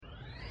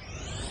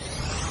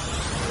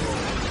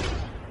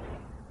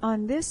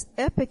On this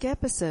epic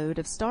episode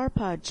of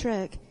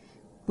StarPodTrek,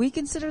 we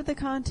consider the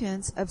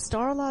contents of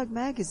Starlog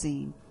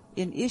magazine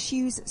in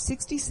issues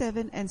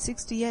 67 and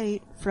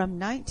 68 from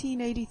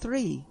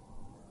 1983.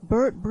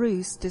 Bert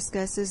Bruce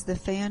discusses the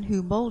fan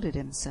who molded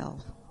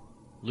himself.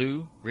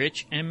 Lou,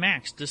 Rich, and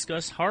Max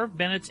discuss Harv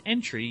Bennett's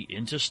entry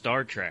into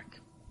Star Trek.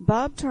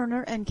 Bob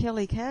Turner and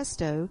Kelly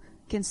Casto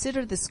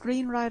consider the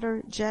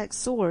screenwriter Jack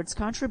Sword's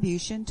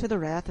contribution to The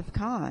Wrath of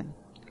Khan.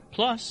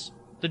 Plus,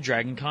 the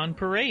Dragon Con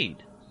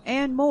Parade.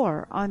 And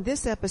more on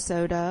this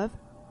episode of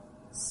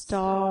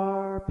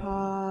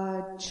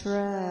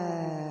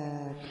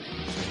StarPodTrek.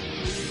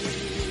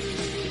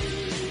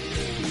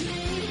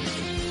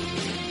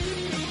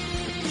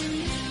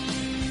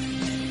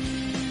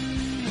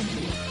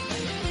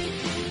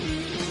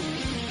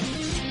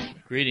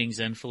 Greetings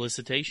and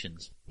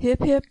felicitations.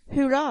 Hip hip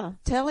hurrah,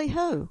 tally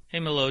ho. Hey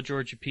Milo,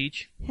 Georgia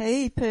Peach.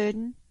 Hey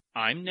Puddin'.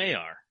 I'm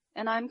Nayar.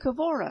 And I'm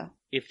Kavora.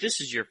 If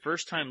this is your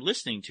first time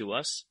listening to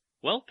us,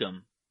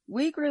 welcome.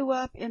 We grew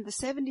up in the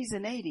 70s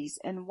and 80s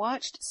and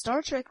watched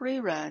Star Trek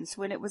reruns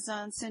when it was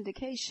on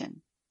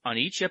syndication. On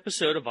each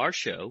episode of our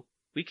show,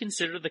 we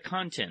consider the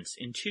contents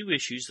in 2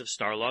 issues of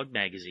Starlog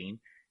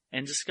magazine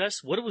and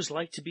discuss what it was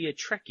like to be a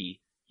Trekkie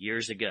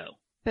years ago.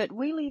 But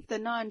we leave the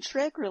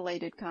non-Trek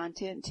related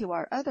content to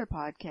our other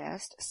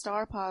podcast,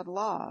 StarPod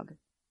Log.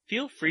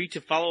 Feel free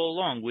to follow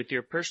along with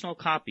your personal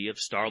copy of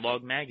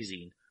Starlog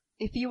magazine.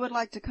 If you would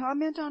like to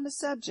comment on the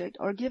subject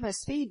or give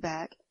us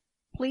feedback,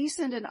 please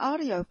send an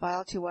audio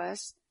file to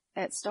us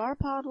at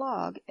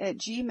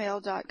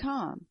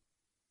starpodlog@gmail.com.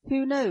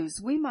 Who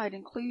knows, we might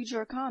include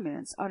your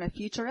comments on a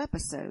future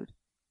episode.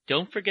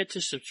 Don't forget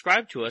to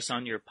subscribe to us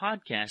on your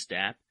podcast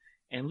app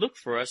and look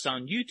for us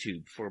on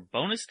YouTube for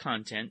bonus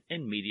content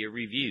and media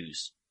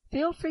reviews.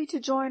 Feel free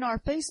to join our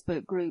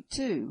Facebook group,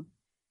 too.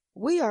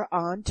 We are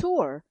on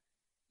tour.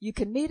 You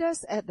can meet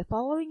us at the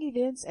following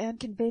events and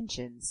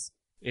conventions.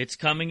 It's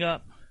coming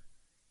up.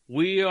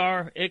 We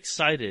are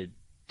excited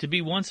to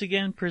be once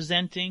again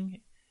presenting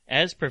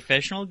as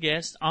professional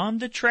guests on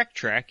the Trek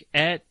Track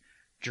at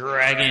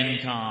Dragon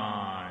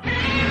Con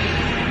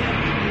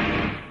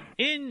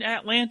in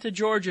Atlanta,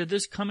 Georgia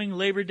this coming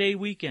Labor Day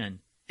weekend.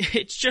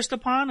 It's just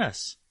upon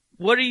us.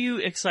 What are you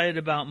excited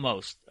about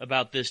most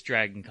about this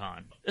Dragon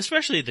Con?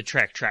 Especially the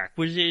Trek Track,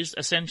 which is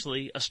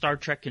essentially a Star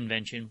Trek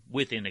convention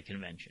within a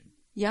convention.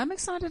 Yeah, I'm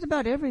excited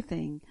about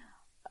everything.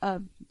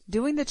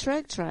 Doing the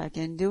Trek Track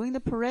and doing the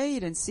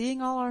parade and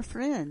seeing all our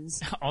friends.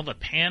 All the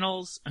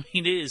panels. I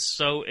mean, it is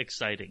so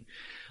exciting.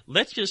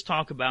 Let's just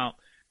talk about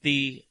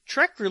the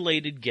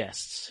Trek-related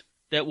guests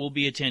that will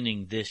be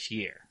attending this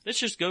year. Let's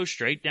just go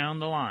straight down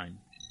the line.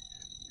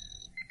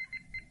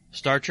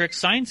 Star Trek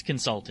science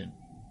consultant,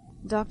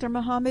 Dr.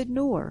 Mohammed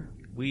Noor.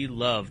 We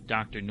love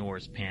Dr.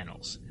 Noor's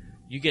panels.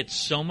 You get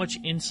so much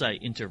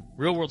insight into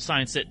real-world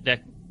science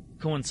that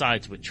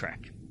coincides with Trek.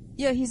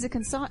 Yeah, he's a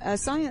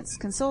science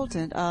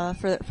consultant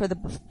for the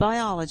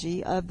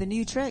biology of the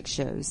new Trek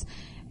shows.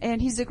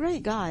 And he's a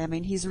great guy. I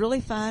mean, he's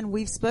really fun.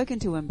 We've spoken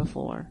to him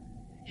before.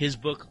 His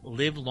book,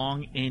 Live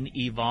Long and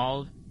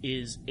Evolve,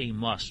 is a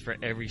must for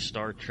every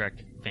Star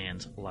Trek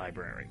fan's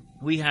library.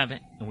 We have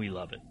it, and we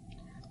love it.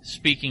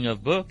 Speaking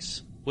of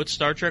books, what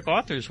Star Trek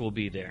authors will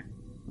be there?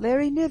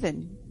 Larry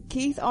Niven,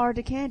 Keith R.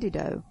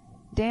 DeCandido,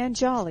 Dan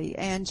Jolly,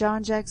 and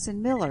John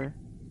Jackson Miller.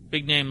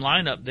 Big name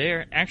lineup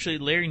there. Actually,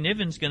 Larry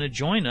Niven's going to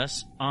join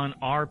us on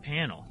our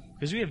panel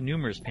because we have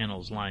numerous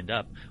panels lined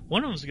up.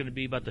 One of them is going to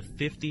be about the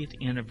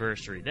 50th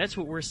anniversary. That's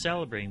what we're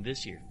celebrating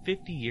this year,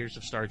 50 years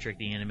of Star Trek,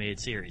 the animated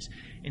series.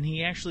 And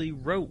he actually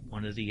wrote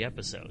one of the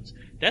episodes.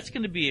 That's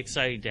going to be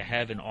exciting to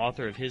have an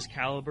author of his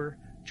caliber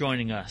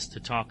joining us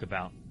to talk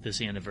about this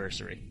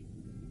anniversary.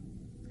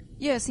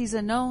 Yes, he's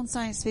a known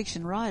science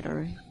fiction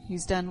writer.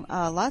 He's done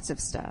lots of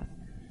stuff.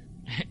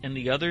 And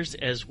the others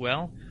as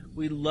well,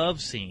 we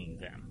love seeing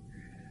them.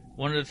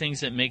 One of the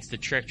things that makes the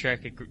Trek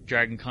Track at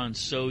Dragon Con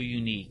so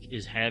unique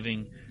is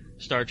having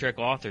Star Trek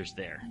authors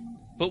there.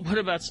 But what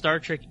about Star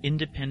Trek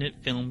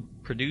independent film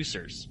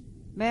producers?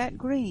 Matt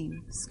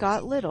Green,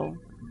 Scott Little,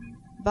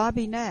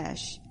 Bobby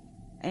Nash,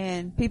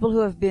 and people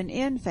who have been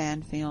in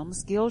fan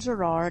films, Gil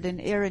Gerard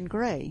and Aaron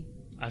Gray.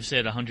 I've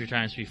said 100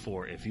 times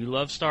before, if you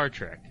love Star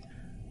Trek,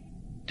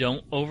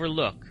 don't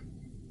overlook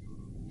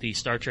the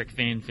Star Trek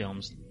fan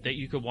films that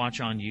you could watch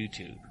on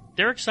YouTube.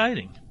 They're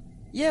exciting.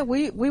 Yeah,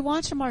 we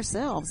watch them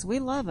ourselves. We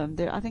love them.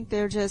 I think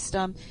they're just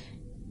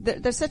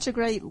they're such a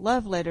great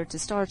love letter to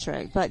Star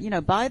Trek. But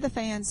by the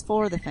fans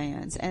for the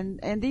fans,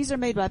 and these are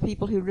made by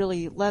people who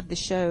really love the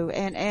show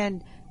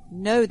and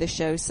know the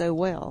show so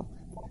well.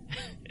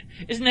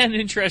 Isn't that an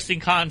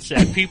interesting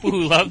concept? People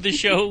who love the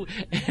show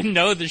and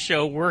know the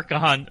show work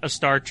on a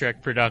Star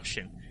Trek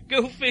production.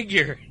 Go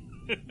figure.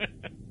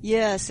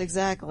 Yes,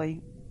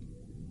 exactly.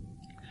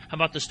 How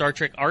about the Star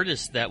Trek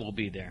artists that will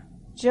be there?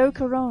 Joe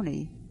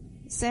Caroni,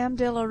 Sam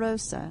De La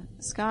Rosa,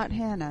 Scott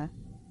Hanna,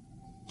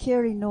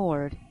 Carrie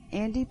Nord,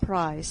 Andy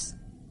Price,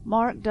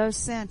 Mark Dos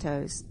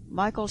Santos,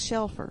 Michael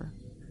Shelfer.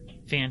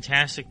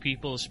 Fantastic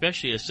people,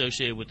 especially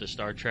associated with the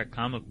Star Trek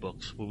comic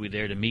books. We'll be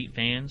there to meet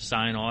fans,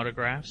 sign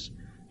autographs,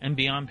 and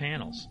Beyond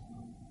panels.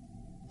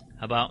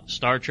 How about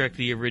Star Trek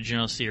The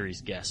Original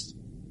Series guest?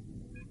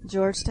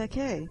 George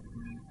Takei.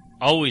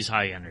 Always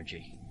high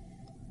energy.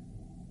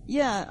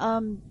 Yeah,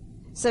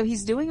 so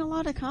he's doing a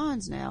lot of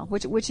cons now,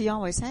 which he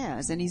always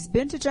has, and he's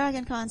been to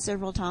Dragon Con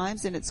several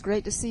times, and it's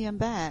great to see him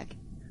back.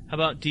 How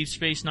about Deep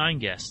Space Nine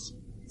guests?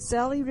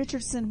 Sally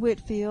Richardson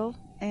Whitfield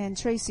and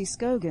Tracy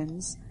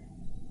Scogans.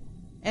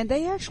 And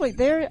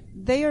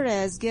they're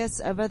as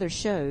guests of other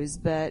shows,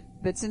 but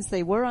since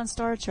they were on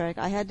Star Trek,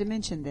 I had to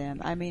mention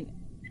them. I mean,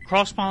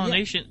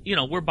 cross-pollination,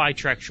 we're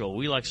bi-trexual.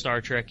 We like Star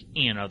Trek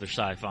and other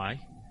sci-fi.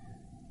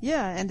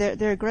 Yeah, and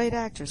they're great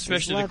actresses.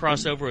 Especially the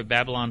crossover with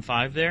Babylon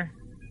 5 there.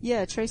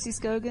 Yeah, Tracy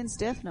Scogans,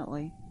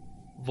 definitely.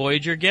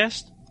 Voyager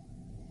guest?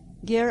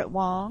 Garrett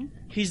Wong.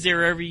 He's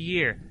there every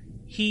year.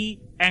 He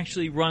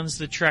actually runs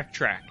the Trek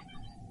track.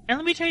 And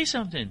let me tell you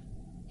something.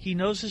 He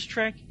knows his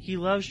Trek. He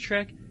loves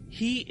Trek.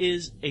 He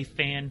is a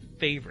fan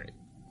favorite.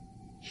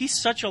 He's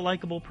such a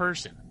likable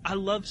person. I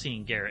love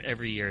seeing Garrett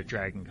every year at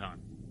Dragon Con.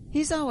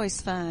 He's always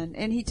fun,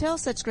 and he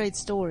tells such great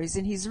stories,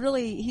 and he's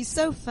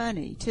so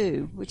funny,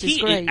 too, which is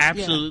great. He is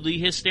absolutely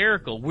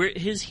hysterical.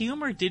 His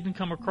humor didn't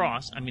come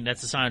across. I mean,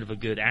 that's a sign of a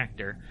good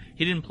actor.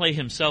 He didn't play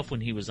himself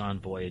when he was on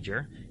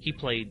Voyager. He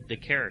played the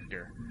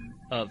character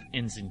of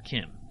Ensign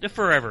Kim. The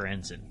forever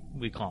ensign,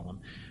 we call him.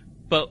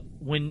 But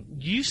when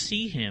you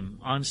see him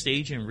on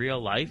stage in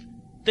real life,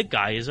 the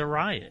guy is a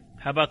riot.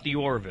 How about the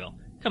Orville?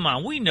 Come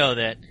on, we know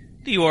that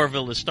the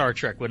Orville is Star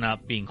Trek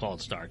without being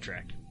called Star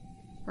Trek.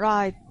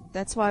 Right.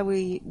 That's why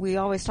we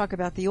always talk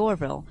about the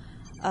Orville.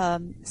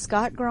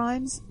 Scott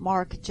Grimes,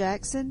 Mark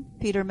Jackson,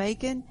 Peter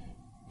Macon,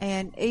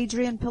 and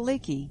Adrian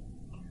Palicki.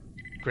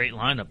 Great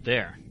lineup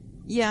there.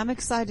 Yeah, I'm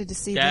excited to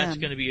see them. That's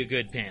going to be a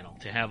good panel,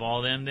 to have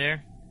all them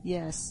there.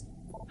 Yes.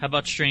 How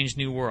about Strange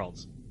New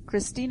Worlds?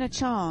 Christina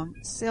Chong,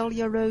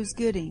 Celia Rose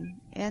Gooding,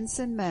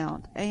 Anson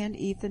Mount, and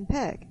Ethan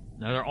Peck.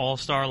 Another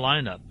all-star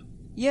lineup.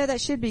 Yeah,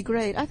 that should be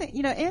great. I think,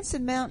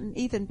 Anson Mount and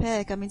Ethan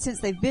Peck, I mean, since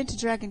they've been to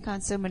Dragon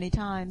Con so many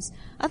times,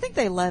 I think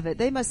they love it.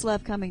 They must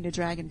love coming to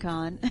Dragon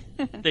Con.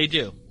 They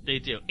do.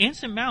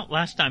 Anson Mount,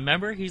 last time,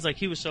 remember?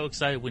 He was so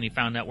excited when he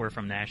found out we're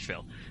from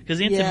Nashville.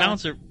 Because Anson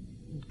Mount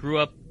grew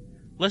up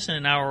less than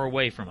an hour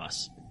away from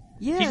us.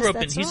 Yes, he grew up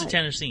that's he's right. a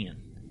Tennessean.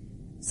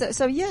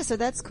 So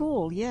that's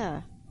cool,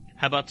 yeah.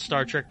 How about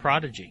Star Trek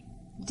prodigy?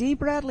 D.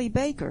 Bradley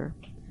Baker.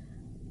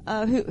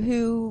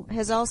 Who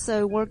has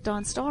also worked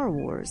on Star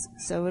Wars,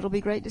 so it'll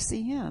be great to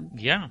see him.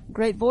 Yeah.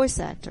 Great voice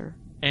actor.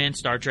 And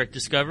Star Trek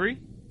Discovery?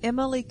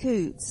 Emily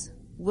Coots,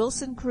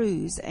 Wilson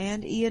Cruz,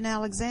 and Ian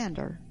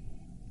Alexander.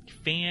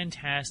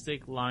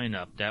 Fantastic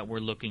lineup that we're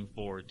looking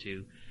forward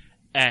to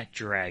at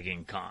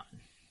Dragon Con.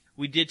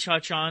 We did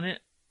touch on it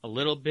a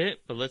little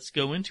bit, but let's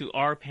go into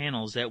our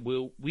panels that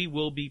we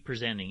will be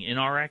presenting in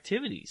our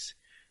activities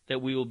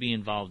that we will be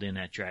involved in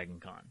at Dragon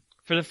Con.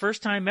 For the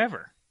first time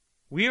ever,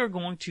 we are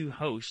going to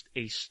host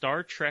a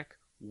Star Trek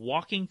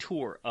walking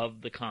tour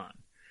of the con.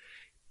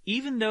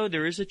 Even though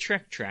there is a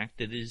Trek track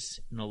that is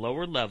in the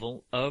lower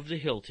level of the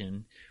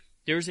Hilton,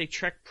 there is a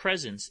Trek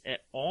presence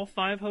at all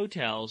 5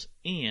 hotels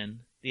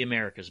and the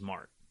America's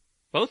Mart.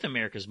 Both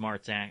America's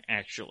Marts,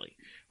 actually.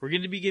 We're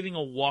going to be giving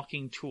a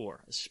walking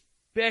tour,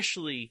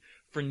 especially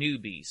for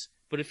newbies.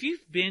 But if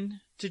you've been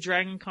to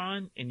Dragon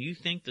Con and you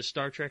think the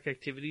Star Trek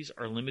activities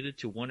are limited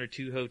to 1 or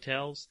 2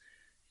 hotels,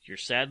 you're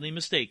sadly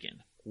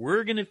mistaken.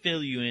 We're going to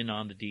fill you in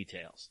on the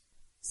details.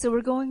 So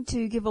we're going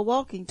to give a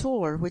walking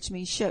tour, which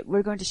means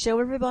we're going to show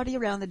everybody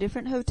around the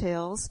different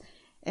hotels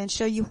and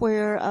show you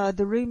where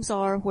the rooms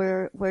are,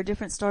 where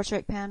different Star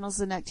Trek panels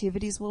and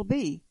activities will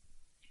be.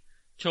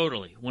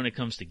 Totally. When it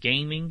comes to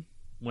gaming,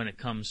 when it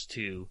comes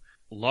to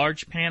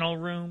large panel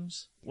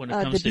rooms, when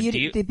it comes to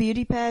the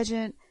beauty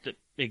pageant.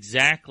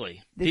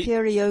 Exactly. The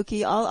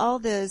karaoke, all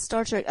the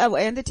Star Trek,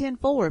 and the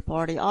 10-forward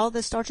party, all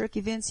the Star Trek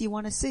events you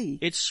want to see.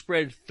 It's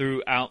spread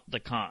throughout the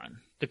con.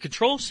 The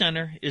control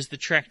center is the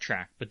Trek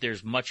track, but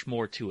there's much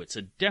more to it.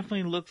 So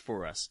definitely look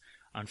for us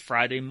on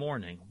Friday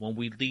morning when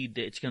we lead.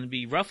 It's going to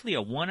be roughly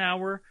a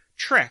 1-hour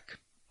trek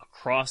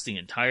across the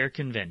entire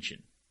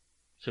convention.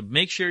 So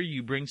make sure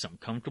you bring some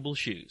comfortable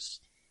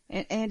shoes.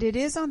 And it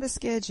is on the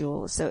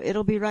schedule, so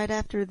it'll be right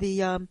after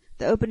the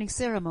opening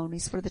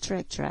ceremonies for the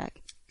Trek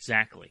track.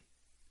 Exactly.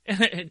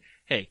 And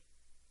hey,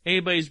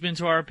 anybody who's been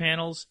to our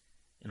panels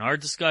and our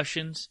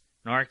discussions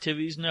and our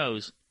activities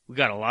knows we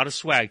got a lot of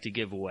swag to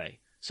give away.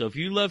 So if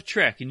you love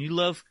Trek and you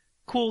love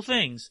cool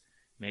things,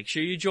 make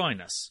sure you join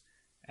us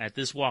at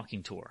this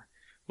walking tour.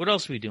 What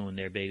else are we doing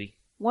there, baby?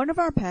 One of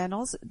our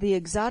panels, The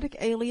Exotic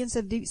Aliens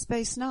of Deep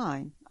Space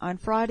Nine, on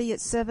Friday at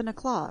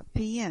 7:00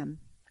 p.m.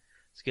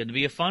 It's going to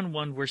be a fun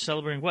one. We're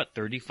celebrating,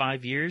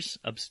 35 years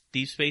of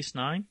Deep Space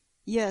Nine?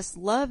 Yes,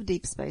 love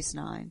Deep Space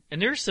Nine.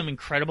 And there's some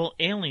incredible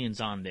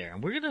aliens on there.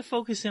 And we're going to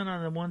focus in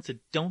on the ones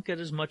that don't get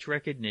as much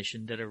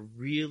recognition, that are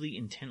really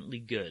intently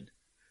good.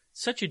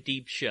 Such a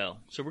deep show.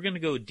 So we're going to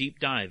go deep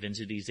dive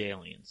into these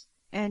aliens.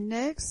 And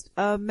next,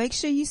 make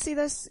sure you see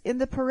us in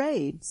the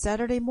parade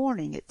Saturday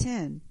morning at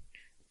 10.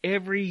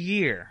 Every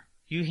year,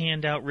 you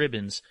hand out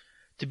ribbons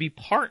to be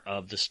part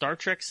of the Star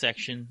Trek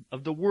section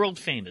of the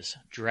world-famous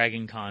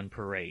Dragon Con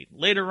parade.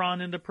 Later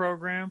on in the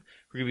program,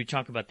 we're going to be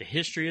talking about the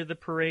history of the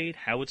parade,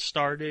 how it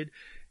started,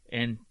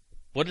 and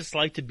what it's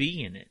like to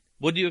be in it.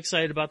 What are you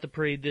excited about the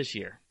parade this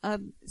year?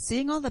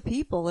 Seeing all the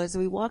people as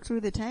we walk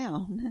through the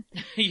town.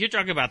 You're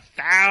talking about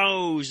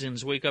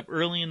thousands wake up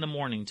early in the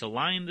morning to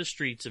line the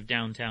streets of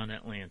downtown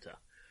Atlanta.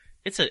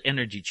 It's an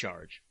energy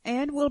charge.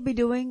 And we'll be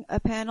doing a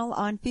panel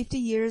on 50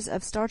 years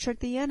of Star Trek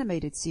the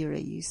Animated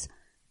Series,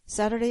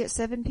 Saturday at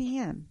 7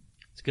 p.m.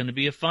 It's going to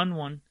be a fun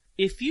one.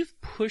 If you've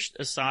pushed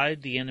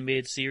aside the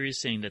animated series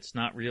saying that's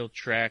not real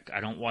Trek,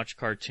 I don't watch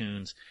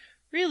cartoons,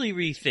 really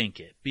rethink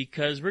it,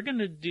 because we're going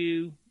to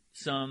do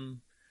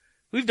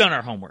we've done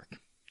our homework.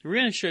 We're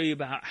going to show you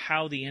about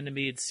how the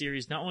animated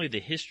series, not only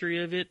the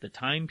history of it, the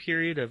time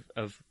period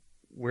of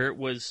where it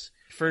was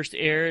first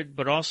aired,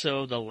 but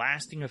also the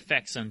lasting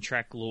effects on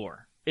Trek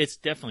lore. It's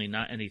definitely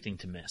not anything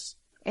to miss.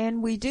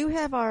 And we do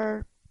have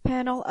our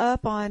panel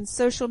up on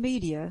social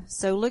media,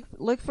 so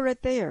look for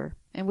it there.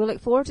 And we look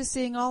forward to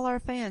seeing all our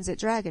fans at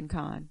Dragon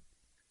Con.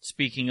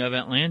 Speaking of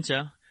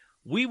Atlanta,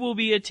 we will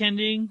be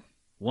attending,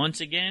 once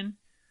again,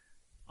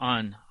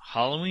 on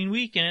Halloween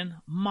weekend,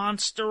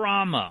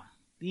 Monsterama,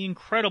 the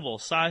incredible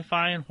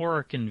sci-fi and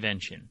horror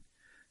convention.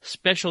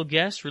 Special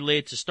guests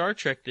related to Star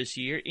Trek this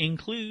year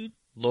include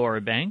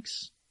Laura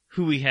Banks,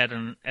 who we had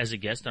as a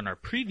guest on our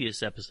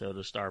previous episode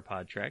of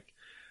StarPodTrek,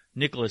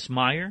 Nicholas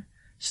Meyer,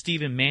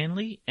 Stephen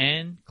Manley,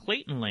 and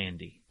Clayton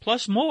Landy,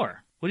 plus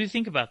more. What do you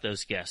think about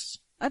those guests?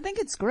 I think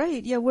it's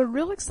great. Yeah, we're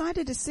real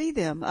excited to see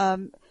them.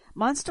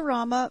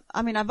 Monsterama,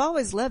 I've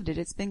always loved it.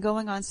 It's been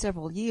going on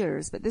several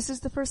years, but this is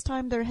the first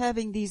time they're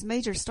having these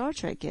major Star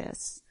Trek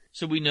guests.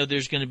 So we know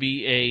there's going to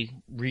be a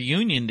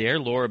reunion there,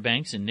 Laura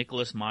Banks and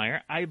Nicholas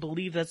Meyer. I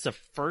believe that's the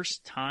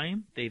first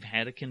time they've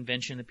had a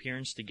convention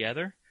appearance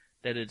together,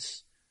 that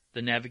it's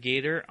the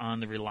navigator on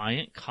the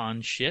Reliant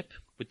Khan ship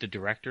with the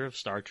director of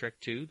Star Trek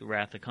II, The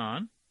Wrath of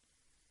Khan.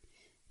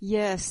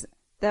 Yes,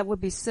 that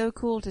would be so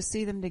cool to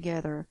see them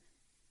together.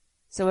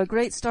 So a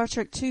great Star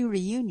Trek II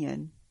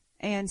reunion.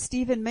 And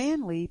Stephen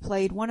Manley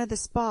played one of the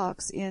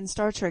Spocks in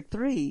Star Trek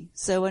III,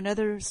 so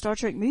another Star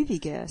Trek movie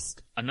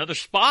guest. Another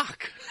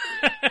Spock!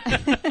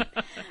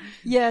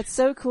 Yeah, it's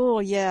so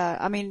cool, yeah.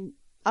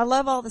 I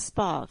love all the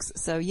Spocks,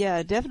 so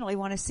yeah, definitely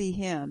want to see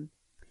him.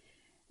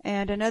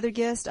 And another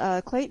guest,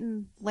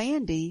 Clayton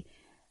Landy,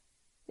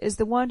 is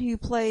the one who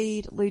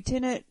played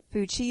Lieutenant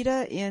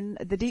Fuchida in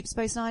the Deep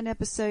Space Nine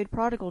episode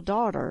Prodigal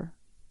Daughter.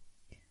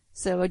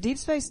 So a Deep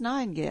Space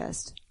Nine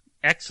guest.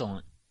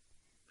 Excellent.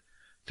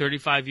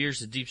 35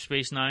 years of Deep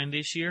Space Nine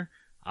this year.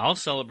 I'll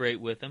celebrate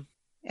with him.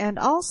 And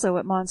also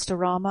at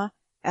Monsterama,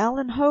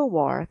 Alan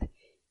Howarth.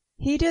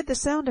 He did the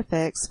sound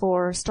effects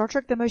for Star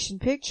Trek the Motion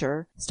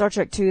Picture, Star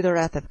Trek II The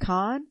Wrath of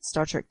Khan,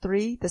 Star Trek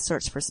III The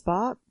Search for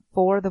Spock,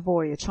 4 The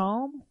Voyage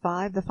Home,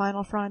 5 The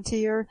Final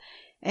Frontier,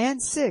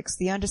 and 6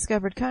 The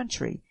Undiscovered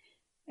Country.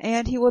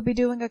 And he will be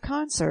doing a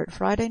concert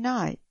Friday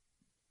night.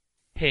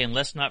 Hey, and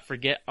let's not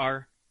forget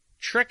our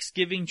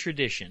Treksgiving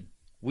tradition.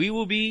 We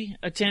will be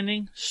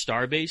attending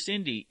Starbase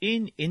Indy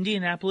in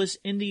Indianapolis,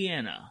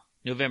 Indiana,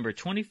 November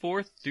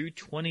 24th through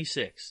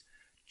 26th.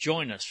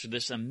 Join us for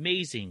this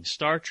amazing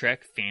Star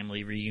Trek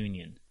family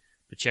reunion.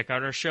 But check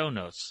out our show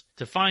notes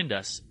to find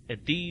us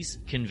at these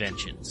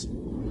conventions.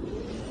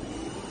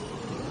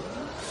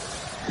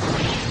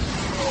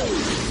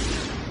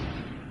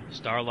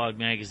 Starlog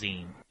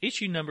Magazine,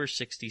 issue number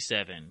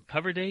 67,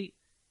 cover date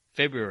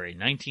February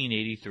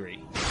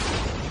 1983.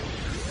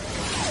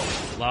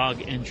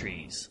 Log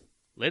entries.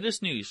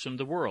 Latest news from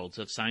the worlds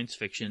of science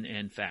fiction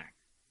and fact.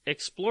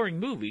 Exploring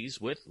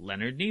movies with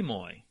Leonard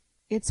Nimoy.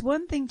 It's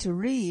one thing to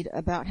read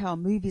about how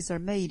movies are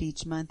made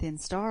each month in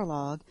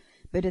Starlog,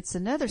 but it's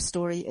another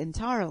story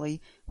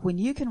entirely when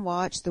you can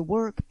watch the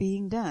work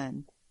being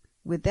done.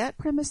 With that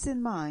premise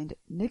in mind,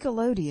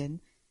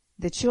 Nickelodeon,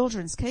 the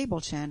children's cable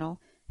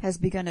channel, has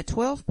begun a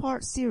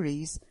 12-part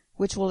series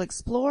which will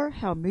explore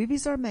how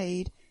movies are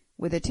made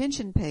with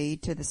attention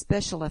paid to the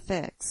special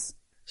effects.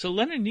 So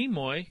Leonard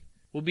Nimoy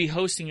will be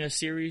hosting a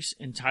series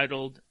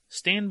entitled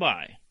Stand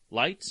By,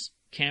 Lights,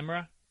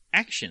 Camera,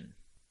 Action.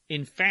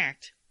 In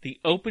fact, the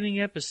opening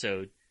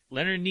episode,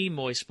 Leonard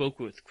Nimoy spoke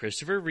with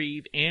Christopher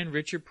Reeve and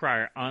Richard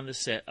Pryor on the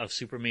set of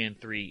Superman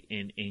 3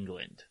 in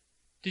England.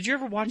 Did you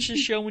ever watch this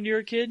show when you were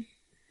a kid?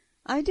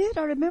 I did.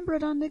 I remember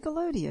it on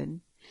Nickelodeon.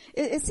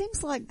 It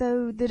seems like,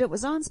 though, that it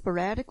was on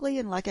sporadically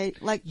and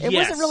it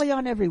wasn't really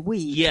on every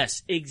week.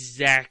 Yes,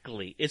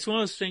 exactly. It's one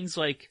of those things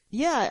like...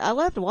 Yeah, I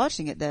loved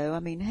watching it, though.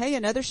 Hey,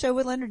 another show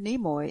with Leonard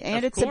Nimoy,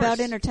 and it's about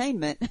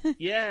entertainment.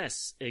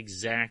 Yes,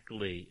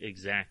 exactly.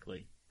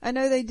 I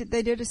know they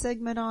did a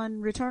segment on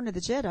Return of the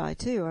Jedi,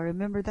 too. I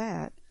remember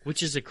that.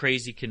 Which is a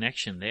crazy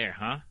connection there,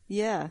 huh?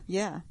 Yeah.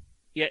 Yeah,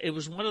 it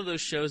was one of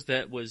those shows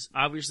that was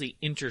obviously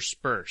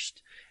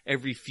interspersed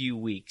every few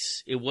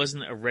weeks. It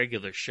wasn't a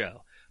regular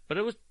show.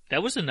 But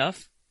that was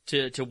enough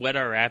to whet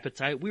our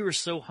appetite. We were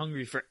so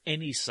hungry for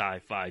any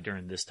sci-fi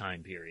during this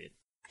time period.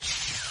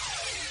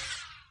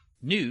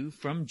 New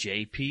from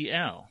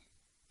JPL.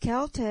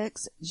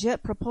 Caltech's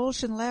Jet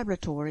Propulsion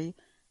Laboratory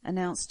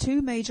announced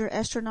 2 major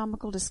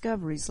astronomical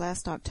discoveries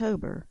last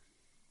October.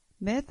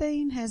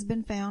 Methane has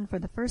been found for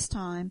the first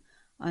time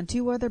on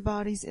 2 other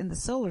bodies in the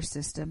solar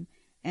system,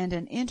 and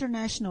an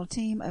international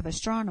team of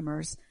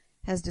astronomers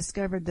has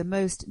discovered the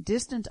most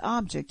distant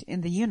object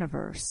in the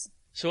universe.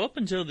 So up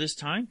until this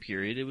time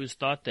period, it was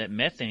thought that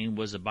methane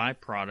was a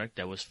byproduct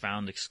that was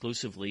found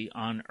exclusively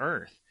on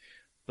Earth.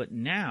 But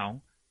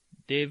now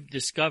they've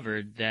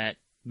discovered that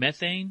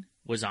methane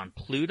was on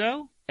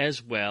Pluto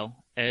as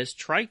well as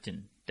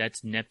Triton.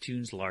 That's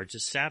Neptune's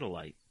largest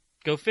satellite.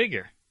 Go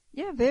figure.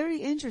 Yeah, very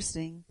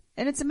interesting.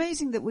 And it's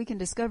amazing that we can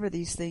discover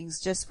these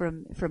things just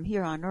from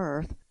here on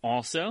Earth.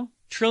 Also,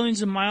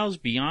 trillions of miles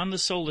beyond the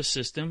solar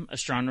system,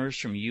 astronomers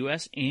from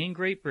U.S. and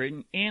Great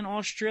Britain and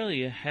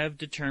Australia have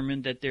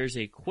determined that there's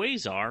a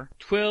quasar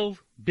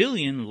 12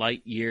 billion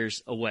light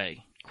years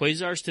away.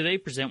 Quasars today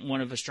present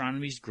one of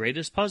astronomy's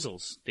greatest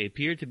puzzles. They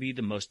appear to be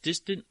the most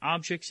distant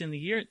objects in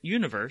the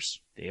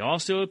universe. They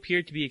also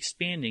appear to be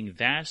expanding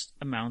vast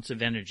amounts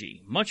of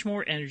energy, much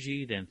more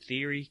energy than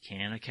theory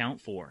can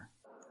account for.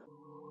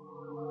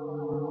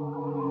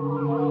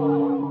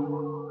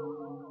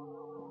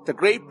 The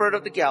great bird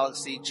of the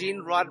galaxy,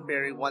 Gene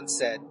Roddenberry, once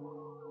said,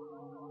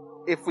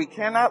 "If we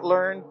cannot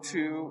learn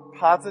to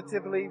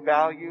positively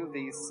value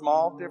these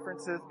small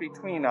differences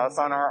between us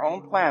on our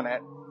own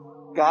planet,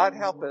 God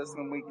help us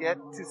when we get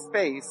to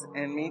space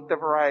and meet the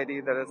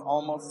variety that is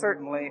almost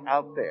certainly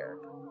out there."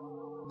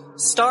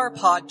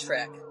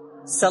 StarPodTrek,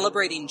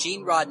 celebrating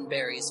Gene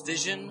Roddenberry's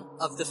vision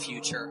of the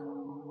future.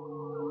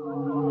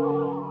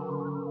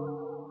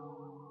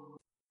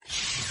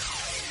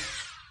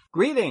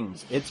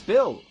 Greetings, it's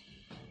Bill.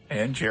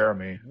 And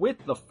Jeremy.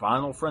 With The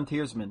Final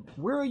Frontiersman.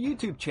 We're a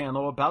YouTube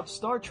channel about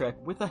Star Trek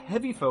with a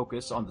heavy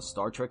focus on the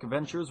Star Trek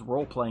Adventures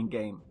role-playing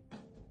game.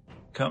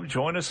 Come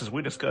join us as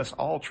we discuss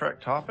all Trek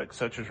topics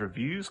such as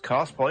reviews,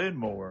 cosplay, and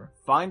more.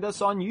 Find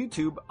us on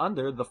YouTube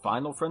under The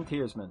Final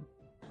Frontiersman.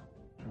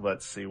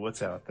 Let's see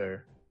what's out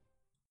there.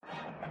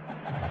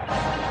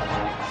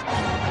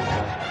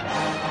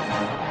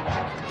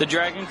 The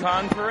Dragon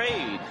Con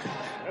Parade.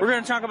 We're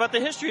going to talk about the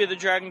history of the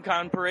Dragon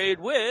Con Parade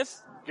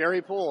with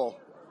Gary Poole.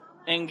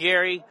 And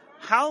Gary,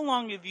 how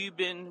long have you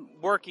been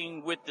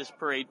working with this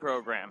parade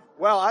program?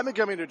 Well, I've been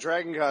coming to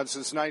Dragon Con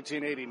since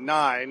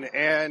 1989,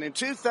 and in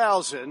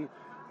 2000,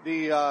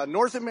 the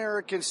North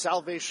American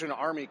Salvation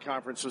Army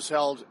Conference was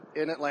held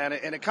in Atlanta,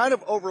 and it kind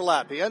of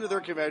overlapped. The end of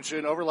their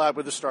convention overlapped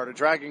with the start of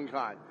Dragon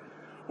Con,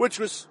 which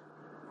was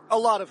a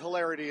lot of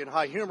hilarity and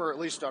high humor, at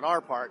least on our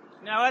part.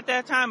 Now, at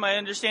that time, I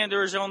understand there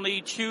was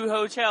only 2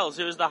 hotels.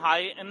 It was the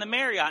Hyatt and the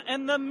Marriott.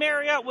 And the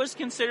Marriott was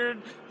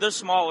considered the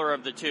smaller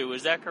of the 2.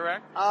 Is that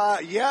correct?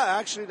 Yeah,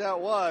 actually that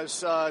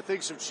was.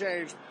 Things have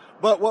changed.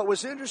 But what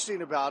was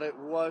interesting about it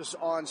was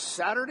on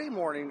Saturday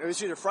morning, it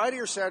was either Friday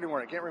or Saturday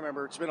morning, I can't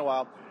remember, it's been a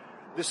while,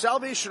 the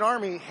Salvation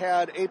Army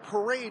had a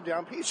parade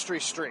down Peachtree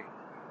Street.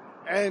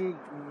 And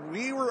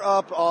we were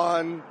up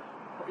on,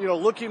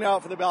 looking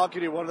out from the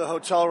balcony of one of the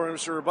hotel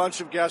rooms. There were a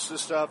bunch of guests and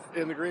stuff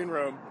in the green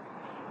room.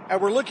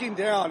 And we're looking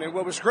down, and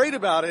what was great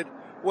about it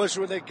was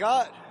when they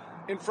got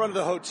in front of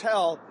the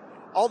hotel,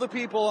 all the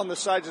people on the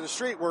sides of the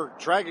street were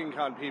Dragon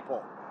Con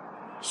people.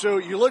 So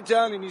you look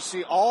down and you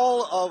see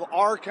all of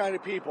our kind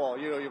of people,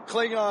 your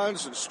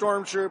Klingons and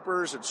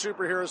Stormtroopers and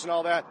superheroes and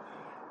all that,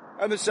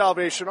 and the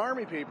Salvation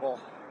Army people.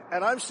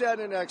 And I'm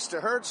standing next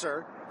to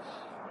Hertzler.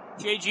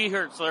 J.G.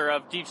 Hertzler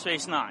of Deep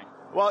Space Nine.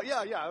 Well,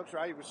 yeah, that's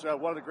right. He was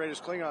one of the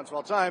greatest Klingons of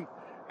all time.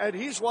 And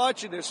he's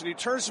watching this, and he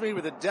turns to me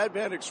with a dead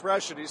man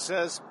expression. He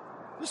says,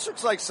 "This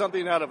looks like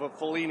something out of a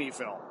Fellini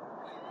film."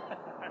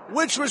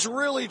 Which was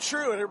really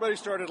true, and everybody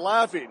started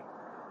laughing.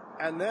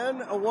 And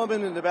then a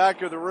woman in the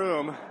back of the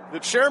room, the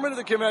chairman of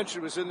the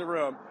convention was in the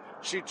room.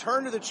 She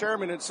turned to the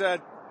chairman and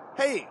said,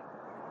 "Hey,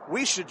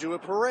 we should do a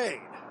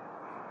parade."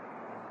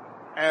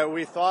 And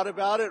we thought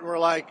about it, and we're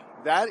like,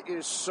 that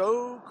is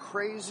so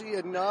crazy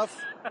enough.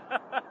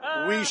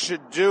 We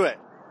should do it.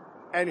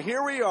 And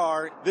here we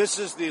are. This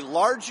is the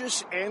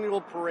largest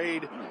annual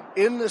parade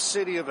in the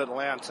city of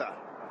Atlanta.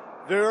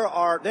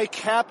 They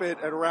cap it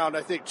at around,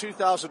 I think,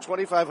 2,000,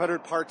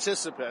 2,500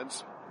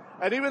 participants.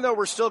 And even though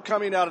we're still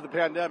coming out of the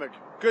pandemic,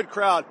 good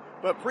crowd.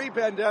 But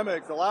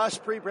pre-pandemic, the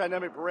last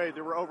pre-pandemic parade,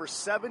 there were over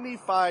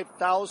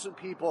 75,000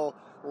 people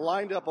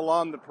lined up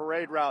along the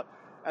parade route.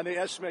 And they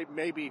estimate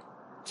maybe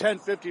 10,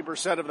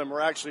 15% of them were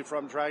actually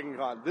from Dragon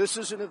Con. This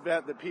is an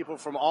event that people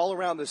from all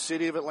around the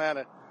city of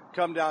Atlanta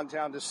come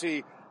downtown to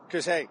see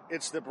because, hey,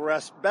 it's the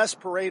best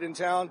parade in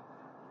town.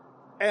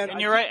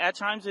 And you're right, at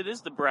times it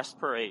is the best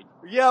parade.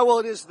 Yeah, well,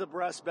 it is the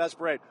best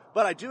parade.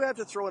 But I do have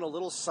to throw in a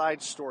little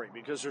side story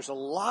because there's a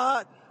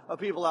lot of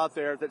people out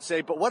there that say,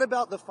 but what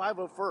about the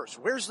 501st?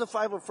 Where's the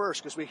 501st?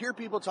 Because we hear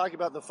people talking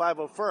about the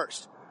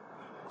 501st.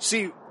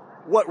 See,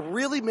 what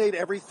really made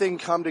everything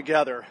come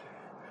together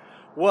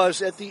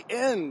was at the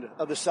end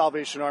of the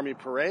Salvation Army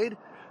parade,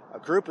 a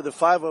group of the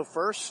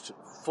 501st,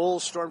 full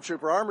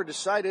Stormtrooper armor,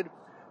 decided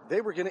they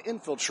were going to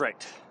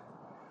infiltrate.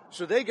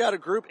 So they got a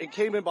group and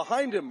came in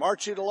behind him,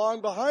 marching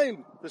along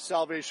behind the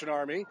Salvation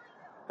Army,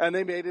 and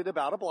they made it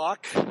about a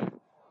block.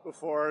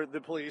 before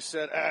the police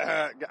said,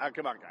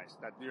 come on, guys,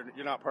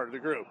 you're not part of the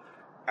group.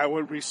 And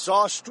when we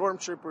saw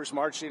stormtroopers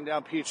marching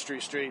down Peachtree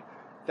Street,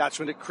 that's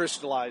when it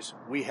crystallized,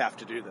 we have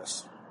to do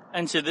this.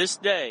 And to this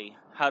day,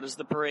 how does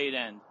the parade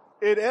end?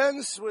 It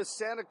ends with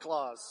Santa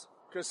Claus,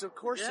 because of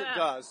course it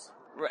does.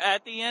 We're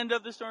at the end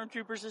of the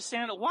stormtroopers is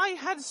Santa.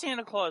 How did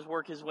Santa Claus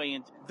work his way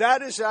into?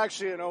 That is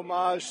actually an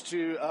homage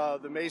to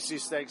the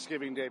Macy's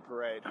Thanksgiving Day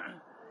Parade.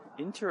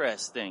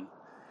 Interesting.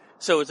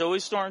 So it's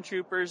always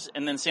stormtroopers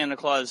and then Santa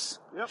Claus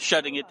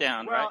shutting it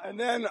down, right? And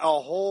then a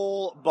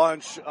whole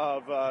bunch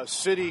of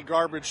city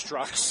garbage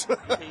trucks.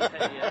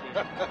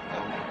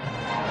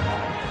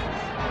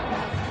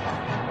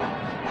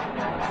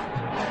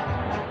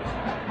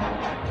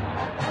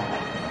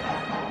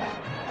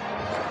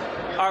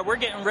 All right, we're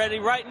getting ready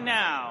right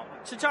now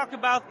to talk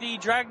about the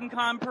Dragon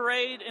Con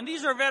parade, and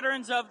these are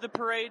veterans of the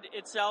parade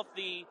itself,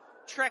 the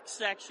Trek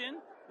section.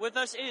 With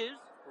us is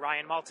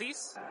Ryan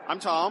Maltese. I'm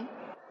Tom.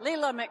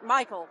 Leela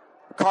McMichael.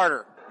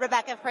 Carter.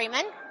 Rebecca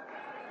Freeman.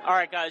 All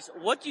right, guys,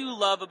 what do you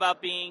love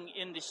about being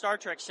in the Star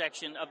Trek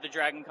section of the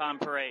Dragon Con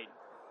parade?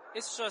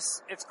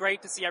 It's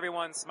great to see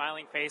everyone's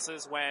smiling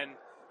faces when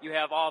you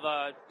have all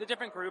the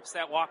different groups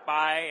that walk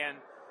by, and,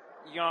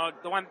 you know,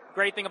 the one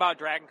great thing about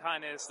Dragon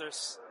Con is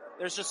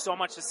there's just so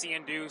much to see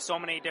and do, so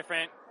many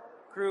different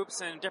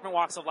groups and different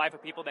walks of life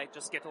of people that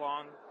just get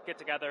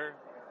together,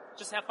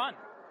 just have fun.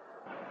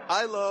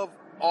 I love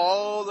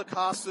all the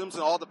costumes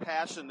and all the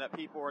passion that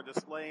people are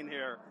displaying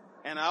here.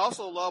 And I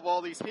also love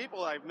all these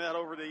people I've met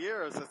over the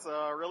years. It's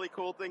a really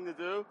cool thing to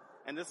do,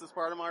 and this is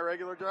part of my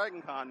regular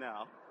Dragon Con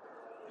now.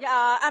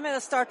 Yeah, I'm in the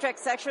Star Trek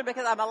section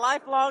because I'm a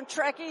lifelong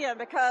Trekkie and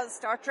because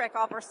Star Trek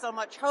offers so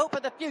much hope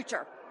in the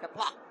future.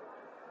 Kapla.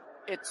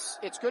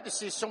 It's good to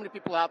see so many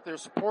people out there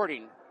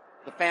supporting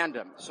the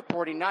fandom,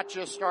 supporting not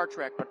just Star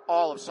Trek, but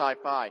all of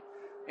sci-fi.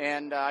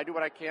 And I do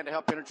what I can to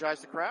help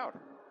energize the crowd.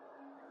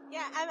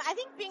 Yeah, I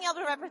think being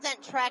able to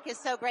represent Trek is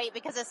so great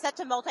because it's such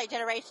a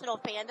multi-generational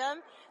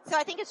fandom. So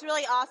I think it's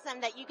really awesome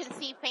that you can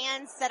see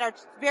fans that are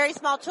very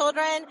small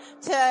children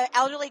to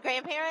elderly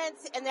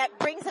grandparents, and that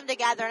brings them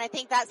together. And I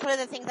think that's one of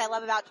the things I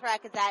love about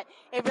Trek is that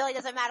it really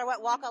doesn't matter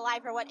what walk of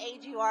life or what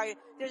age you are.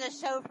 There's a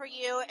show for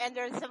you, and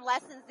there's some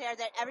lessons there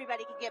that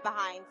everybody can get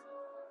behind.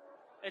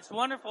 It's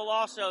wonderful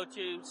also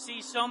to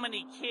see so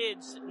many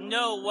kids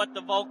know what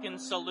the Vulcan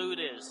salute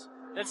is.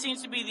 That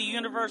seems to be the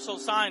universal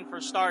sign for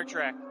Star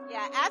Trek.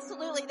 Yeah,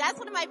 absolutely. That's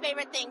one of my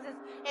favorite things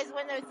is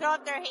when they throw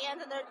up their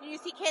hands and you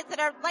see kids that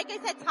are, like I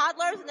said,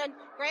 toddlers and then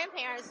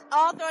grandparents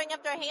all throwing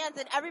up their hands,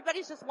 and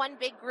everybody's just one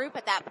big group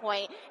at that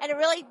point. And it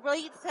really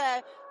leads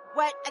to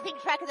what I think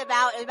Trek is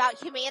about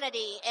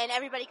humanity and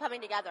everybody coming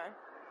together.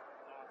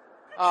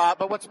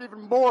 But what's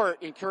even more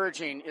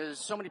encouraging is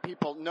so many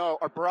people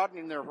are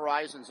broadening their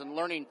horizons and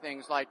learning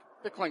things like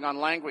the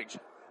Klingon language.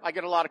 I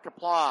get a lot of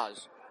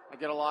applause. I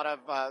get a lot of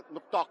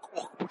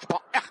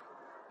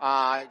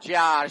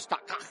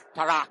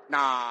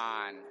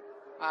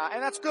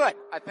and that's good.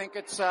 I think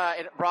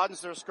it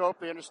broadens their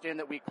scope. They understand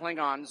that we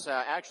Klingons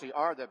actually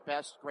are the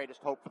best,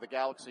 greatest hope for the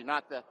galaxy,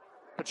 not the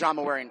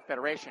pajama-wearing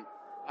Federation.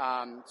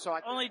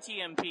 Only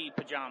TMP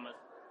pajamas.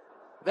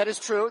 That is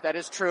true.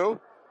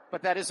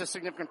 But that is a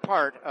significant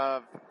part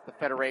of the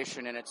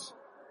Federation, and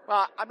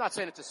I'm not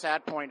saying it's a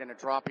sad point and a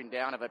dropping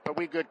down of it, but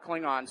we good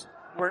Klingons,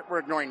 we're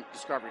ignoring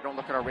Discovery. Don't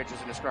look at our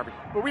ridges in Discovery.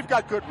 But we've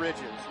got good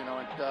ridges,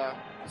 and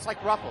it's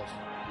like ruffles.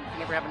 You can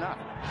never have enough.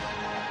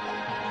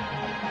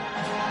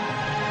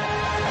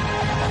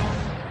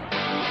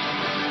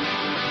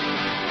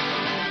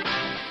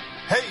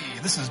 Hey,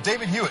 this is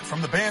David Hewitt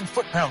from the band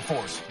Foot-Pound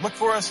Force. Look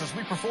for us as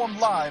we perform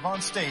live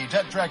on stage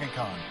at Dragon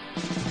Con.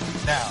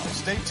 Now,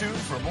 stay tuned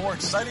for more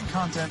exciting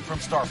content from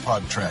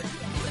StarPodTrek.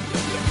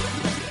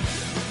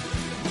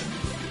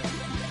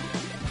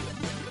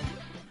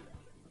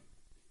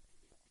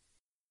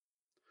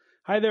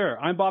 Hi there,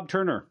 I'm Bob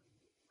Turner.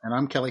 And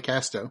I'm Kelly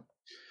Casto.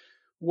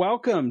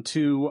 Welcome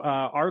to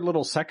our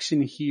little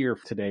section here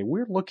today.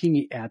 We're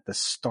looking at the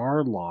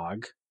Star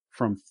Log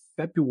from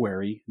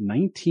February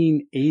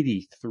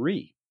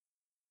 1983.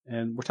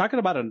 And we're talking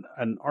about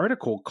an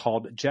article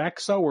called Jack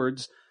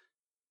Soward's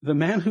The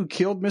Man Who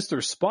Killed Mr.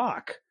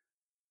 Spock.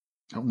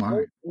 Oh,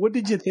 my. What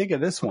did you think of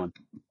this one?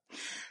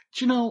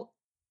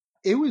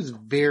 It was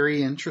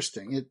very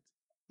interesting.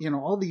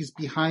 All these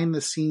behind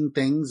the scene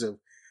things of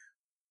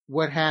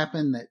what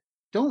happened that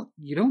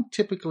you don't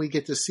typically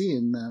get to see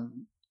in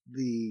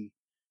the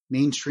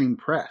mainstream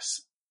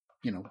press.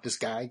 This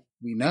guy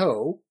we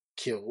know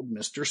killed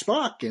Mr.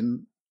 Spock,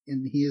 and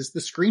he is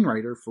the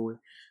screenwriter for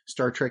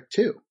Star Trek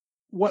II.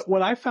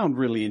 What I found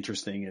really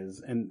interesting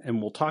is,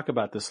 and we'll talk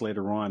about this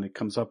later on, it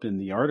comes up in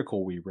the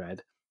article we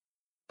read,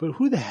 but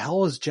who the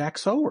hell is Jack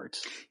Soward?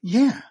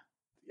 Yeah.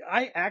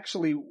 I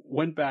actually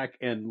went back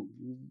and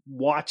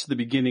watched the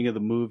beginning of the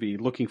movie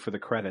looking for the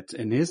credits,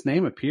 and his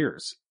name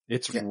appears.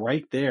 It's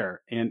right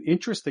there. And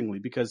interestingly,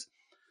 because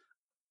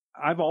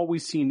I've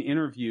always seen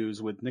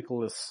interviews with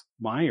Nicholas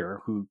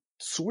Meyer, who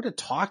sort of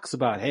talks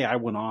about, hey, I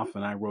went off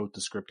and I wrote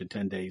the script in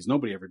 10 days.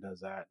 Nobody ever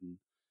does that. And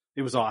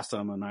it was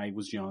awesome. And I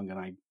was young and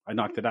I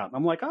knocked it out. And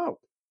I'm like, oh,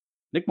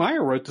 Nick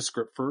Meyer wrote the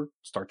script for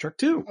Star Trek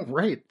 2.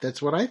 Right.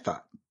 That's what I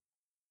thought.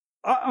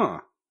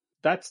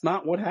 That's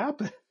not what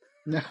happened.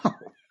 No.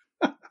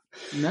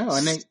 No.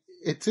 And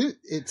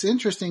it's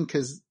interesting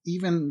because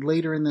even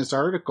later in this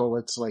article,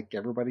 it's like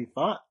everybody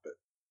thought that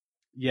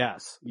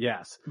Yes.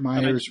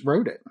 Myers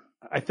wrote it.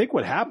 I think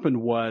what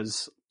happened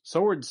was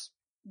Sowards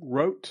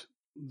wrote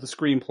the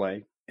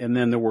screenplay, and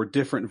then there were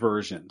different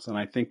versions, and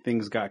I think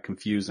things got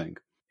confusing.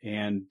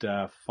 And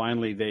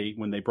finally,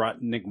 when they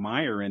brought Nick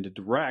Meyer in to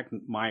direct,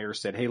 Meyer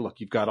said, "Hey, look,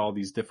 you've got all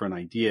these different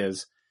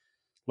ideas.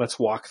 Let's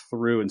walk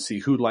through and see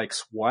who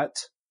likes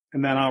what,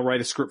 and then I'll write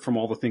a script from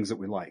all the things that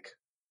we like."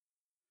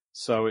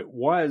 So it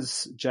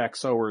was Jack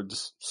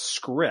Sowards'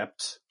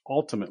 script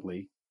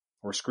ultimately,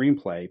 or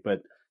screenplay,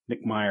 but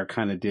Nick Meyer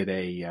kind of did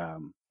a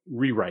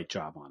rewrite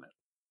job on it.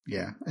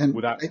 Yeah, and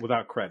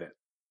without credit.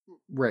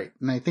 Right,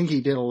 and I think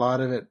he did a lot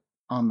of it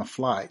on the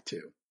fly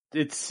too.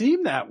 It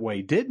seemed that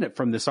way, didn't it,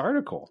 from this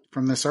article?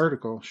 From this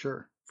article,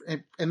 sure.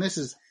 And this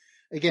is,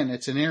 again,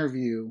 it's an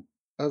interview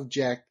of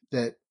Jack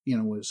that,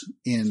 was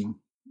in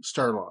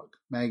Starlog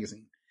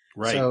magazine.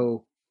 Right.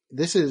 So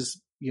this is,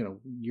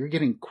 you're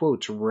getting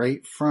quotes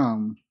right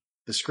from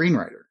the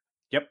screenwriter.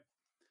 Yep.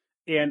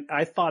 And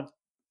I thought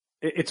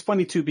it's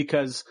funny too,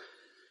 because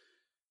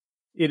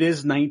it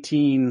is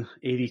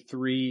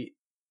 1983.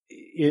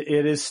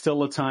 It is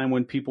still a time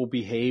when people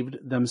behaved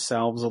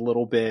themselves a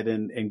little bit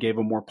and gave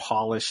a more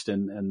polished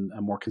and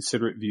a more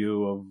considerate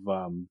view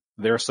of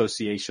their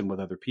association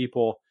with other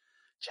people.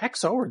 Jack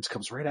Sowards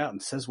comes right out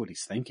and says what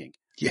he's thinking.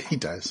 Yeah, he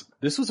does.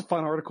 This was a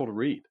fun article to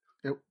read.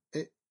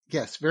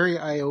 Yes, very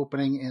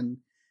eye-opening. And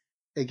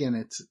again,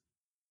 it's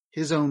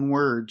his own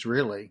words,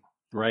 really.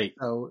 Right.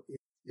 So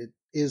it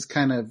is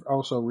kind of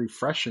also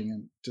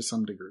refreshing to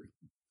some degree.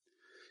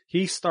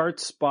 He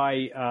starts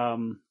by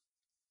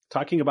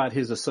talking about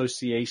his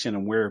association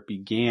and where it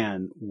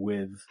began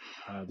with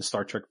the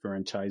Star Trek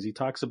franchise. He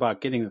talks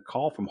about getting a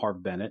call from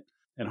Harv Bennett,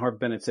 and Harv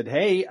Bennett said,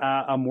 "Hey,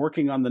 I'm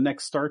working on the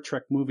next Star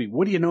Trek movie.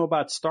 What do you know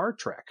about Star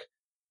Trek?"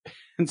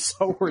 And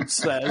Sowards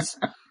says,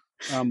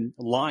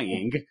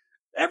 lying,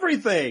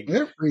 everything.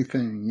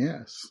 Everything,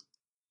 yes.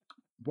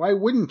 Why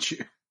wouldn't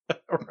you?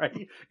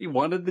 Right. He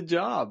wanted the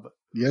job.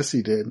 Yes,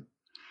 he did.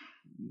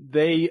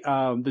 They,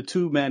 the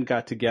two men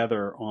got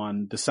together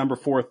on December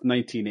 4th,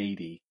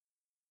 1980.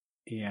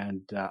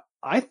 And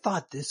I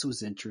thought this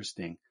was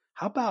interesting.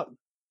 How about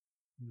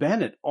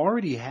Bennett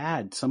already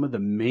had some of the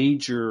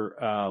major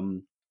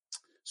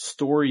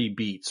story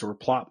beats or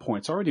plot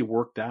points already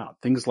worked out.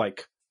 Things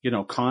like,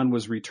 Khan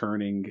was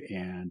returning,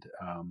 and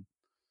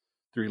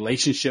the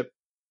relationship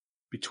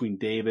between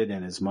David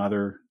and his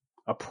mother,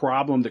 a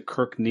problem that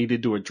Kirk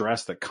needed to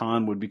address that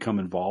Khan would become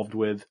involved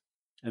with.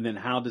 And then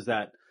how does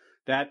that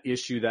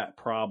issue, that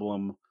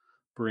problem,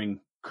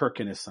 bring Kirk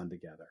and his son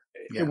together?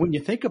 Yeah. And when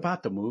you think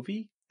about the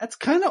movie, that's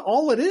kind of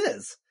all it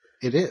is.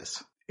 It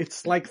is.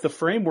 It's like the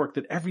framework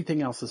that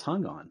everything else is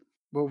hung on.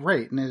 Well,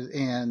 right.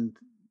 And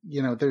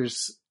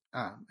there's,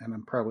 and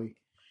I'm probably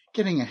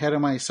getting ahead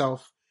of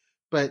myself,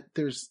 but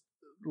there's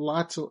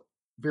lots of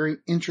very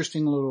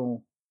interesting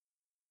little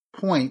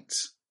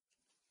points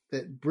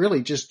that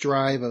really just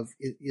drive of,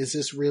 is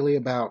this really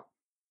about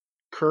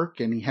Kirk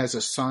and he has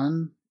a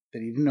son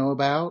that he didn't know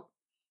about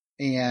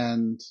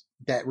and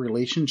that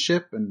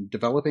relationship and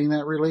developing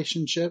that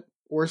relationship?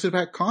 Or is it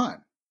about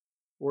Khan?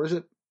 Or is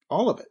it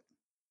all of it?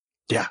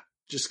 Yeah.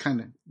 Just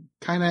kind of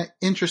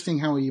interesting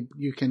how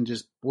you can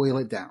just boil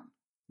it down.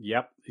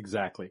 Yep,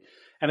 exactly.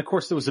 And of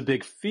course, there was a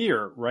big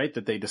fear, right,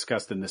 that they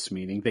discussed in this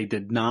meeting. They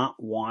did not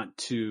want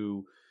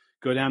to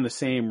go down the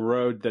same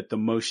road that the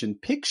motion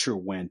picture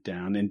went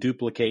down and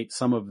duplicate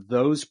some of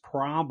those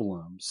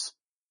problems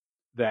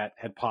that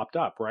had popped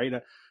up,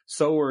 right?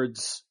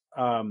 Sowards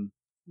kind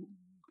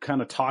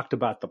of talked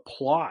about the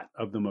plot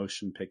of the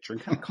motion picture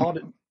and kind of called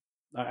it,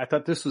 I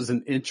thought this was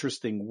an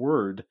interesting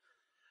word,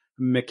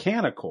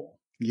 mechanical.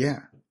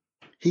 Yeah.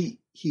 He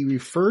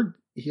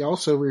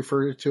also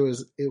referred to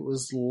as it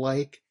was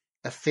like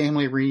a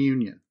family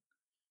reunion.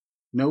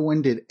 No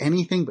one did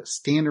anything but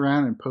stand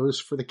around and pose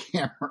for the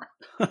camera.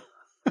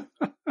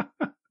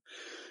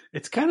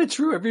 It's kind of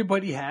true.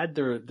 Everybody had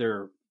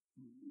their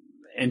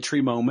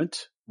entry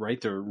moment, right?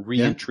 Their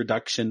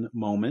reintroduction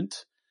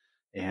moment,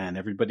 and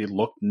everybody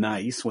looked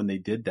nice when they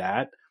did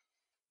that.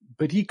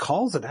 But he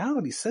calls it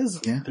out. He says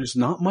there's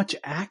not much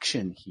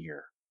action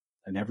here.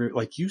 And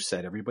like you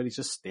said, everybody's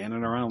just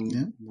standing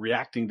around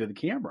reacting to the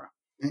camera.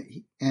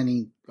 And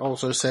he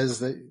also says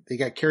that they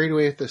got carried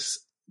away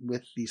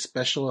with the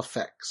special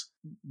effects.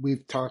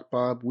 We've talked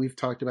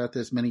about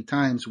this many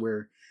times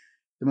where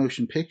the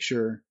motion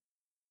picture,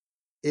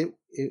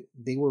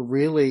 they were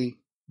really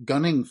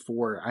gunning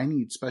for, I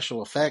need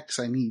special effects.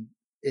 I need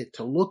it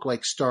to look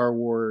like Star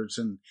Wars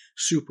and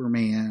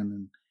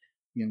Superman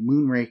and,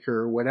 Moonraker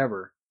or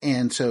whatever.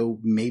 And so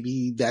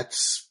maybe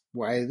that's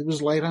why it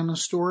was light on the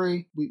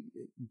story.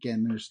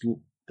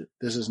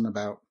 This isn't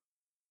about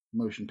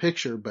motion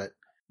picture, but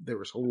there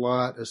was a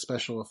lot of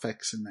special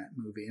effects in that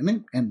movie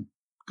and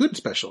good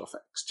special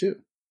effects too.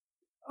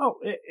 Oh,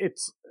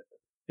 it's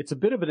it's a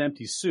bit of an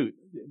empty suit.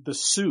 The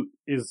suit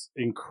is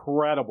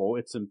incredible.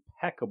 It's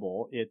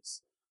impeccable.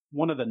 It's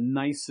one of the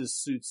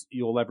nicest suits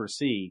you'll ever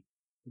see.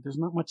 But there's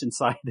not much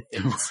inside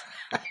it.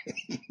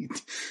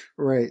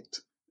 Right.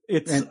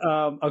 It's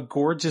a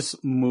gorgeous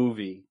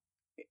movie.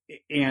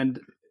 And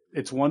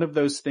it's one of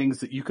those things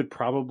that you could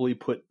probably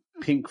put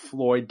Pink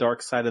Floyd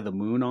Dark Side of the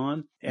Moon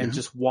on and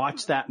just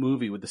watch that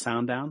movie with the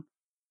sound down.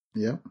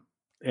 Yeah.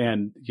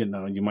 And,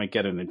 you might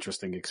get an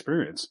interesting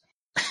experience.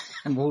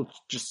 And we'll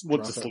just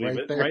leave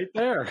it right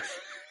there.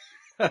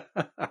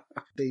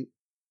 They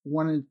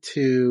wanted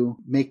to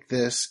make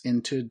this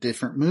into a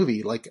different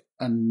movie, like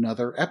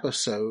another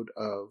episode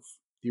of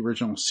the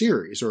original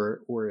series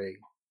or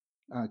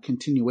a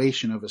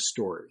continuation of a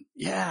story.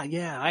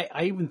 Yeah.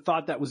 I even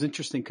thought that was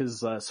interesting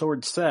because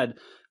Sword said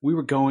we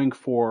were going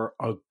for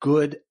a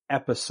good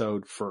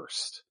episode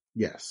first.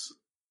 Yes.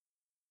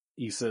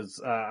 He says,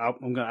 I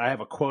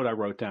have a quote I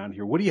wrote down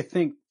here. What do you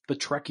think the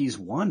Trekkies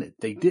wanted?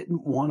 They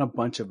didn't want a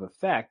bunch of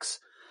effects.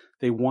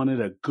 They wanted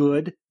a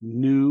good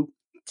new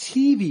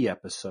TV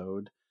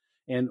episode.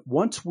 And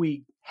once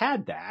we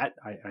had that,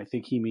 I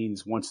think he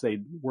means once they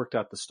worked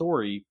out the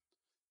story,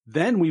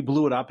 then we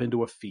blew it up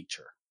into a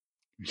feature.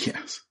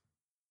 Yes.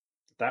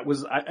 That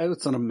was,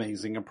 it's an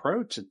amazing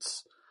approach.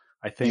 It's,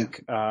 I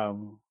think,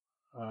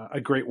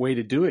 a great way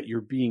to do it.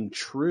 You're being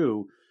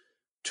true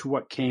to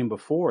what came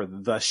before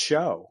the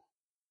show.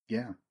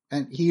 Yeah.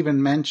 And he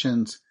even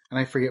mentions, and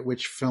I forget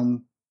which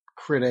film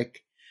critic,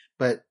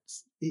 but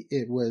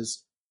it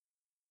was,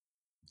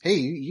 hey,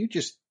 you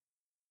just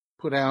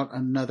put out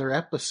another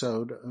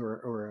episode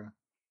or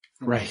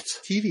a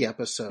TV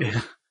episode.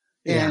 Yeah.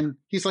 And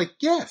he's like,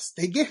 yes,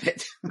 they get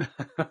it.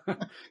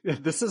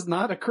 This is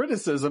not a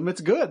criticism.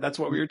 It's good. That's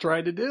what we were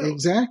trying to do.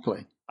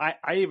 Exactly.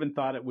 I even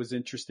thought it was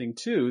interesting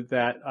too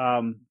that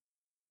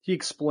he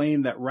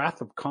explained that Wrath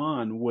of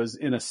Khan was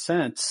in a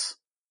sense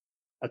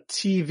a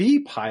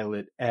TV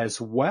pilot as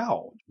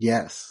well.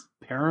 Yes.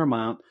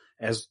 Paramount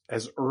as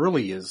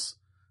early as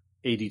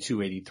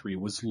 82, 83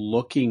 was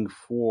looking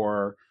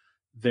for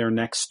their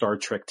next Star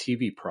Trek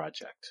TV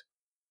project.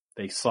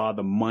 They saw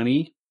the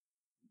money.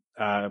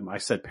 I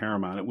said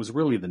Paramount. It was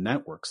really the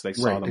networks. They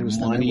saw the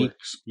money,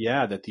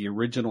 that the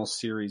original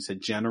series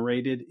had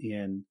generated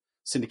in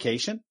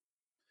syndication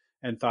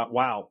and thought,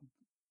 wow,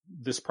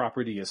 this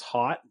property is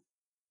hot.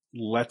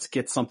 Let's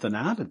get something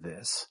out of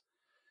this.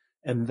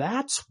 And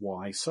that's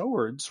why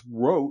Swords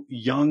wrote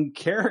young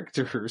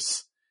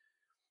characters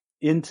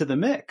into the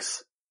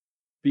mix.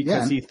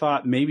 Because he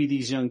thought maybe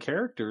these young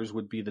characters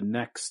would be the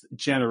next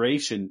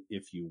generation,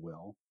 if you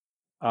will,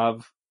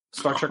 of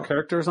Star Trek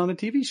characters on a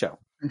TV show.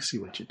 I see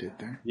what you did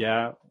there.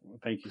 Yeah.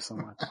 Thank you so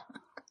much.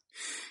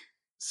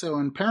 So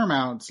in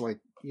Paramount's like,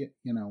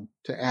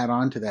 to add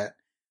on to that,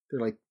 they're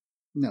like,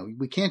 no,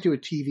 we can't do a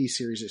TV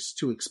series. It's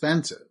too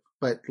expensive,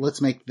 but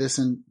let's make this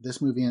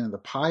movie into the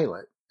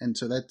pilot. And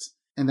so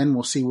and then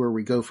we'll see where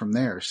we go from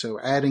there. So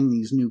adding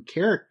these new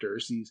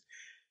characters, these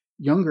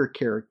younger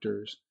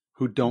characters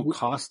who don't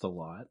cost a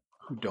lot,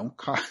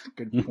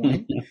 good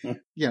point.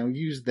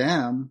 Use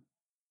them,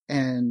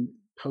 and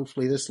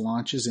hopefully this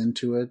launches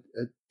into a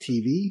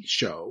TV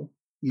show.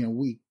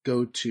 We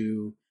go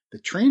to the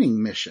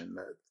training mission,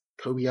 the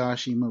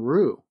Kobayashi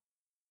Maru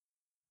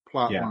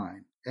plot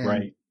line.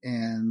 Right.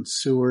 And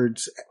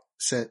Seward's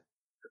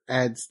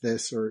adds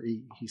this, or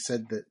he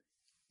said that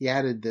he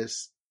added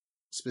this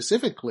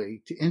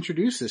specifically to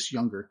introduce this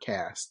younger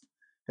cast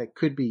that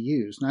could be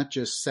used, not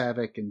just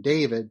Savick and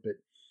David, but,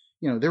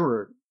 there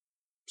were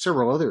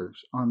several others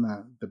on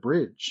the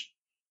bridge,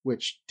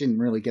 which didn't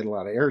really get a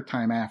lot of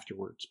airtime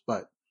afterwards,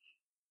 but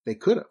they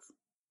could have.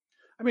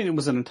 I mean, it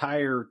was an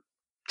entire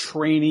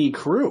trainee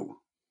crew.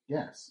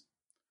 Yes.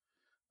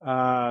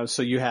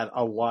 So you had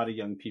a lot of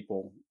young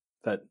people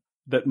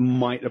that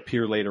might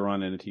appear later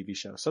on in a TV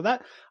show. So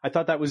I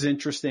thought that was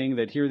interesting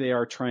that here they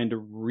are trying to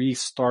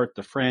restart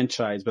the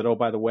franchise. But, oh,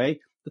 by the way,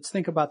 let's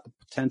think about the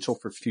potential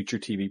for future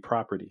TV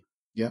property.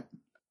 Yep.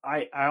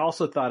 I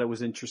also thought it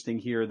was interesting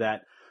here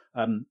that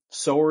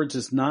Swords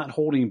is not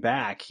holding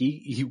back.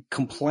 He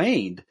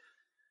complained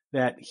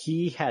that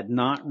he had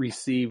not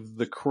received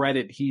the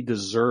credit he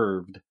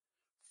deserved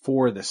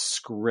for the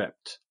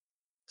script,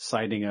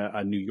 citing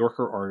a New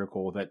Yorker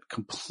article that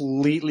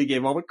completely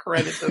gave all the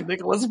credit to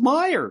Nicholas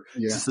Meyer,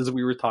 just as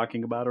we were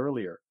talking about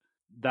earlier.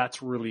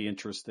 That's really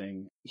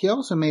interesting. He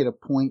also made a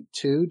point,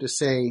 too, to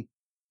say,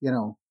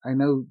 I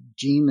know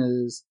Gene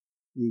is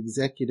the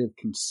executive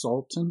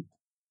consultant,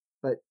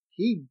 but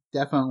he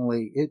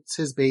definitely, it's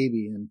his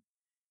baby, and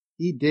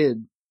he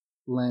did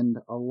lend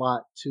a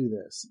lot to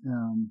this,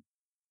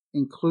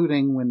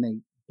 including when they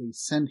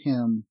sent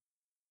him,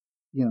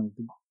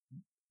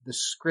 the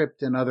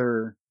script and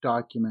other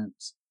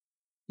documents.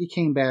 He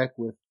came back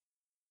with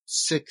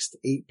 6 to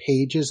 8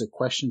 pages of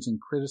questions and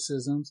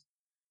criticisms.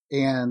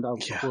 And I'll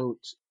quote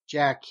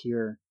Jack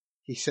here.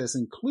 He says,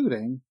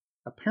 including,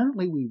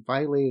 apparently we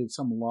violated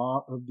some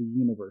law of the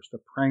universe, the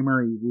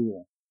primary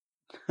rule.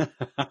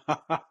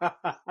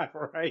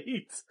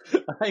 Right.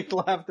 I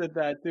laughed at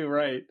that too,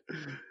 right.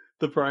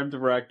 the prime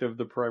directive,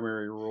 the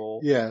primary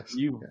rule. Yes.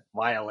 You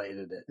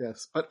violated it.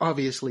 Yes. But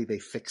obviously they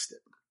fixed it.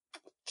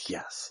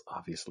 Yes,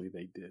 obviously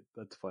they did.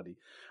 That's funny.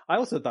 I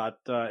also thought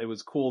it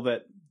was cool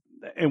that,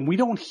 and we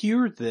don't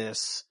hear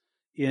this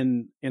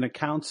in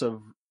accounts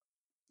of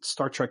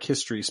Star Trek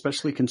history,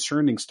 especially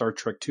concerning Star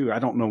Trek II. I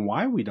don't know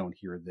why we don't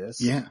hear this.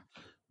 Yeah.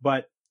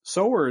 But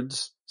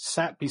Swords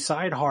sat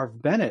beside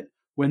Harv Bennett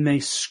when they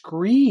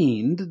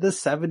screened the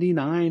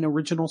 79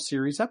 original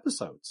series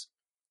episodes,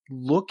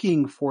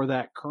 looking for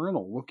that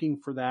kernel, looking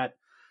for that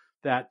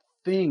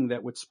thing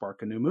that would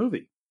spark a new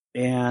movie.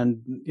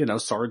 And,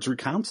 Swords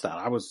recounts that.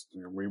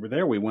 We were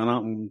there. We went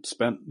out and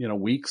spent,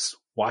 weeks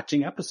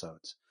watching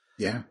episodes.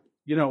 Yeah.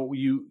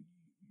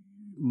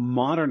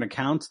 Modern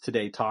accounts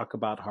today talk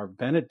about Harv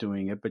Bennett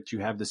doing it, but you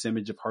have this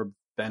image of Harv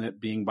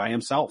Bennett being by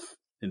himself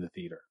in the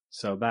theater.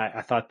 So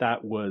I thought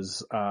that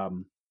was,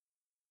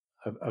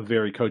 a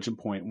very cogent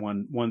point,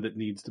 one that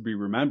needs to be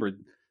remembered.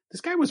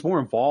 This guy was more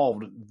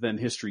involved than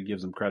history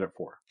gives him credit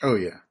for. Oh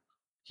yeah.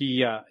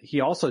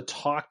 He also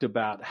talked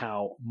about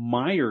how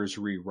Meyer's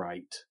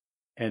rewrite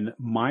and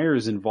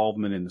Meyer's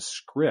involvement in the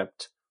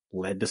script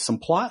led to some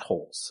plot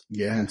holes.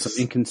 Yes. And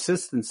some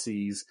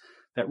inconsistencies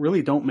that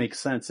really don't make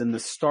sense in the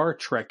Star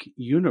Trek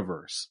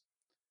universe.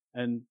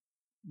 And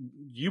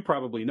you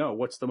probably know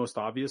what's the most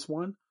obvious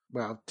one.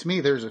 Well, to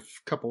me, there's a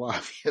couple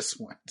obvious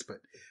ones, but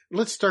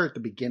let's start at the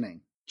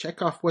beginning.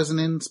 Chekhov wasn't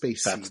in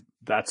Space Seed.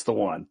 That's the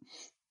one.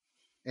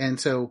 And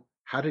so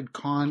how did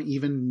Khan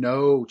even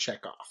know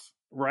Chekhov?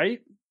 Right?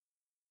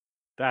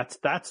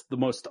 That's the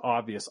most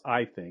obvious,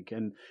 I think.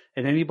 And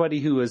anybody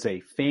who is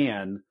a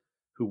fan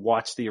who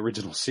watched the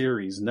original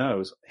series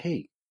knows,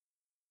 hey,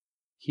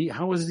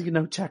 how does he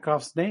know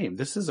Chekhov's name?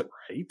 This isn't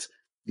right.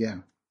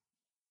 Yeah.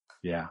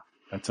 Yeah,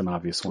 that's an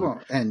obvious one.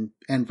 Well,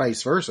 and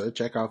vice versa.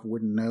 Chekhov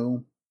wouldn't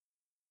know.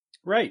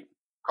 Right.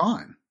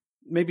 Khan.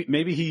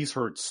 Maybe he's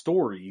heard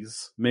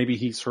stories. Maybe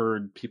he's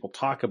heard people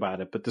talk about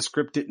it, but the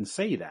script didn't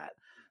say that.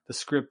 The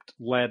script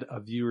led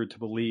a viewer to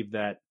believe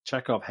that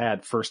Chekhov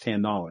had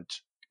firsthand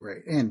knowledge.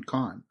 Right. And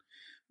Khan.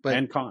 But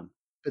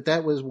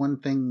that was one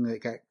thing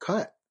that got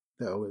cut,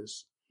 though,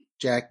 is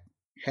Jack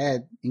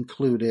had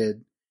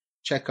included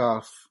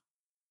Chekhov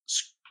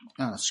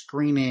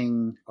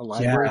screening a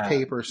library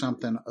tape or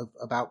something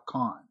about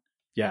Khan.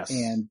 Yes.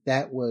 And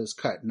that was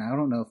cut. Now, I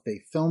don't know if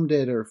they filmed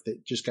it or if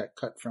it just got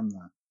cut from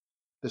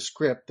the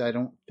script. I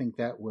don't think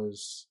that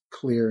was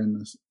clear in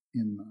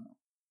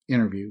the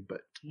interview,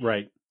 but.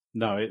 Right.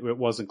 No, it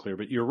wasn't clear,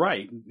 but you're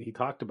right. He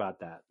talked about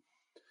that.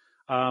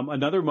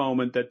 Another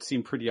moment that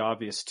seemed pretty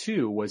obvious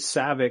too was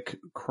Saavik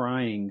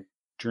crying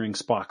during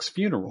Spock's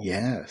funeral.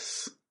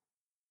 Yes.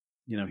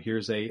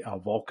 Here's a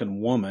Vulcan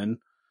woman,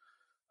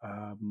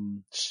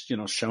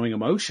 showing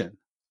emotion.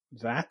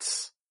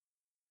 That's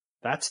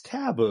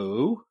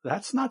taboo.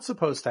 That's not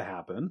supposed to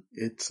happen.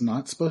 It's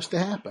not supposed to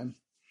happen.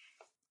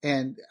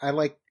 And I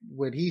like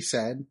what he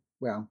said.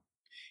 Well,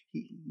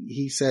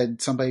 he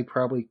said somebody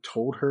probably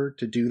told her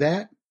to do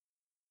that,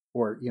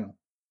 or,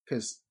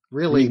 because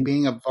really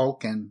being a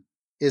Vulcan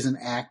isn't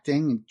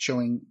acting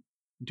and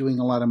doing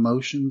a lot of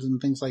motions and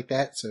things like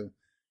that. So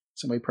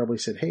somebody probably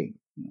said, hey,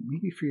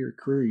 maybe for your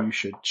career, you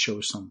should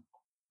show some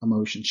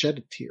emotion, shed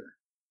a tear.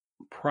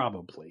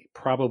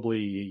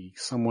 Probably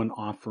someone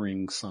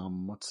offering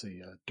some,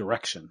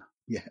 direction.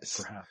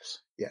 Yes. Perhaps.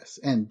 Yes.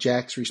 And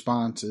Jack's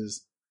response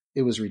is,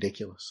 it was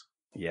ridiculous.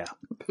 Yeah.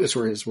 Those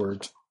were his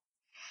words.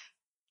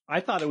 I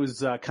thought it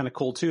was kind of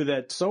cool too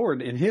that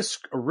Sword in his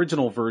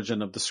original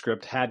version of the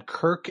script had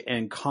Kirk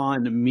and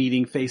Khan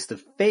meeting face to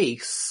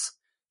face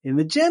in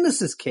the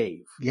Genesis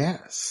cave.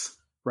 Yes.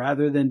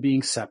 Rather than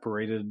being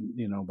separated,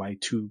 by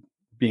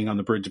being on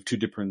the bridge of two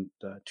different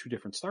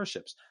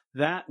starships.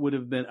 That would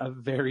have been a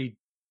very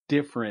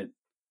different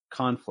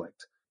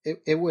conflict.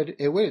 It would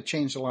have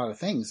changed a lot of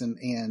things.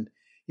 And,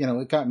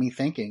 it got me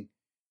thinking,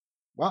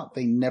 wow,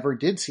 they never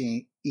did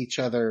see each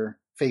other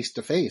face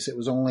to face. It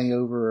was only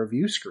over a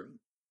view screen.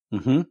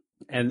 Mm-hmm.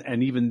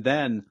 And even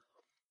then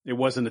it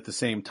wasn't at the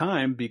same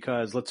time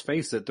because let's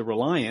face it, the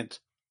Reliant,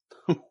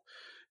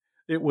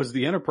 it was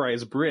the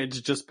Enterprise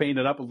bridge just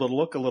painted up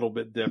look a little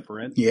bit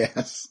different.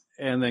 Yes.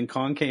 And then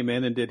Khan came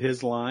in and did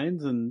his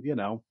lines and,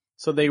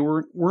 so they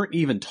weren't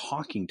even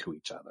talking to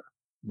each other.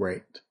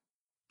 Right.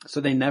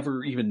 So they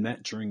never even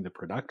met during the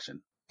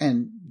production.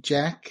 And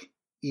Jack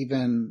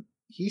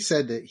he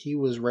said that he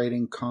was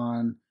writing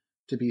Khan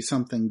to be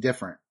something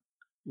different,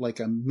 like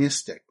a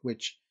mystic,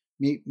 which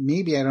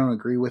maybe I don't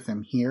agree with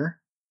him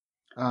here.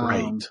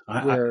 Right.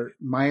 Where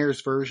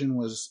Meyer's version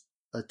was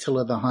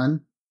Attila the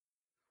Hun.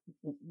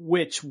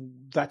 Which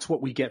that's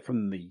what we get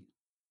from the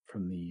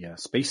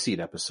Space Seed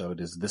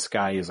episode is this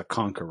guy is a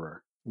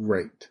conqueror.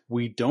 Right.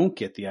 We don't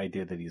get the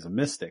idea that he's a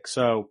mystic.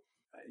 So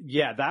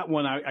yeah, that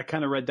one, I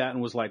kind of read that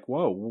and was like,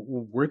 whoa,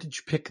 where did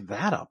you pick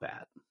that up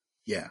at?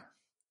 Yeah.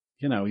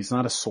 He's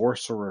not a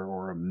sorcerer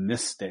or a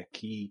mystic.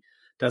 He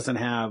doesn't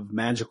have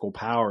magical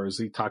powers.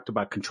 He talked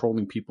about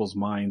controlling people's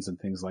minds and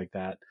things like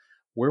that.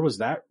 Where was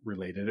that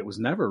related? It was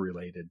never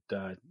related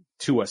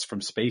to us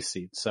from Space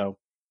Seed. So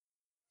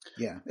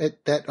yeah,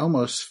 that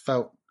almost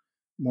felt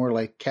more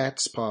like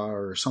cat's paw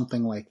or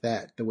something like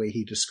that, the way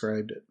he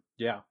described it.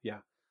 Yeah.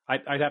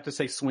 I'd have to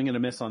say swing and a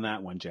miss on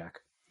that one, Jack.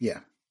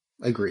 Yeah,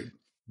 agreed.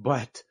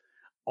 But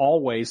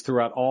always,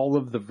 throughout all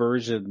of the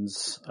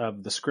versions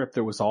of the script,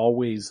 there was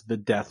always the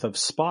death of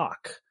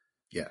Spock.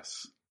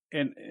 Yes.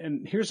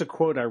 And here's a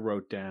quote I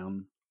wrote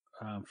down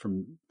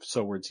from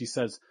Sowards. He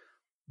says,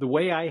 "The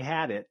way I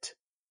had it,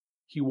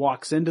 he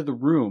walks into the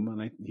room,"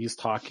 and he's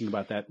talking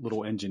about that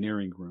little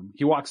engineering room.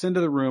 He walks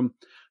into the room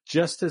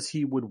just as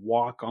he would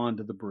walk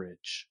onto the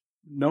bridge,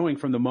 knowing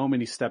from the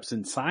moment he steps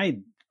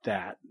inside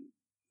that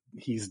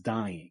he's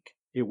dying.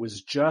 It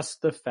was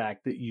just the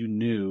fact that you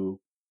knew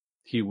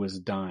he was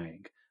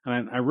dying.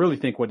 And I really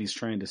think what he's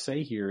trying to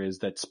say here is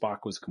that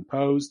Spock was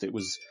composed.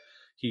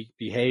 He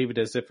behaved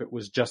as if it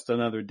was just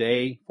another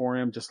day for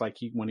him, just like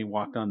when he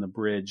walked on the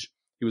bridge.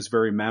 He was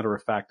very matter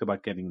of fact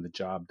about getting the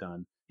job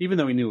done, even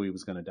though he knew he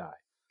was going to die.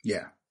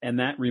 Yeah. And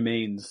that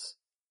remains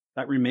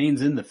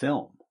in the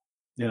film.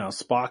 You know,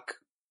 Spock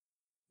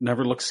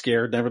never looks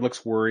scared, never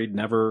looks worried,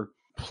 never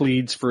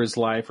pleads for his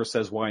life or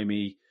says, "Why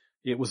me?"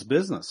 It was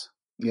business.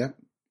 Yep.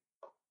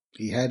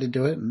 He had to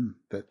do it, and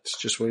that's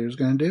just what he was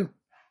going to do.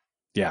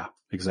 Yeah,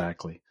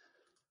 exactly.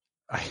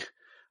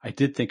 I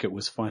did think it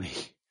was funny.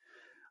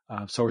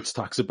 Swords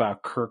talks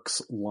about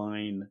Kirk's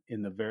line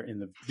in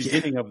the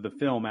beginning of the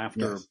film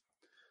after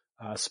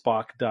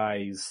Spock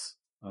dies.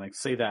 I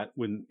say that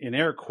when in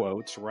air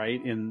quotes,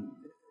 right? In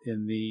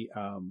the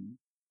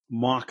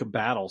mock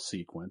battle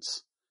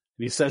sequence,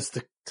 and he says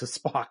to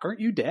Spock, "Aren't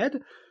you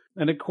dead?"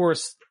 And of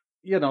course,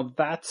 you know,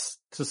 that's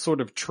to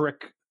sort of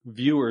trick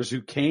viewers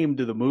who came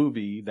to the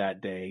movie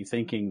that day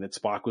thinking that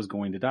Spock was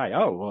going to die.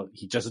 Oh, well,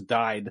 he just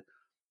died,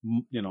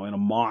 you know, in a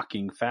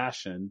mocking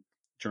fashion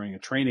during a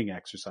training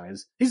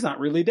exercise. He's not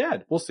really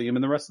dead. We'll see him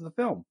in the rest of the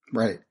film.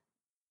 Right.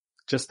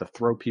 Just to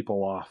throw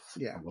people off.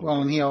 Yeah.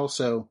 Well, and he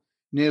also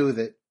knew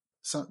that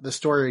the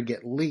story would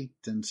get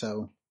leaked. And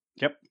so,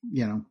 yep.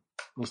 You know,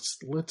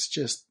 let's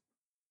just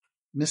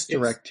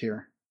misdirect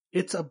here.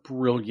 It's a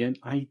brilliant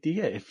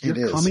idea. If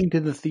you're coming to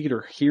the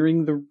theater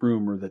hearing the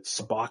rumor that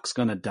Spock's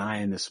going to die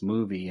in this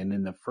movie, and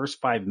in the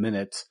first 5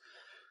 minutes,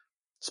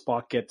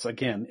 Spock gets,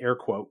 again, air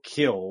quote,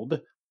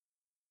 killed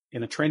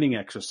in a training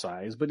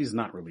exercise, but he's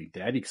not really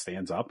dead. He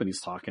stands up and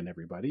he's talking to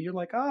everybody. You're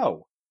like,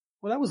 oh,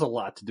 well, that was a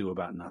lot to do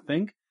about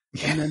nothing.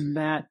 And then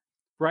that,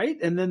 right?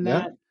 And then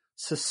that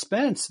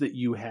suspense that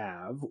you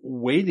have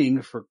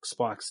waiting for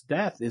Spock's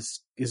death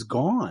is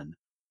gone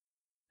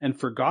and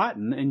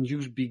forgotten, and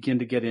you begin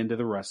to get into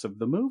the rest of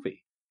the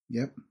movie.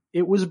 Yep.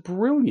 It was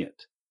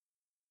brilliant.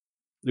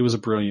 It was a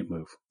brilliant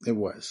move. It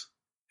was.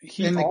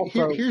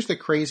 Here's the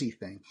crazy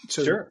thing.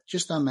 So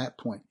just on that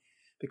point,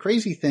 the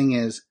crazy thing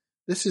is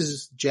this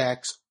is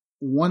Jack's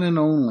one and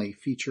only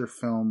feature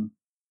film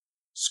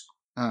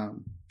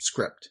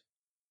script.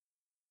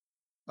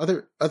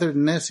 Other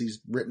than this,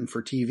 he's written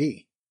for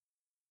TV.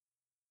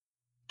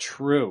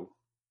 True.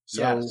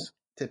 So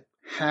to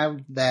have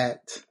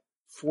that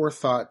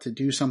forethought to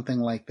do something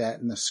like that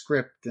in the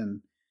script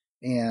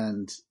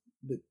and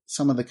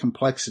some of the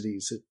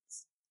complexities,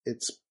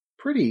 it's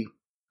pretty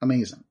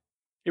amazing.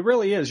 It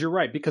really is. You're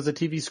right, because a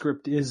TV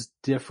script is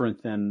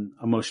different than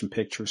a motion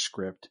picture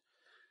script.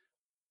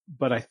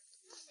 But I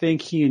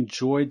think he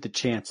enjoyed the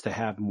chance to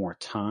have more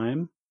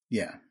time.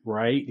 Yeah.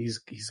 Right?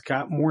 He's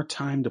got more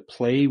time to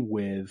play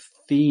with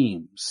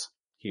themes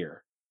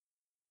here.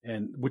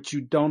 And which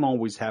you don't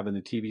always have in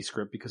the TV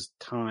script, because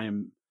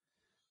time,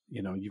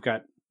 you know,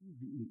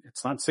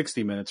 it's not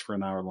 60 minutes for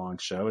an hour-long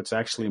show. It's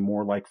actually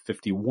more like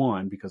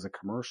 51 because of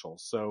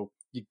commercials. So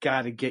you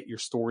got to get your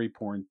story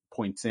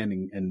points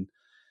in and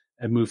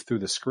move through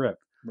the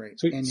script. Right.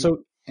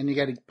 And you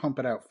got to pump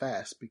it out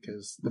fast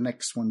because the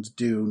next one's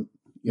due.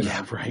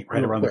 Right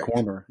around the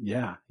corner.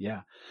 Yeah.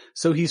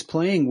 So he's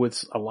playing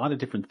with a lot of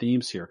different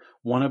themes here.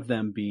 One of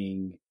them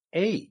being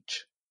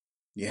age.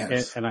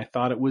 Yes. And I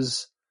thought it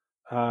was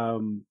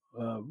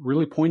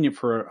really poignant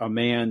for a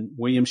man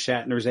William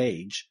Shatner's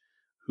age,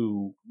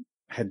 who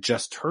had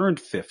just turned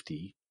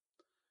 50,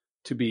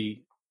 to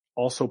be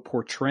also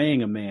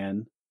portraying a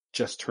man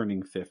just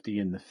turning 50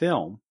 in the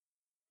film,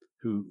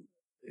 who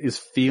is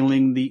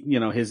feeling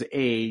his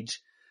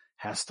age,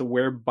 has to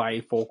wear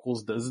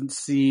bifocals, doesn't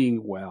see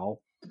well.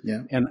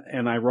 Yeah.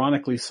 And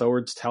ironically,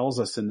 Sowards tells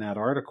us in that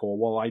article,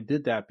 well, I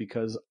did that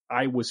because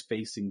I was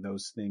facing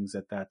those things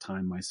at that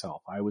time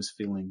myself. I was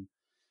feeling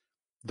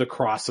the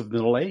cross of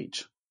middle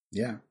age.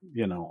 Yeah.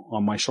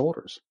 On my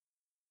shoulders.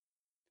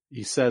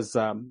 He says,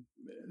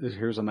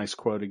 here's a nice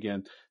quote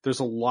again. There's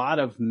a lot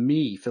of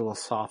me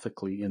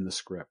philosophically in the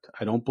script.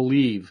 I don't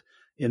believe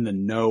in the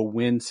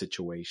no-win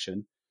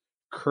situation.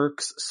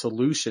 Kirk's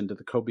solution to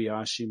the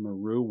Kobayashi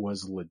Maru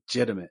was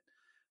legitimate.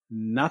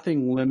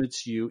 Nothing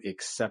limits you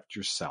except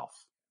yourself.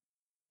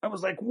 I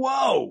was like,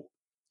 whoa,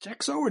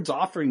 Jack Sowards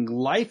offering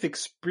life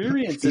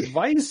experience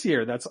advice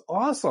here. That's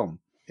awesome.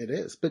 It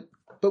is. But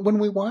when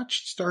we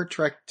watched Star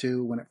Trek II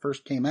when it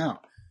first came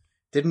out,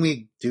 didn't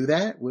we do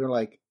that? We were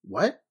like,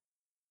 what?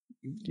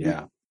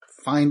 Yeah.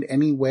 Find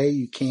any way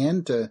you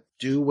can to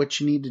do what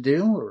you need to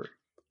do? Or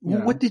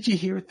Well, what did you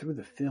hear through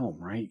the film,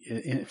 right?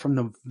 From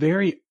the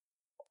very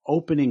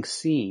opening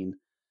scene,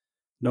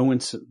 no win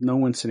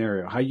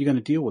scenario. How are you going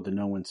to deal with the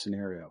no win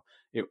scenario?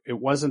 It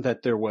wasn't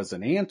that there was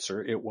an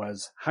answer. It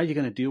was, how are you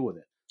going to deal with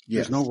it?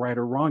 Yes. There's no right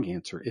or wrong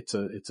answer. It's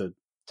a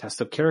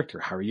test of character.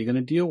 How are you going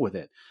to deal with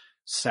it?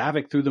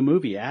 Savick through the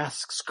movie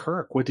asks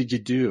Kirk, what did you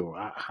do?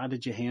 How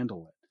did you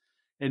handle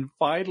it? And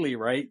finally,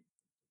 right,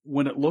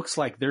 when it looks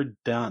like they're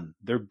done,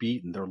 they're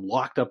beaten, they're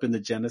locked up in the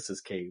Genesis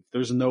cave,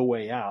 there's no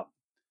way out.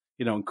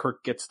 And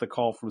Kirk gets the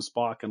call from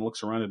Spock and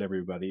looks around at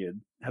everybody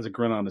and has a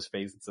grin on his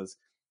face and says,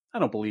 I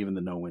don't believe in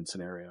the no-win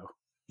scenario.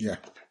 Yeah.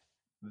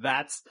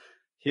 That's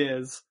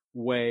his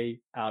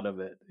way out of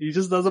it. He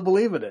just doesn't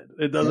believe in it.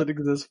 It doesn't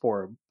exist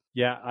for him.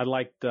 Yeah, I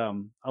liked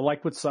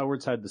what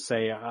Sowards had to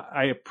say.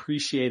 I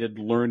appreciated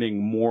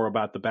learning more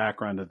about the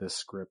background of this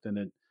script.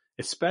 And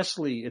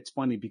especially, it's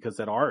funny because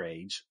at our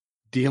age,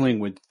 dealing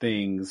with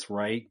things,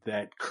 right,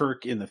 that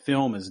Kirk in the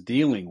film is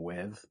dealing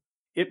with,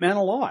 it meant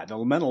a lot.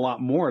 It meant a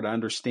lot more to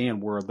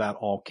understand where that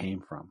all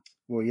came from.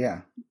 Well,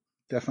 yeah,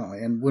 definitely.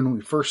 And when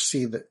we first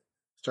see the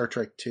Star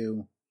Trek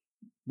II,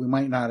 we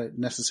might not have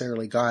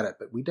necessarily got it,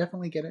 but we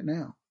definitely get it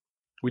now.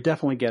 We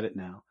definitely get it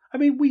now. I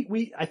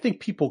mean, I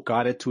think people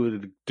got it to a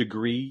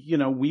degree.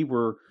 We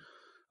were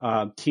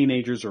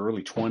teenagers,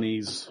 early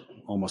 20s,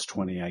 almost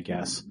 20, I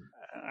guess.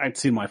 I'd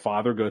seen my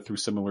father go through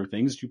similar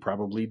things. You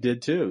probably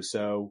did too.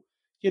 So,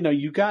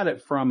 you got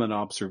it from an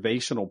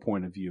observational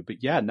point of view. But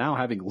yeah, now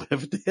having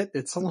lived it,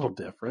 it's a little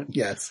different.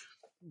 Yes.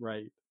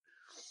 Right.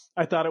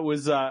 I thought it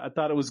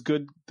was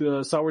good.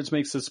 Sowards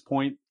makes this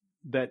point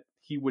that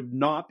he would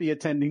not be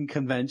attending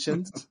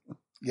conventions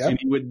and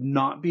he would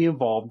not be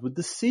involved with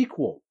the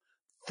sequel.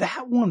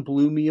 That one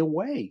blew me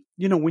away.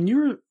 When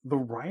you're the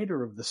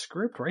writer of the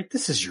script, right?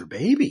 This is your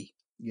baby.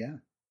 Yeah.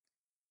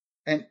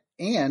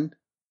 And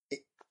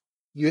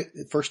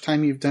the first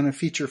time you've done a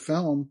feature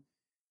film,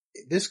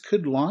 this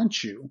could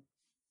launch you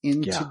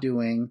into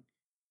doing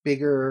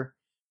bigger,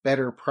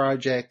 better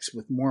projects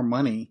with more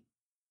money.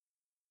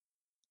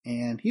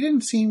 And he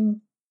didn't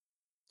seem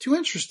too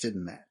interested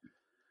in that.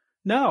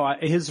 No,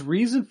 his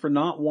reason for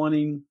not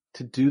wanting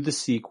to do the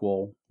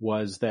sequel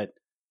was that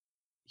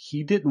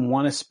he didn't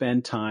want to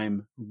spend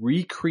time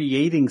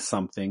recreating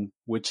something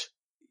which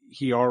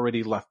he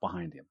already left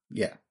behind him.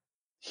 Yeah.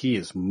 He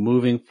is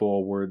moving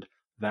forward.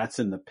 That's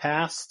in the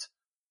past.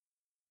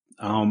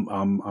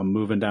 I'm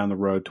moving down the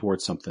road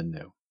towards something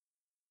new.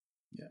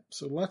 Yeah.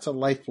 So lots of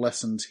life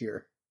lessons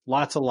here.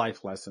 Lots of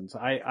life lessons.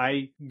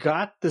 I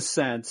got the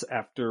sense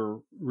after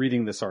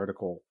reading this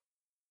article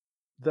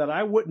that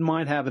I wouldn't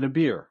mind having a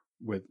beer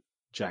with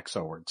Jack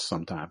Sowards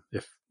sometime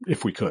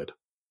if we could.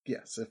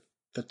 Yes, if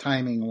the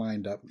timing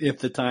lined up. If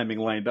the timing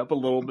lined up a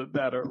little bit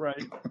better,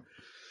 right?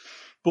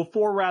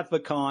 Before Wrath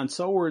of Khan,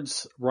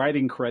 Sowards'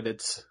 writing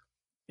credits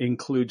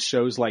include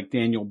shows like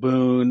Daniel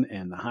Boone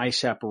and The High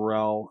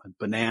Chaparral and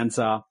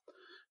Bonanza,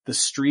 The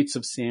Streets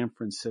of San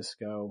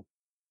Francisco,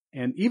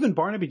 and even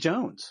Barnaby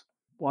Jones.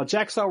 While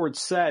Jack Sowards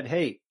said,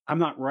 hey, I'm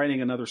not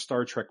writing another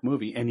Star Trek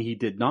movie, and he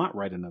did not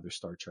write another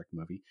Star Trek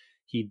movie,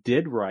 he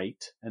did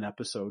write an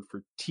episode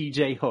for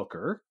T.J.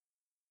 Hooker,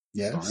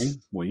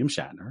 starring William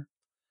Shatner,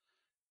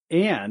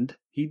 and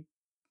he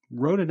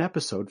wrote an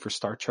episode for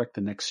Star Trek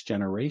The Next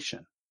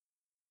Generation,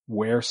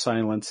 Where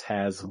Silence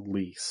Has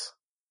Lease.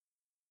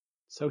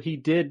 So he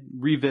did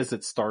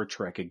revisit Star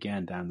Trek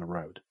again down the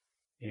road.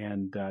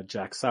 And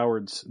Jack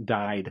Sowards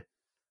died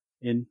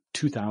in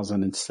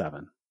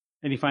 2007.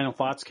 Any final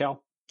thoughts,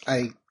 Cal?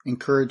 I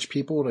encourage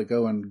people to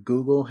go and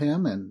Google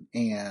him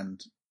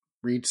and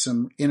read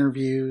some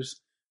interviews.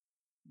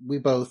 We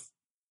both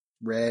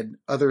read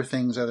other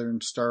things other than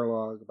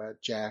Starlog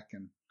about Jack,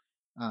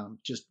 and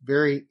just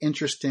very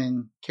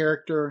interesting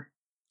character.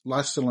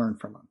 Lots to learn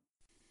from him.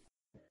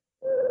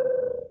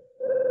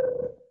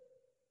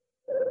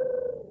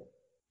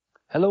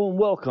 Hello and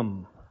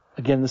welcome.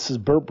 Again, this is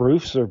Bert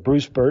Bruce, or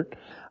Bruce Burt.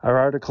 Our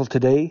article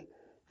today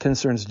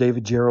concerns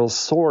David Gerrold's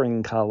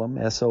Soaring column,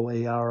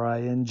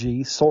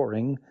 S-O-A-R-I-N-G,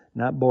 Soaring,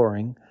 not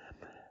boring.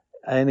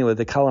 Anyway,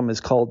 the column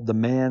is called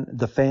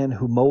The Fan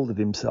Who Molded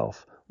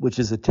Himself, which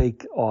is a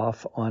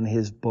takeoff on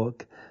his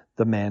book,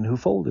 The Man Who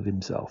Folded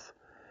Himself.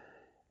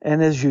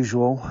 And as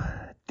usual,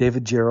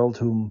 David Gerrold,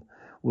 whom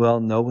we all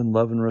know and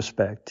love and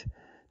respect.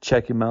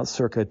 Check him out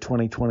circa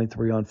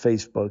 2023 on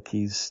Facebook.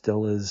 He's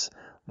still as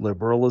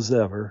liberal as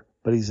ever,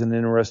 but he's an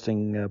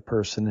interesting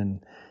person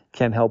and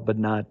can't help but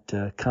not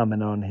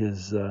comment on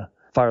his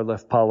far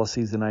left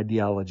policies and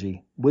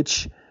ideology,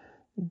 which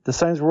the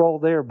signs were all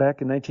there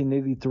back in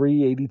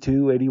 1983,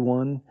 82,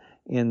 81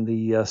 in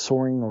the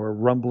Soaring or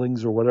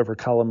Rumblings or whatever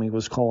column he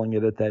was calling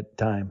it at that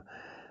time.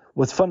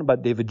 What's fun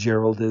about David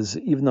Gerrold is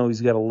even though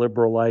he's got a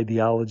liberal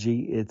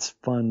ideology, it's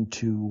fun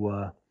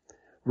to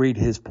read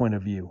his point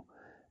of view.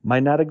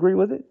 Might not agree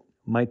with it,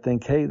 might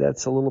think, hey,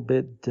 that's a little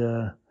bit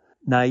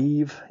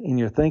naive in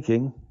your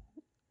thinking,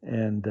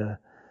 and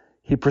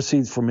he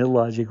proceeds from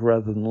illogic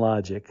rather than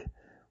logic,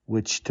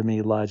 which to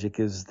me logic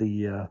is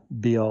the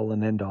be-all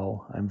and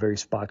end-all. I'm very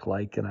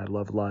Spock-like, and I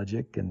love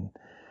logic and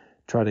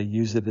try to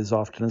use it as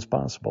often as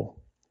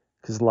possible.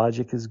 because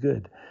logic is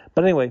good.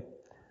 But anyway,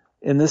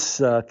 in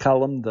this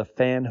column, The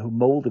Fan Who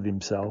Molded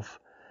Himself,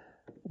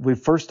 we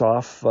first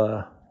off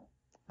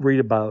read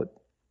about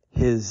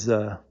his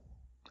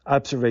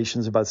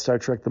observations about Star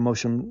Trek,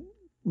 the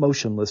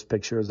motionless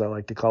picture, as I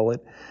like to call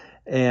it,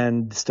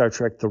 and Star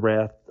Trek, The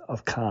Wrath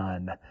of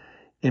Khan.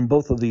 In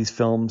both of these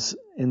films,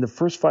 in the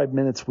first 5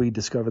 minutes, we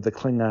discover the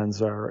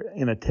Klingons are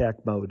in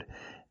attack mode.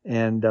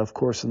 And, of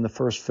course, in the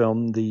first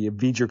film, the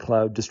V'ger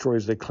cloud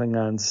destroys the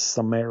Klingons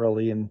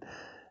summarily in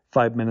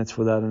 5 minutes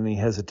without any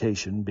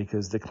hesitation,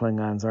 because the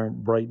Klingons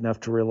aren't bright enough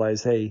to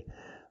realize, hey,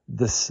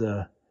 this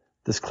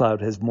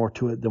cloud has more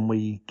to it than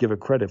we give it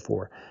credit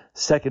for.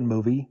 Second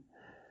movie,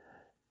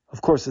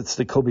 of course, it's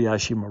the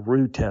Kobayashi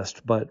Maru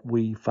test, but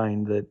we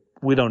find that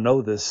we don't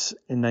know this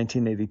in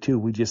 1982.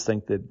 We just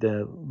think that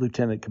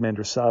Lieutenant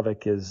Commander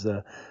Saavik is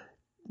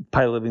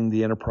piloting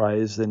the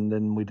Enterprise, and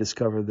then we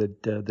discover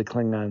that the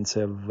Klingons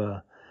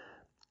have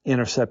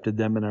intercepted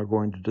them and are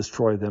going to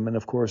destroy them. And,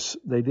 of course,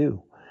 they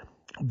do.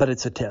 But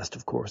it's a test,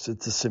 of course.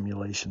 It's a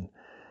simulation.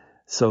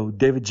 So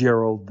David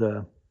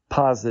Gerrold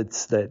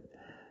posits that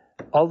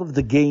all of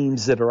the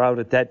games that are out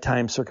at that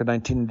time, circa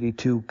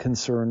 1982,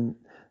 concern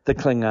the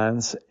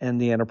Klingons and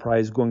the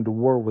Enterprise going to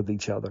war with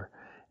each other.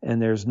 And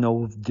there's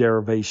no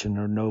derivation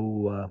or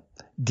no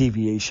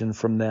deviation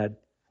from that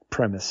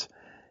premise.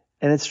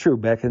 And it's true.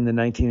 Back in the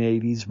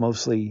 1980s,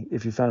 mostly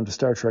if you found a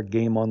Star Trek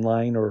game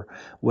online or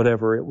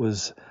whatever, it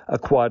was a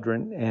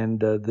quadrant, and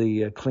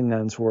the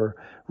Klingons were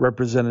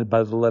represented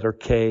by the letter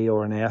K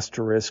or an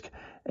asterisk,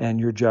 and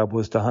your job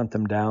was to hunt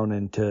them down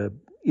and to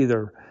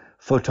either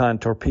photon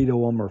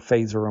torpedo them or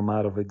phaser them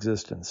out of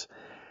existence.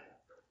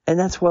 And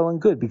that's well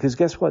and good, because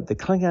guess what? The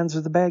Klingons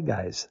are the bad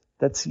guys.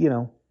 That's,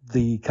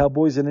 the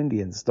cowboys and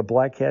Indians, the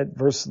black hat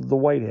versus the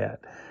white hat,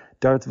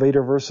 Darth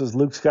Vader versus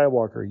Luke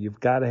Skywalker. You've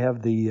got to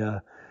have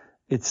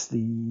it's the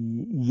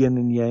yin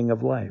and yang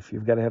of life.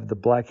 You've got to have the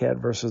black hat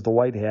versus the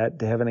white hat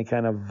to have any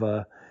kind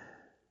of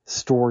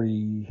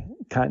story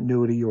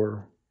continuity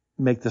or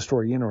make the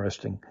story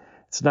interesting.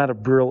 It's not a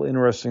real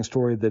interesting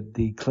story that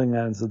the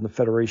Klingons and the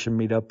Federation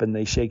meet up and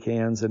they shake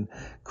hands and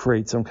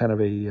create some kind of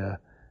a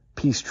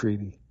peace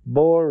treaty.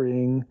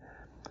 Boring.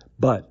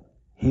 But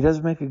he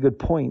does make a good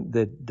point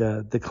that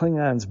the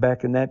Klingons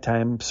back in that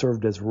time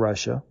served as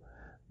Russia.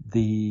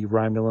 The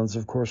Romulans,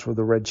 of course, were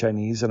the Red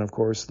Chinese, and, of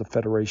course, the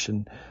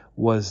Federation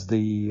was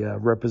the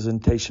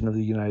representation of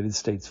the United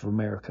States of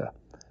America.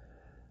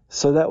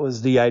 So that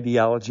was the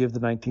ideology of the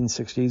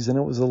 1960s, and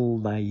it was a little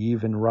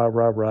naive and rah,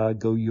 rah, rah,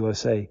 go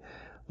USA.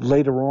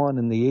 Later on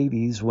in the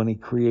 80s, when he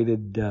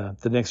created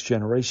The Next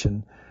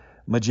Generation,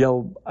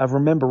 I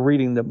remember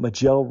reading that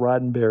Miguel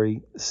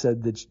Roddenberry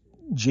said that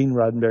Gene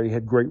Roddenberry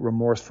had great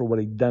remorse for what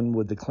he'd done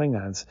with the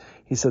Klingons.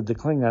 He said the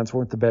Klingons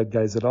weren't the bad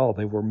guys at all.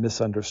 They were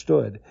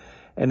misunderstood.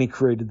 And he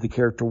created the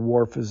character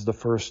Worf as the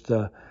first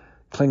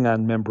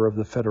Klingon member of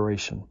the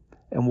Federation.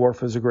 And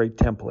Worf is a great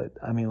template.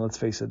 I mean, let's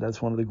face it,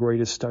 that's one of the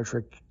greatest Star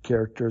Trek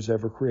characters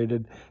ever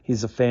created.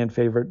 He's a fan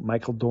favorite.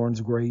 Michael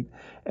Dorn's great.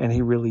 And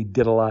he really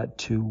did a lot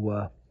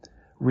to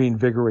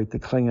reinvigorate the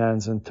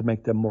Klingons and to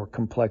make them more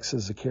complex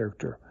as a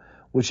character,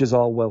 which is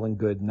all well and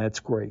good, and that's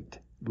great.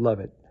 Love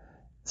it.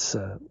 It's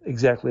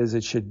exactly as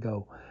it should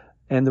go.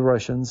 And the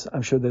Russians,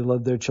 I'm sure they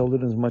love their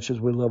children as much as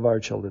we love our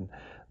children.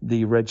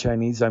 The Red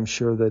Chinese, I'm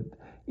sure that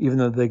even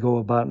though they go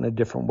about in a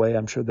different way,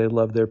 I'm sure they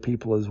love their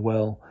people as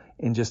well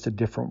in just a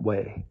different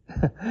way.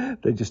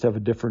 They just have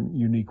a different,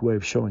 unique way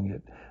of showing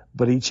it.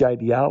 But each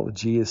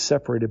ideology is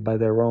separated by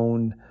their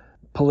own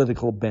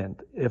political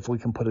bent, if we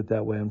can put it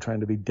that way. I'm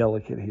trying to be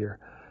delicate here.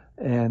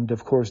 And,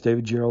 of course,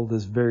 David Gerrold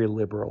is very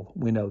liberal.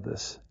 We know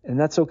this. And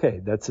that's okay.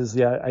 That's his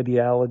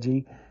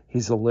ideology.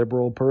 He's a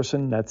liberal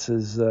person. That's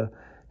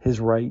his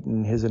right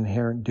and his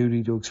inherent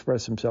duty to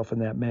express himself in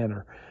that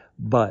manner.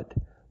 But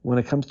when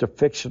it comes to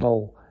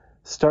fictional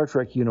Star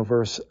Trek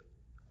universe,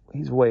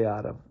 he's way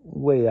out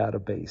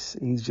of base.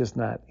 He's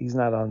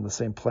not on the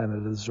same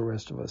planet as the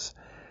rest of us.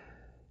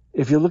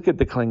 If you look at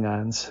the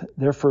Klingons,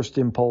 their first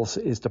impulse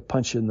is to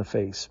punch you in the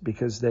face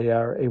because they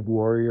are a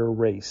warrior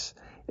race.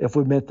 If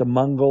we met the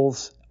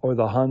Mongols or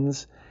the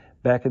Huns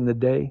back in the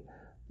day,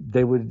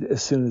 they would,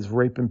 as soon as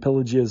rape and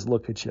pillage is,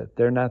 look at you.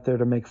 They're not there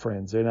to make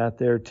friends. They're not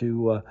there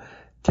to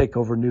take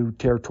over new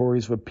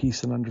territories with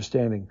peace and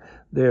understanding.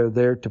 They're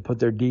there to put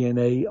their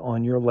DNA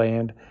on your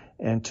land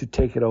and to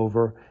take it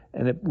over,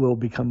 and it will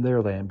become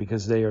their land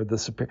because they are the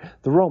superior.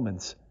 The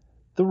Romans,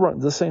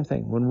 the same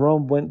thing. When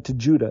Rome went to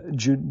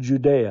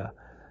Judea,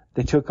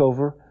 they took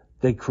over.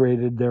 They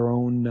created their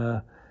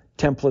own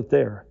template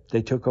there.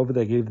 They took over.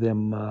 They gave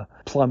them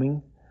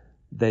plumbing.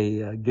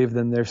 They gave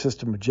them their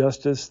system of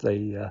justice.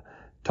 They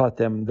taught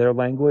them their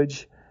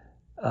language.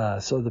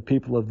 So the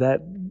people of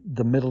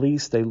the Middle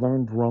East, they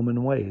learned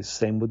Roman ways.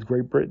 Same with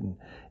Great Britain.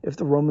 If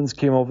the Romans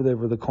came over, they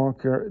were the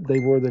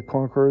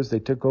conquerors. They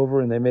took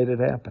over and they made it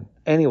happen.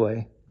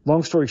 Anyway,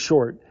 long story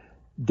short,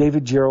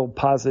 David Gerrold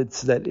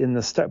posits that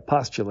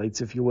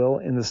postulates, if you will,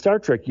 in the Star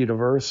Trek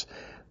universe,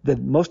 that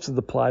most of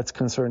the plots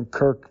concern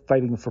Kirk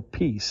fighting for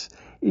peace.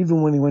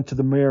 Even when he went to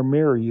the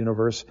Mirror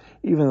universe,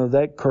 even though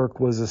that Kirk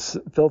was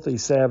a filthy,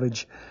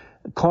 savage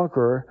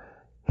conqueror,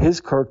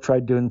 his Kirk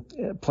tried to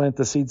plant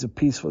the seeds of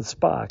peace with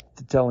Spock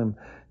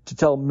to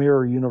tell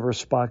Mirror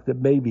Universe Spock that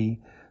maybe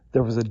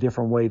there was a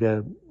different way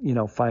to,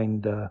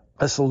 find a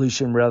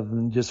solution rather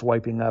than just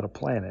wiping out a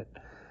planet,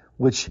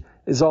 which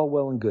is all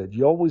well and good.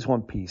 You always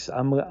want peace.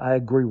 I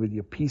agree with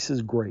you. Peace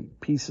is great.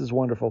 Peace is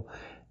wonderful.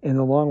 In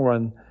the long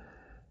run,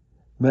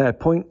 may I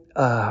point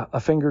a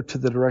finger to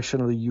the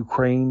direction of the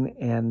Ukraine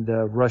and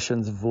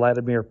Russians,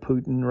 Vladimir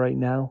Putin right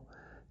now?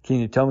 Can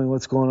you tell me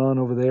what's going on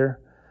over there?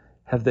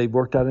 Have they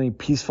worked out any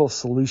peaceful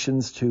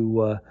solutions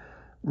to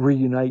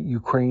reunite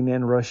Ukraine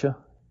and Russia?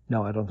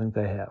 No, I don't think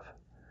they have.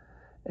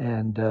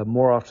 And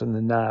more often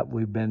than not,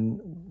 we've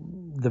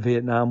been the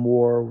Vietnam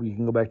War. We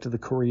can go back to the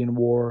Korean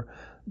War,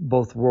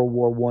 both World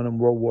War I and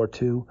World War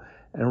II.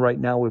 And right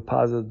now we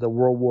posit the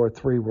World War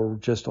III we're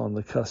just on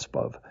the cusp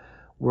of.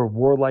 We're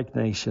warlike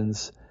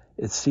nations.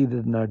 It's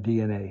seated in our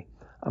DNA.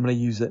 I'm going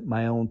to use it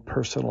my own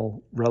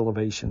personal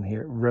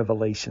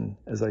revelation,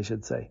 as I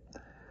should say.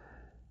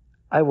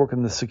 I work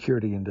in the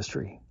security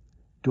industry,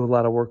 do a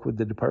lot of work with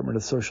the Department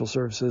of Social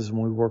Services, and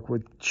we work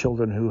with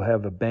children who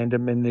have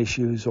abandonment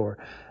issues or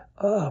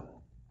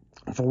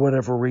for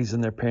whatever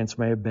reason their parents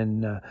may have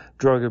been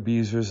drug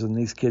abusers, and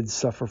these kids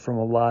suffer from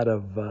a lot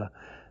of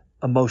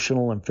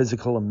emotional and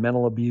physical and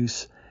mental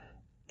abuse,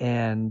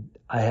 and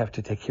I have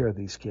to take care of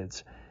these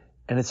kids.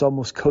 And it's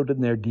almost coded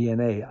in their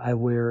DNA. I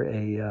wear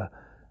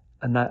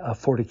a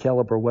 40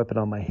 caliber weapon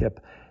on my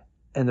hip,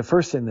 and the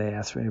first thing they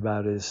ask me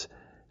about is,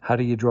 how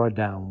do you draw it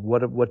down?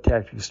 What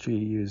tactics do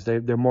you use?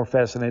 They're more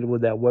fascinated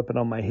with that weapon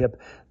on my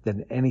hip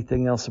than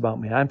anything else about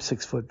me. I'm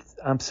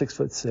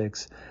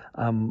 6'6".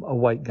 I'm a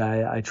white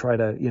guy. I try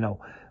to,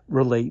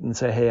 relate and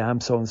say, hey, I'm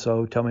so and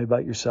so. Tell me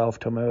about yourself.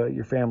 Tell me about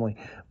your family.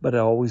 But it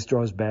always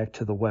draws back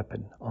to the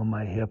weapon on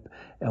my hip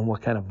and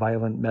what kind of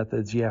violent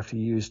methods you have to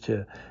use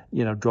to,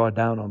 draw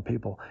down on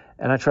people.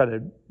 And I try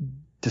to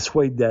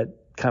dissuade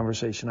that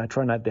conversation. I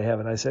try not to have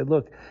it. I say,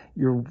 look,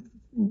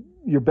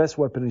 your best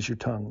weapon is your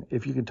tongue.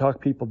 If you can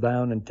talk people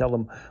down and tell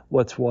them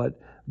what's what,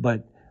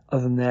 but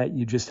other than that,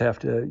 you just have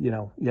to,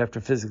 you have to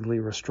physically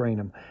restrain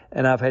them.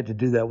 And I've had to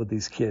do that with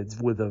these kids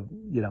with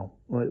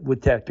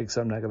tactics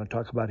I'm not going to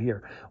talk about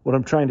here. What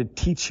I'm trying to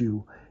teach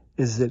you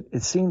is that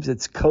it seems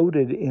it's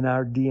coded in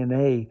our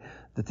DNA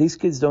that these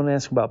kids don't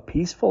ask about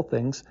peaceful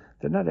things.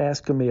 They're not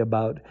asking me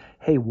about,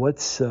 hey,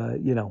 what's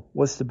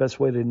the best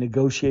way to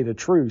negotiate a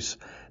truce?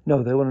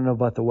 No, they want to know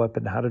about the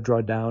weapon, how to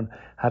draw down,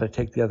 how to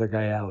take the other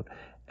guy out.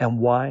 And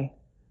why?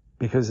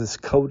 Because it's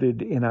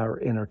coded in our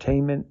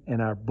entertainment, in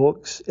our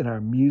books, in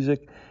our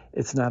music.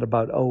 It's not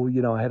about,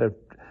 I had a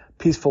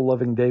peaceful,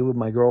 loving day with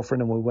my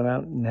girlfriend and we went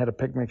out and had a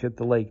picnic at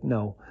the lake.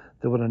 No,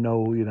 they want to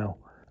know,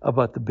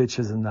 about the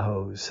bitches and the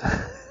hoes.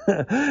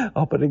 I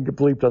hope I didn't get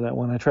bleeped on that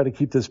one. I try to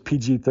keep this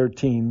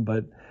PG-13,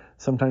 but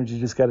sometimes you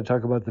just got to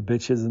talk about the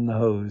bitches and the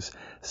hoes.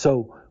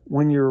 So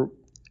when you're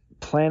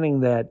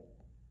planning that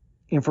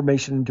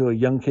information into a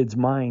young kid's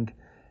mind,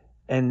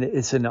 and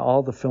it's in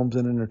all the films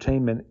and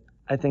entertainment,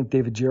 I think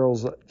David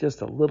Gerrold's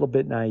just a little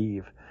bit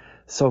naive.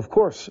 So, of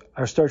course,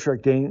 our Star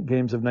Trek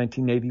games of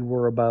 1980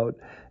 were about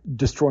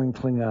destroying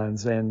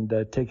Klingons and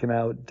taking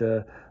out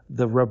the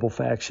rebel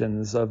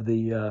factions of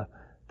the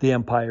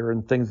Empire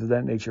and things of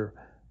that nature.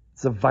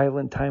 It's a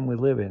violent time we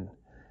live in.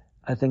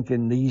 I think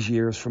in these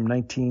years, from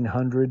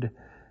 1900,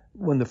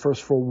 when the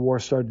First World War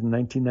started in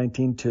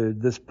 1919 to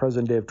this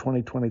present day of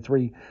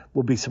 2023,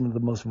 will be some of the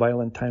most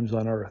violent times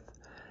on Earth.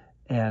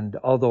 And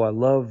although I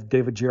love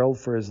David Gerrold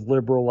for his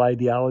liberal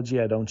ideology,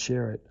 I don't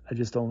share it. I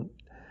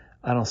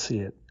don't see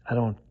it.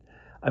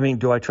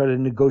 Do I try to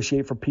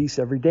negotiate for peace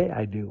every day?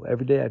 I do.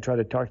 Every day I try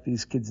to talk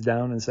these kids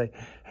down and say,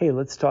 hey,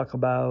 let's talk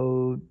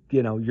about,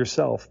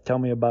 yourself. Tell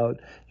me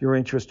about your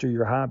interests or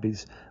your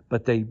hobbies.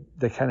 But they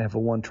kind of have a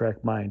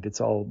one-track mind. It's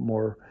all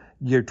more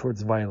geared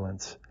towards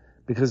violence.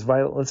 Because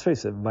let's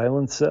face it,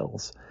 violence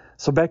sells.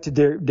 So back to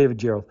David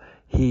Gerrold.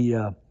 He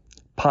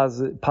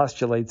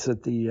postulates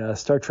that the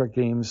Star Trek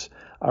games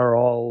are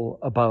all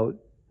about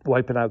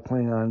wiping out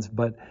Klingons,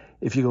 but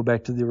if you go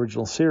back to the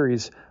original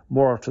series,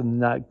 more often than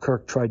not,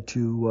 Kirk tried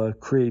to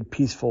create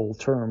peaceful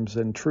terms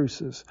and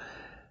truces.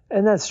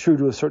 And that's true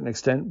to a certain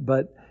extent,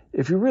 but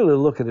if you really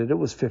look at it, it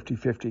was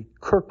 50-50.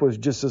 Kirk was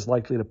just as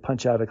likely to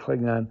punch out a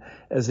Klingon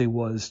as he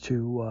was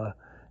to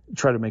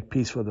try to make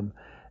peace with him.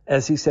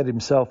 As he said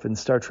himself in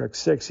Star Trek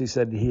VI, he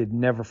said he had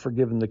never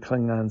forgiven the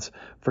Klingons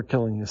for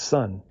killing his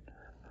son.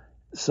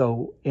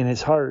 So in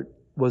his heart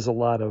was a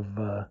lot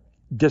of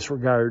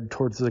disregard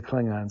towards the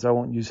Klingons. I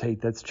won't use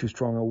hate, that's too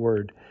strong a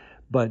word.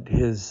 But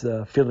his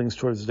feelings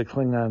towards the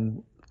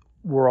Klingon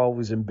were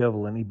always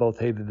ambivalent. He both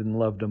hated and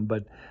loved them,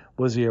 but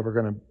was he ever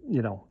going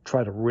to,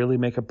 try to really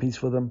make a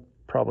peace with them?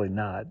 Probably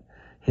not.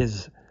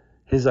 His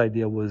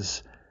idea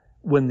was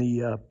when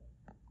the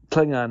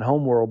Klingon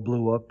homeworld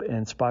blew up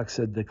and Spock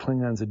said the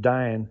Klingons are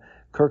dying,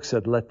 Kirk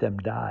said, let them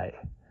die.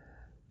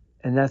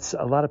 And that's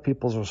a lot of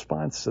people's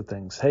response to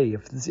things. Hey,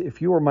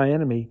 if you were my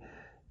enemy,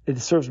 it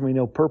serves me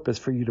no purpose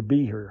for you to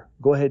be here.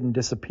 Go ahead and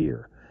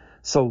disappear.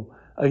 So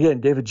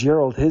again, David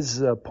Gerald,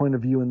 his point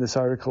of view in this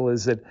article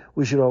is that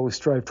we should always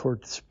strive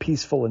towards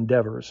peaceful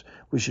endeavors.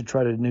 We should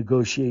try to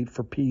negotiate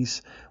for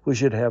peace. We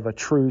should have a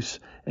truce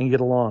and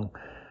get along.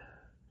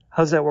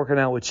 How's that working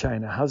out with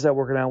China? How's that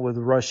working out with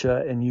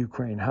Russia and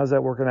Ukraine? How's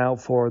that working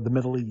out for the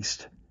Middle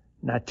East?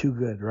 Not too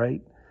good,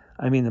 right?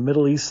 I mean, the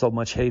Middle East so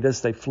much hate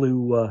us, they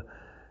flew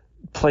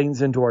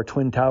planes into our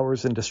Twin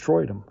Towers and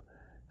destroyed them.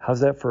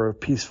 How's that for a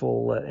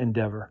peaceful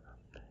endeavor?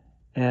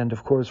 And,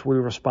 of course, we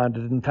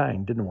responded in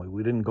kind, didn't we?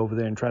 We didn't go over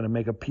there and try to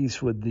make a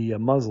peace with the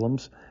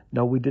Muslims.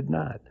 No, we did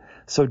not.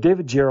 So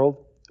David Gerald,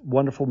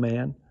 wonderful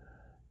man,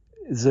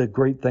 is a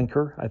great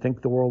thinker. I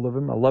think the world of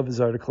him. I love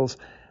his articles,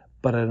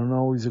 but I don't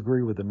always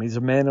agree with him. He's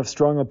a man of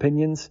strong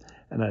opinions,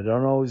 and I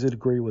don't always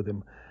agree with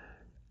him.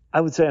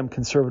 I would say I'm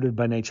conservative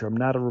by nature. I'm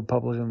not a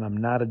Republican. I'm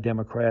not a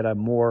Democrat.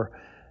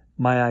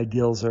 My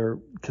ideals are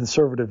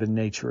conservative in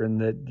nature, in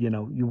that,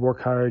 you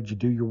work hard, you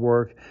do your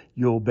work,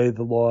 you obey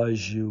the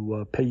laws,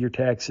 you pay your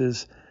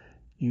taxes,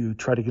 you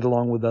try to get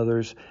along with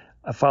others.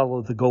 I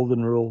follow the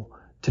golden rule,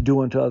 to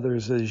do unto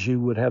others as you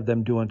would have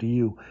them do unto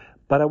you.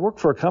 But I work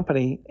for a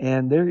company,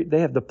 and they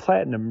have the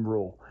platinum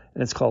rule,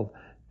 and it's called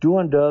do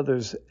unto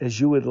others as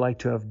you would like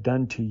to have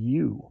done to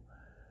you.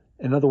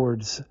 In other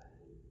words,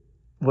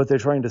 what they're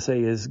trying to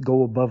say is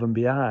go above and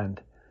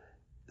beyond,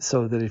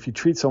 so that if you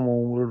treat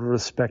someone with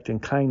respect and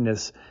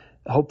kindness,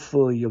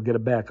 hopefully you'll get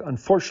it back.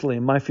 Unfortunately,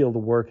 in my field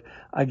of work,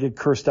 I get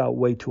cursed out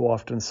way too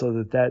often,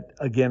 so that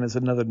again, is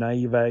another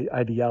naive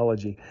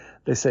ideology.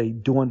 They say,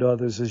 do unto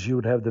others as you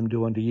would have them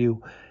do unto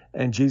you.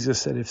 And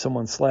Jesus said, if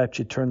someone slapped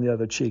you, turn the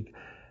other cheek.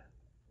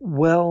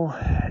 Well,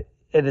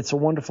 and it's a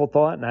wonderful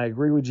thought, and I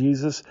agree with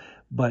Jesus,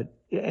 but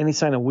any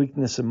sign of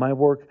weakness in my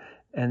work,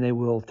 and they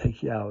will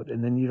take you out,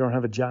 and then you don't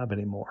have a job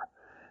anymore.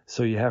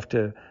 So you have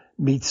to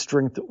meet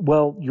strength.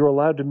 Well, you're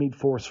allowed to meet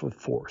force with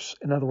force.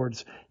 In other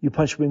words, you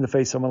punch me in the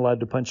face, I'm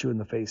allowed to punch you in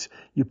the face.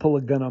 You pull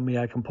a gun on me,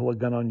 I can pull a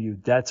gun on you.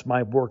 That's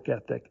my work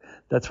ethic.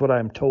 That's what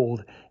I'm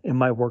told in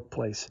my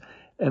workplace.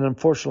 And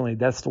unfortunately,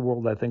 that's the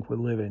world I think we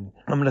live in.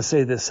 I'm going to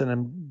say this, and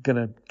I'm going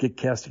to get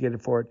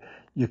castigated for it.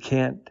 You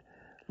can't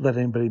let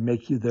anybody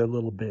make you their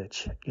little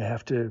bitch. You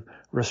have to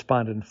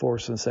respond in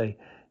force and say,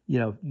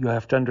 you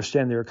have to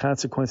understand there are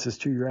consequences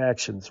to your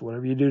actions.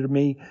 Whatever you do to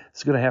me,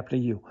 it's going to happen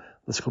to you.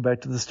 Let's go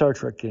back to the Star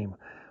Trek game.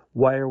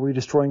 Why are we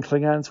destroying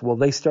Klingons? Well,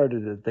 they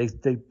started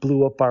it. They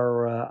blew up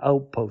our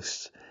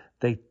outposts.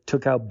 They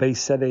took out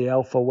Base Set A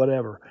Alpha,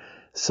 whatever.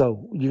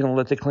 So you're going to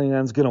let the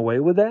Klingons get away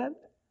with that?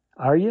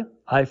 Are you?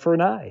 Eye for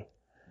an eye.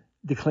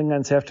 The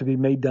Klingons have to be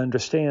made to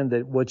understand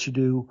that what you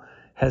do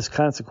has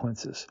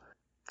consequences.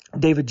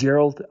 David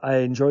Gerald, I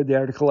enjoyed the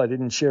article. I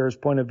didn't share his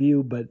point of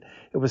view, but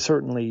it was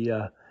certainly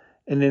an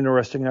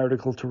interesting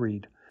article to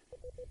read.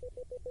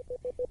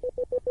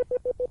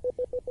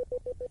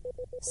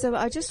 So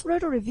I just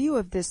wrote a review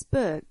of this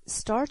book,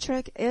 Star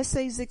Trek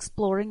Essays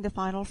Exploring the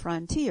Final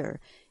Frontier.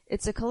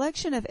 It's a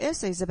collection of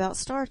essays about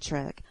Star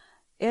Trek,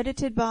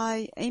 edited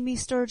by Amy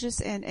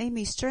Sturgis and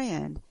Amy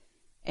Strand.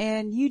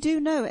 And you do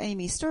know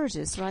Amy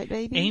Sturgis, right,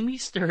 baby? Amy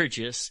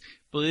Sturgis,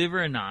 believe it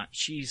or not,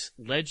 she's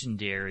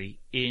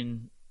legendary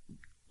in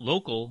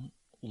local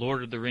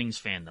Lord of the Rings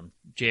fandom,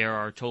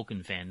 J.R.R.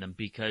 Tolkien fandom,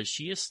 because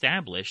she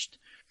established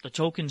the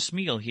Tolkien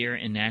Smeagol here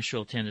in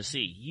Nashville,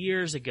 Tennessee,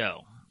 years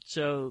ago.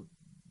 So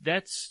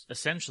that's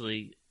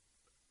essentially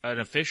an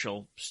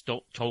official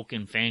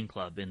Tolkien fan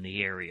club in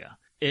the area.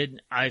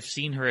 And I've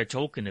seen her at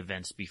Tolkien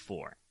events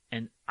before,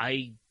 and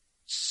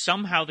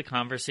somehow the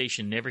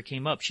conversation never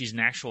came up. She's an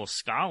actual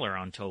scholar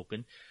on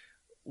Tolkien.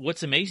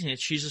 What's amazing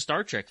is she's a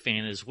Star Trek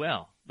fan as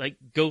well. Like,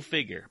 go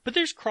figure. But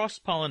there's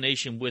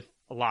cross-pollination with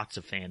lots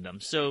of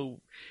fandoms,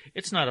 so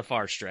it's not a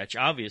far stretch.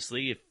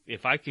 Obviously,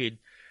 if I could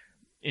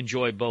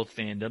enjoy both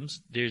fandoms,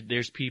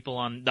 there's people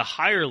on the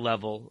higher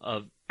level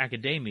of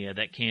academia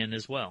that can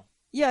as well.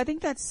 Yeah, I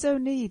think that's so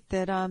neat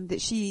that that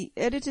she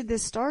edited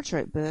this Star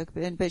Trek book,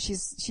 but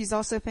she's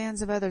also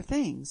fans of other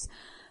things.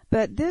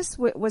 But this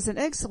was an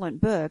excellent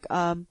book.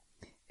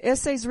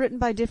 Essays written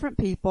by different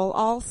people,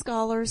 all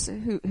scholars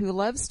who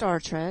love Star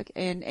Trek,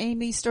 and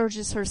Amy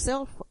Sturgis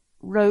herself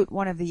wrote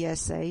one of the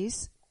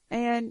essays.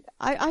 And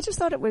I just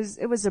thought it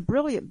was a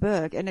brilliant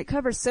book, and it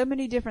covers so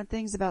many different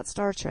things about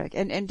Star Trek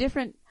and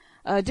different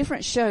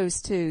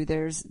shows too.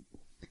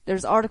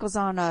 There's articles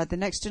on The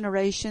Next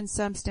Generation,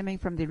 some stemming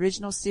from the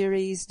original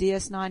series,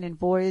 DS9 and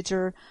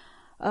Voyager,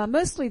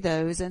 mostly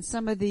those, and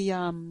some of the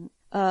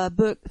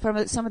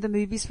some of the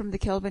movies from the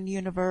Kelvin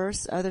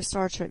universe, other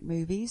Star Trek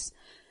movies.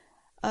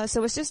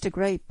 So it's just a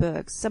great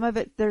book. Some of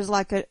it, there's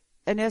like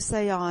an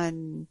essay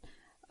on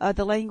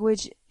the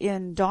language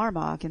in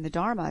Darmok, in the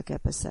Darmok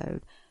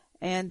episode.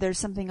 And there's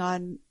something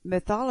on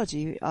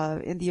mythology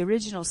in the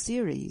original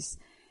series.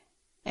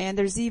 And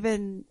there's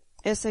even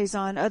essays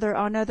on other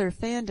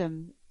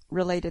fandom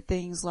related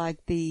things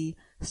like the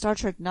Star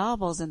Trek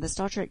novels and the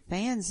Star Trek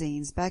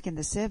fanzines back in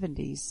the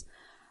 70s.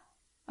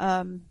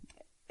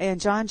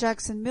 And John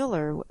Jackson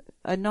Miller,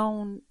 a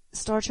known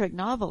Star Trek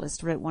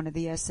novelist, wrote one of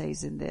the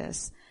essays in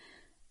this.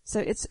 So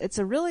it's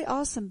a really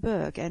awesome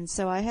book. And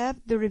so I have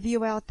the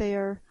review out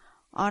there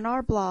on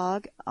our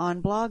blog,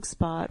 on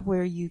Blogspot,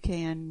 where you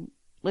can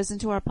listen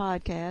to our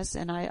podcast,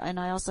 and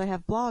I also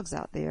have blogs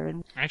out there.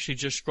 And actually,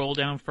 just scroll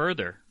down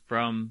further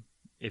from,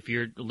 if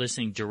you're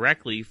listening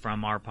directly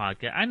from our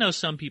podcast. I know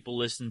some people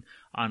listen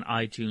on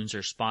iTunes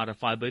or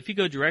Spotify, but if you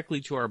go directly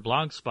to our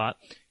blog spot,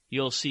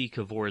 you'll see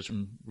Kavor's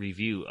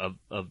review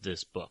of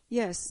this book.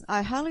 Yes,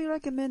 I highly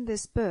recommend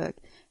this book,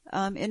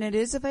 and it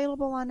is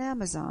available on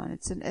Amazon.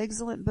 It's an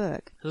excellent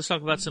book. Let's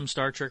talk about some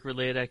Star Trek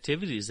related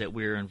activities that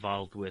we're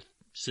involved with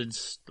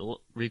since the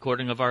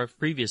recording of our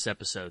previous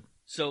episode.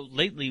 So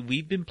lately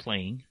we've been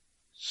playing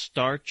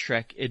Star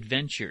Trek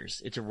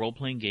Adventures. It's a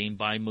role-playing game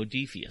by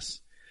Modiphius.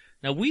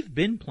 Now, we've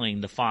been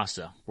playing the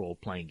FASA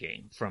role-playing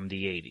game from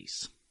the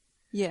 80s.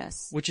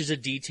 Yes. Which is a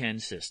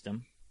D10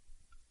 system.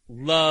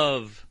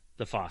 Love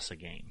the FASA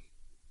game.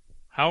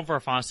 How have our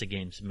FASA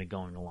games been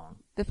going along?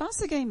 The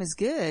FASA game is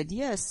good,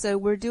 yes. So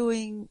for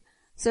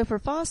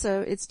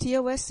FASA, it's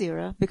TOS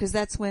era, because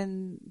that's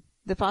when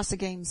the FASA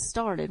games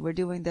started. We're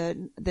doing the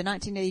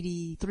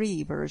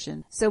 1983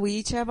 version. So we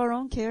each have our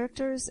own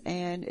characters,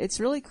 and it's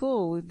really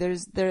cool.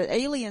 The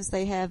aliens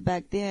they have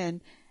back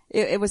then,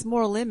 it was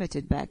more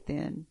limited back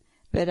then.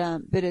 But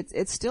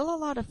it's still a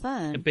lot of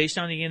fun. And based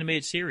on the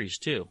animated series,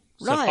 too.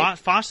 Right.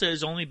 So FASA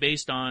is only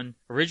based on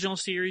original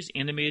series,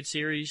 animated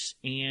series,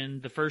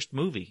 and the first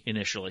movie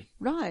initially.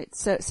 Right.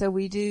 So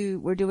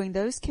we're doing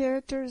those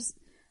characters.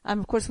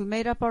 Of course, we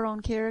made up our own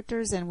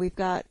characters, and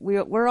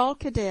we're all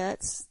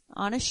cadets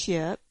on a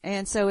ship,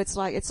 and so it's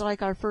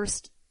like our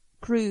first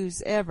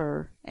cruise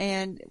ever,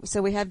 and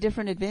so we have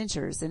different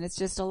adventures, and it's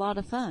just a lot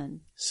of fun.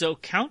 So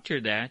counter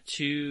that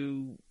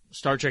to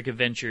Star Trek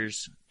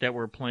Adventures that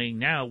we're playing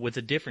now with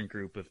a different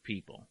group of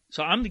people.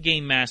 So I'm the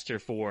game master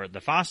for the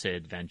FASA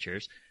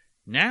Adventures.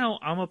 Now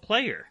I'm a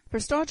player. For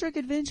Star Trek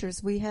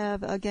Adventures, we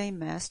have a game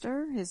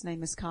master. His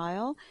name is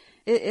Kyle.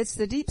 It's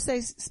the Deep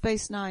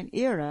Space Nine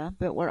era,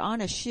 but we're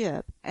on a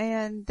ship,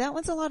 and that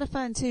one's a lot of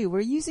fun too.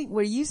 We're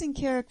using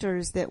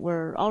characters that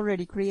were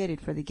already created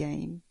for the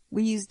game.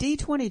 We use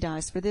D20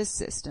 dice for this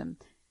system.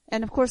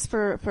 And of course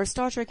for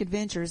Star Trek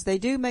Adventures, they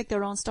do make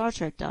their own Star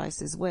Trek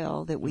dice as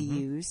well that we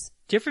use.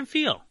 Different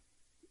feel.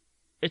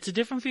 It's a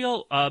different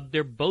feel.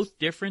 They're both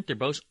different. They're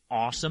both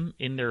awesome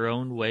in their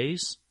own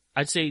ways.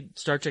 I'd say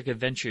Star Trek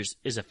Adventures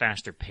is a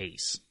faster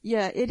pace.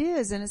 Yeah, it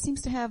is, and it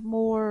seems to have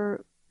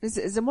more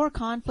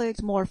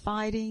conflict, more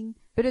fighting,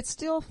 but it's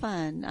still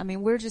fun. I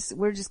mean, we're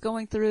just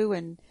going through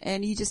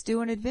and you just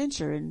do an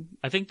adventure. And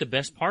I think the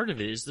best part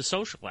of it is the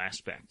social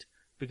aspect,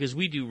 because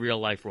we do real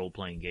life role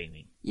playing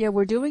gaming. Yeah,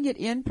 we're doing it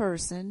in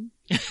person.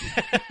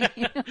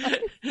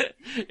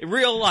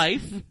 Real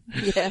life.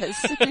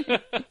 Yes.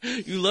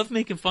 You love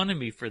making fun of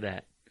me for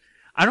that.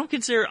 I don't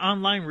consider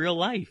online real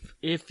life.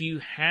 If you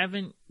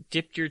haven't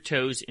dipped your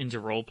toes into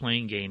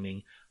role-playing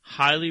gaming,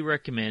 highly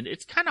recommend.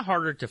 It's kind of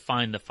harder to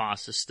find the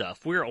FASA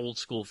stuff. We're old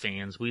school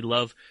fans. We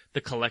love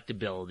the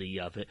collectability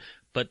of it.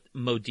 But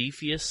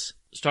Modiphius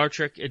Star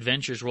Trek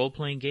Adventures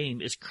role-playing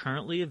game is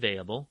currently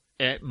available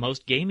at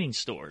most gaming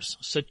stores.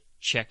 So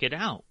check it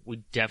out.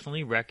 We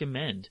definitely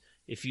recommend.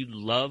 If you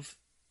love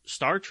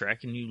Star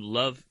Trek and you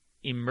love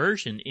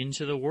immersion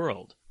into the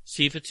world,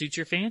 see if it suits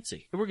your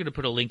fancy. We're going to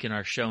put a link in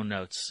our show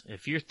notes.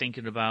 If you're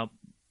thinking about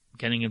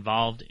getting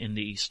involved in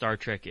the Star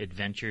Trek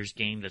Adventures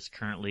game that's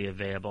currently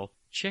available,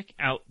 check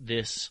out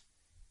this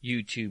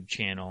YouTube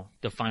channel,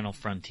 The Final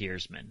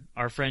Frontiersman.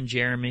 Our friend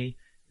Jeremy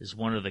is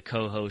one of the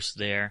co-hosts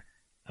there.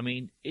 I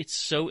mean, it's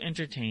so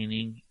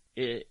entertaining.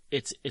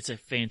 It's a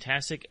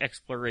fantastic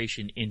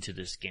exploration into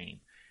this game.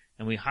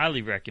 And we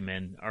highly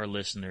recommend our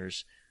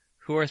listeners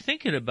who are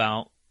thinking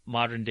about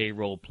modern day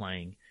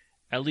role-playing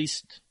at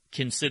least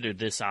consider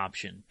this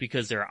option,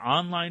 because there are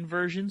online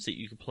versions that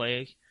you can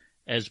play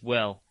as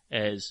well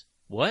as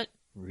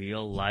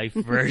real life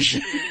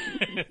versions.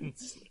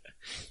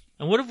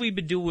 And what have we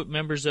been doing with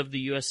members of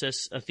the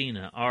USS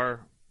Athena,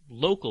 our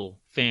local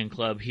fan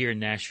club here in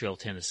Nashville,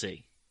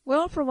 Tennessee?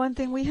 Well, for one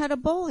thing, we had a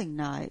bowling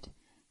night.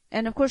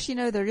 And of course,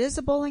 there is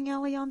a bowling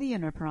alley on the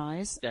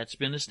Enterprise. That's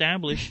been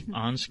established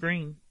on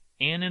screen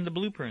and in the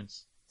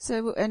blueprints.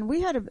 So, and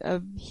we had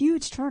a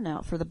huge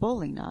turnout for the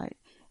bowling night.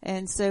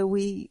 And so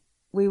we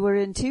were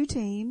in two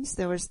teams.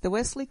 There was the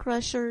Wesley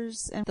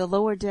Crushers and the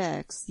Lower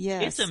Decks.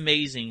 Yes. It's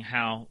amazing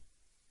how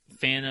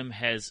Phantom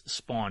has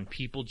spawned.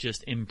 People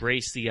just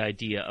embrace the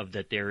idea of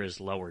that there is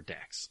Lower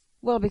Decks.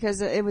 Well,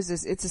 because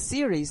it's a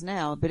series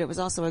now, but it was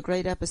also a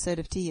great episode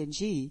of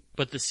TNG.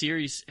 But the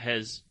series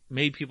has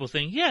made people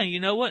think, yeah, you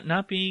know what?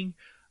 Not being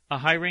a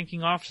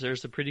high-ranking officer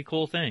is a pretty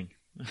cool thing.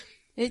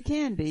 It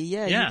can be,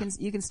 yeah.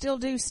 You can still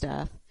do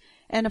stuff.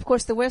 And of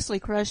course, the Wesley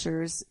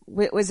Crushers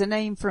was a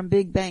name from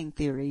Big Bang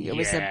Theory. It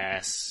was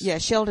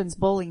Sheldon's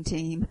bowling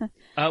team.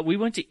 We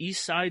went to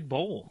East Side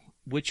Bowl,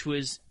 which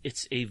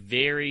it's a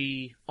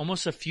very,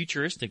 almost a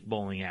futuristic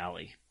bowling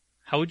alley.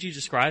 How would you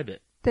describe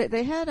it?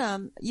 They had,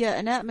 an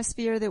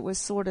atmosphere that was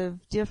sort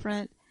of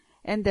different.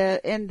 And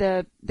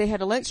they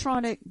had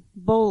electronic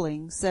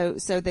bowling, so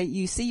that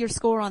you see your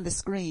score on the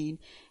screen,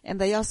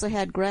 and they also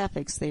had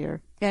graphics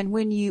there. And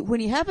when you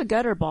have a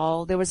gutter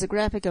ball, there was a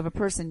graphic of a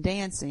person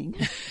dancing.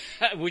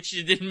 Which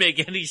didn't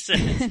make any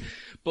sense.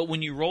 But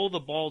when you roll the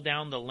ball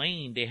down the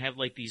lane, they have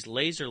like these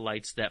laser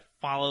lights that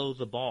follow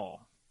the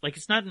ball. Like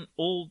it's not an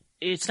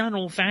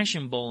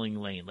old-fashioned bowling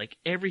lane. Like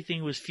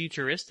everything was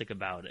futuristic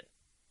about it.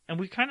 And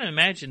we kind of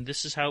imagined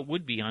this is how it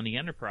would be on the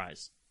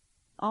Enterprise.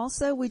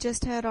 Also, we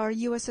just had our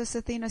USS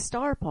Athena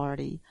Star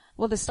Party.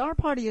 Well, the Star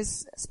Party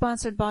is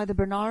sponsored by the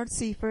Bernard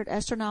Seifert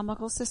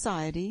Astronomical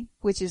Society,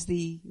 which is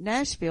the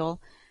Nashville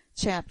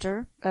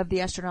chapter of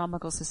the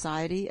Astronomical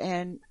Society,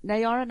 and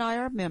Nayar and I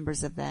are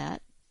members of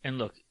that. And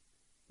look,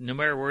 no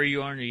matter where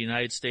you are in the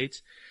United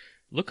States,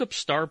 look up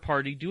Star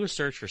Party, do a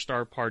search for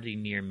Star Party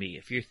near me.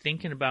 If you're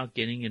thinking about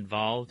getting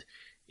involved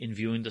in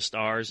viewing the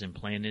stars and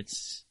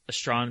planets,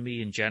 astronomy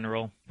in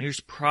general, there's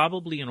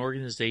probably an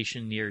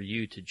organization near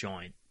you to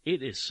join.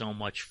 It is so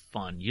much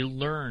fun. You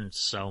learn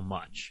so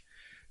much.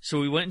 So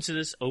we went into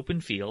this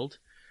open field,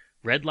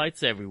 red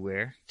lights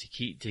everywhere to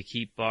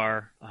keep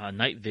our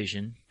night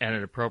vision at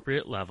an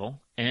appropriate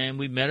level, and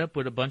we met up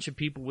with a bunch of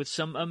people with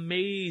some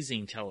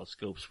amazing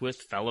telescopes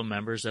with fellow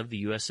members of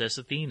the USS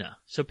Athena.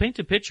 So paint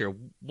a picture.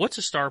 What's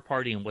a star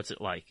party and what's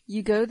it like?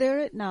 You go there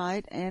at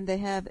night, and they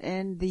have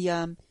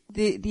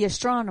the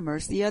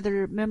astronomers, the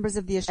other members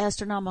of the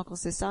Astronomical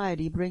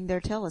Society, bring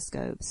their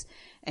telescopes.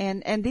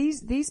 And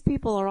these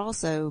people are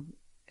also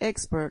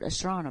expert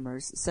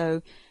astronomers.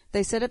 So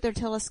they set up their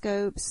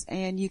telescopes,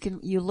 and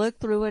you look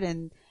through it,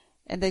 and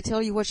they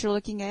tell you what you're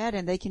looking at,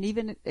 and they can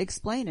even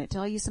explain it,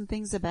 tell you some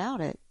things about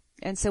it.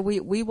 And so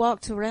we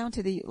walked around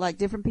to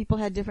different people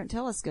had different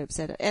telescopes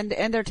set up, and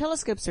their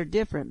telescopes are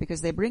different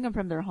because they bring them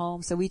from their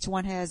home, so each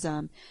one has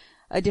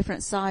a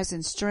different size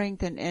and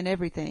strength and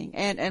everything.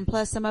 And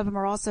plus some of them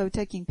are also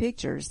taking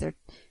pictures.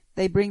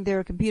 They bring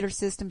their computer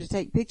system to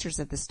take pictures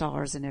of the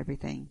stars and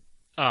everything.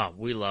 Oh,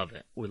 we love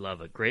it. We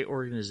love it. Great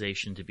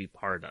organization to be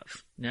part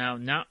of. Now,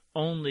 not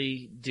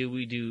only do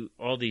we do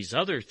all these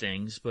other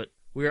things, but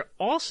we are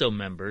also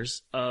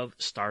members of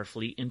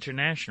Starfleet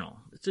International.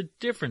 It's a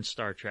different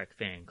Star Trek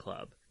fan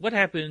club. What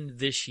happened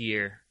this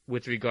year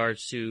with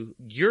regards to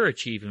your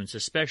achievements,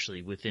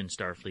 especially within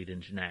Starfleet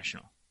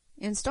International?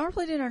 In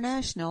Starfleet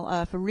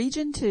International, for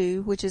Region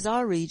 2, which is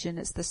our region,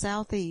 it's the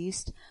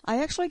Southeast,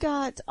 I actually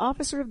got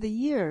Officer of the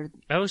Year.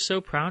 I was so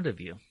proud of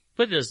you,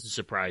 but it doesn't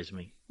surprise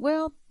me.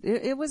 Well,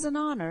 it was an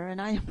honor,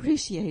 and I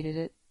appreciated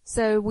it.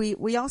 So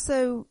we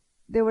also,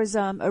 there was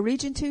a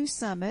Region 2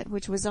 summit,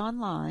 which was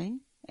online,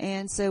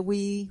 and so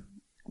we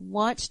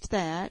watched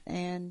that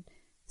and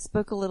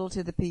spoke a little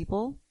to the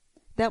people.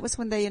 That was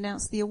when they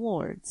announced the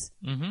awards.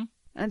 Mm-hmm.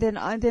 And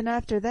then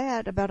after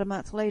that, about a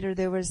month later,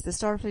 there was the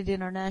Starfleet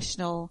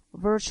International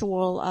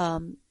virtual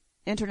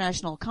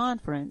international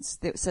conference.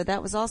 So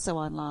that was also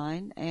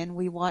online, and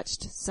we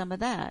watched some of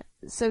that.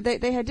 So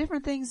they had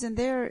different things in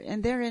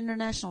their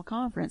international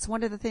conference.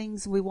 One of the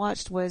things we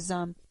watched was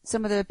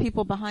some of the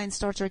people behind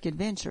Star Trek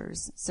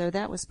Adventures. So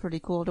that was pretty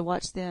cool to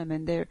watch them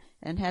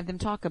and have them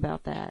talk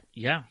about that.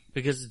 Yeah,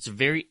 because it's a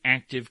very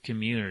active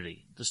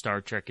community, the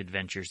Star Trek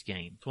Adventures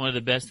game. It's one of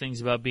the best things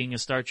about being a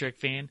Star Trek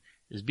fan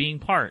is being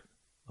part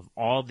of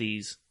all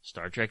these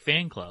Star Trek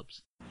fan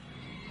clubs.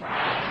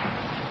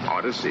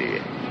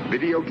 Odyssey,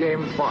 video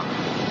game fun,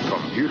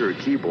 computer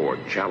keyboard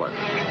challenge,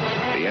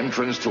 the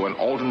entrance to an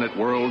alternate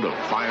world of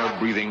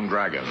fire-breathing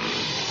dragons,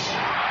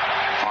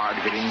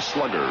 hard-hitting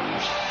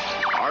sluggers,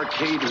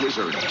 arcade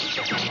wizards,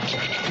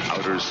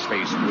 outer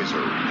space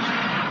wizards.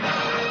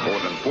 More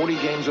than 40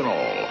 games in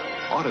all.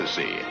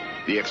 Odyssey,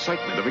 the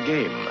excitement of a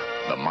game,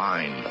 the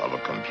mind of a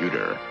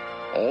computer.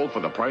 All for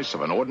the price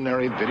of an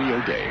ordinary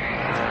video game.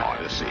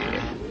 Odyssey.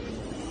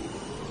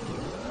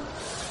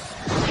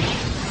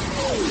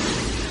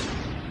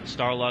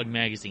 Starlog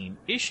Magazine,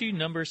 issue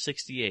number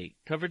 68,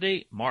 cover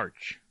date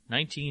March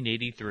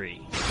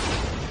 1983.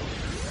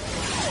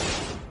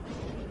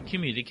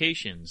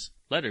 Communications,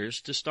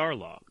 letters to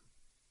Starlog.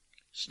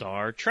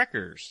 Star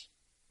Trekkers.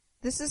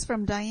 This is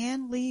from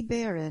Diane Lee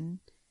Barron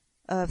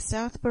of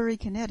Southbury,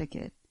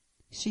 Connecticut.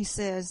 She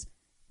says,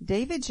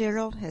 David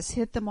Gerald has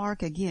hit the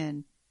mark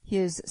again.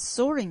 His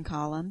soaring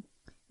column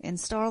in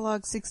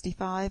Starlog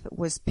 65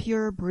 was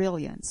pure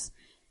brilliance.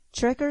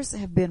 Trekkers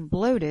have been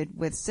bloated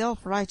with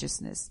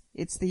self-righteousness.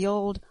 It's the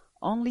old,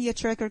 only a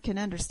Trekker can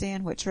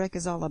understand what Trek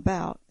is all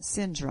about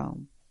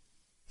syndrome.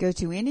 Go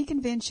to any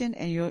convention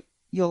and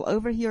you'll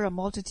overhear a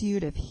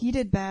multitude of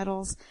heated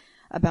battles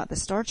about the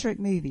Star Trek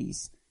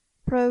movies.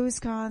 Pros,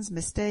 cons,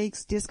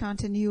 mistakes,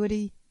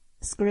 discontinuity,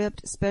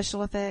 script,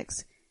 special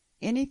effects,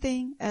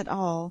 anything at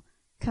all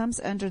comes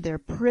under their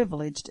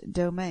privileged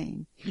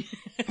domain.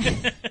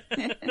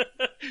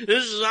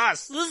 This is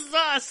us. This is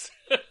us.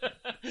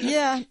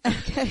 Yeah,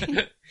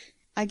 okay.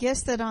 I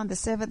guess that on the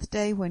seventh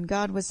day when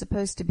God was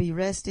supposed to be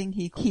resting,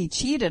 he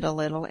cheated a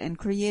little and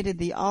created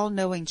the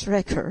all-knowing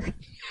Trekker.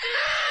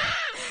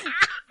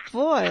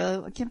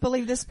 Boy, I can't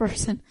believe this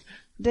person.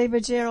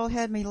 David Gerald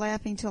had me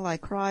laughing till I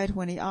cried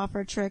when he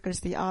offered Trekkers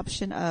the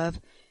option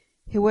of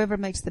whoever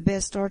makes the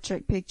best Star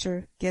Trek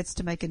picture gets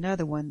to make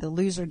another one. The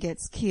loser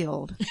gets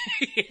killed.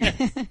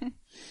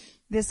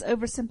 This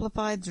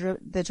oversimplified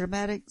the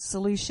dramatic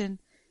solution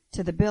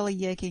to the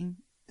belly aching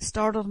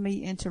startled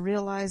me into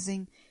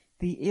realizing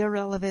the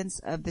irrelevance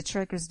of the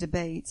Trekkers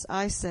debates.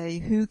 I say,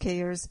 who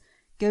cares?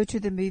 Go to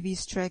the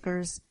movies,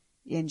 Trekkers.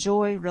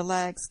 Enjoy,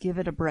 relax, give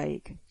it a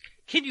break.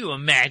 Can you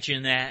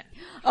imagine that?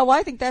 Oh,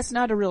 I think that's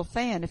not a real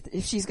fan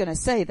if she's going to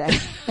say that.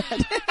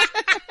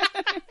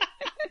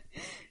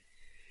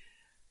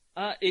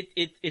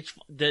 It's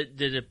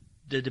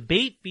the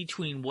debate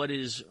between what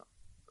is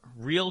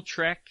real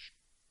Trek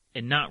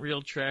and not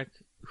real Trek,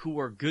 who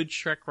are good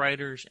Trek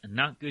writers and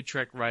not good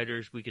Trek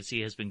writers, we can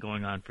see has been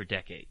going on for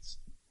decades.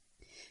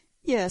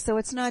 Yeah, so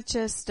it's not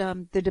just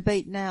the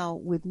debate now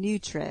with new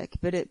Trek,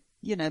 but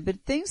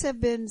but things have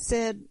been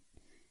said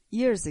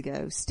years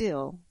ago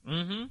still.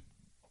 Mm-hmm.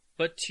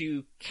 But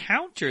to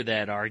counter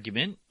that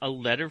argument, a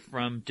letter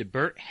from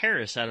DeBert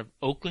Harris out of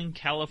Oakland,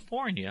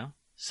 California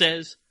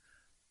says,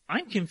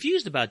 I'm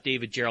confused about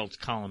David Gerrold's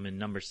column in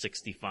number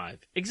 65.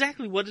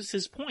 Exactly what is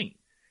his point?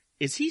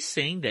 Is he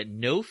saying that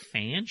no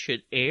fan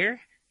should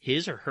air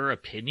his or her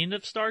opinion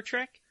of Star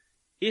Trek?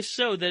 If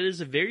so, that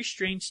is a very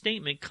strange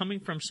statement coming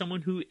from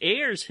someone who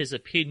airs his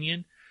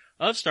opinion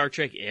of Star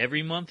Trek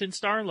every month in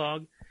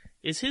Starlog.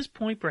 Is his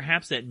point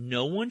perhaps that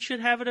no one should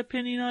have an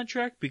opinion on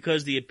Trek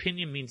because the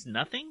opinion means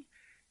nothing?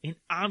 An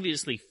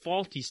obviously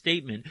faulty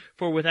statement,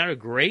 for without a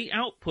great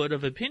output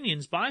of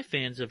opinions by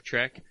fans of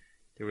Trek,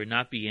 there would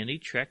not be any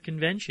Trek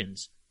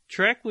conventions.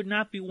 Trek would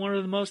not be one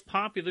of the most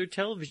popular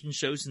television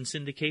shows in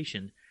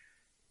syndication.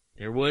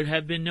 There would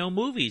have been no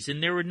movies,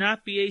 and there would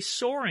not be a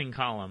soaring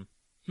column.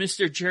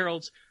 Mr.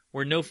 Gerrold's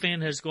Where No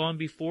Fan Has Gone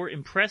Before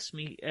impressed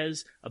me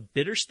as a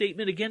bitter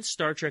statement against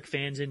Star Trek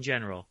fans in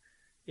general.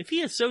 If he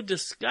is so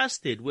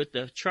disgusted with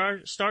the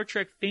Star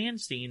Trek fan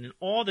scene and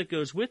all that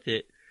goes with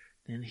it,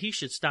 then he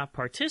should stop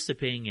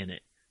participating in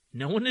it.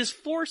 No one is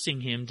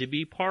forcing him to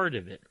be part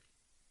of it.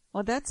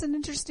 Well, that's an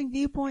interesting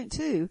viewpoint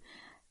too.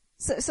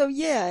 So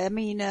yeah, I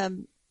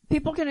mean,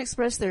 people can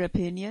express their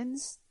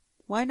opinions.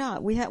 Why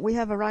not? We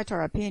have a right to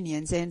our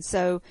opinions, and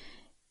so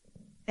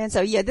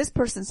yeah, this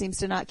person seems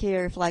to not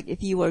care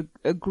if you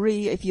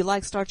agree, if you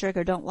like Star Trek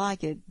or don't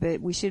like it, but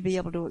we should be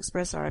able to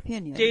express our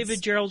opinions.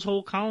 David Gerrold's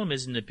whole column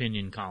is an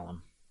opinion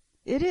column.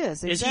 It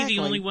is, exactly. Is he the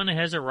only one that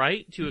has a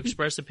right to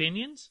express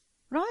opinions?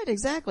 Right,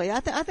 exactly. I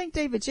think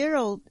David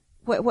Gerrold,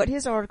 what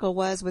his article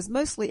was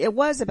mostly, it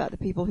was about the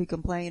people who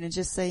complain and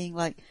just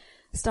saying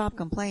stop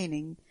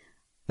complaining.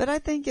 But I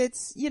think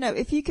it's,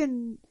 if you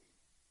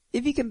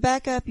can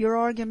back up your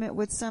argument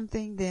with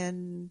something,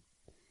 then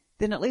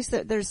at least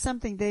there's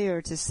something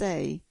there to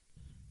say.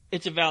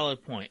 It's a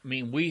valid point. I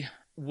mean,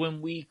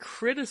 when we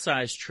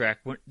criticize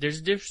Trek, there's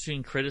a difference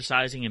between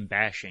criticizing and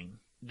bashing.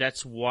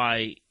 That's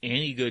why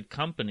any good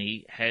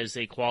company has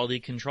a quality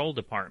control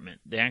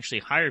department. They actually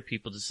hire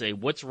people to say,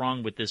 what's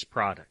wrong with this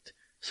product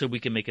so we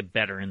can make it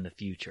better in the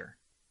future.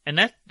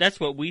 And that's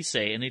what we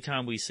say.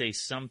 Anytime we say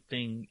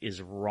something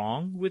is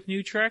wrong with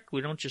New Trek,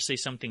 we don't just say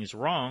something is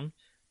wrong,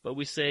 but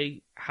we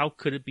say, how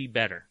could it be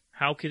better?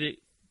 How could it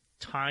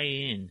tie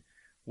in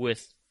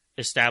with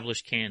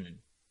established canon?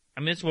 I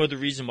mean, it's one of the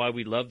reasons why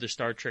we love the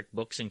Star Trek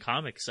books and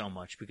comics so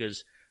much,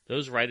 because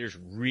those writers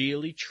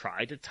really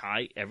try to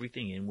tie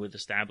everything in with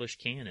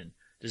established canon.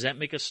 Does that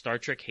make us Star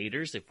Trek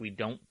haters if we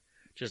don't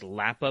just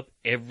lap up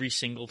every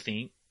single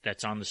thing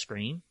that's on the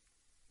screen?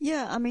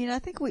 Yeah, I mean, I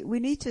think we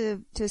need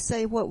to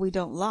say what we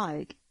don't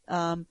like,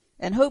 and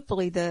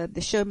hopefully the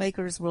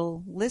showmakers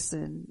will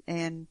listen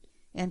and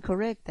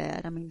correct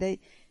that. I mean, they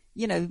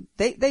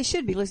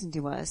should be listening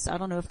to us. I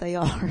don't know if they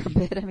are,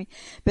 but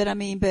they're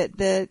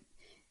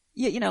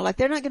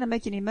not going to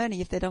make any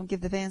money if they don't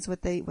give the fans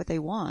what they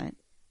want.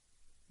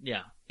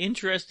 Yeah,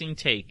 interesting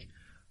take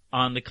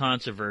on the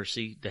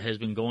controversy that has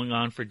been going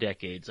on for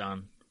decades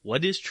on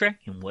what is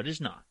Trek and what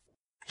is not.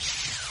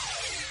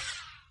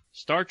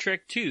 Star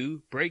Trek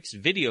II breaks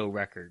video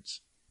records.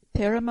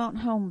 Paramount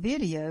Home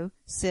Video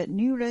set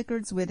new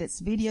records with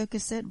its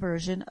videocassette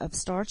version of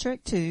Star Trek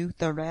II,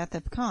 The Wrath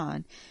of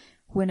Khan,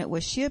 when it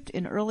was shipped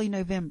in early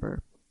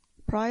November.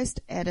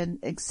 Priced at an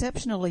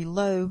exceptionally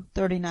low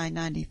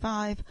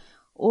 $39.95,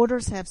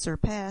 orders have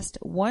surpassed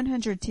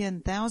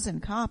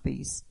 110,000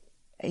 copies,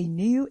 a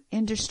new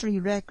industry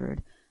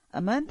record.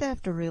 A month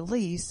after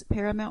release,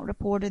 Paramount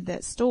reported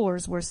that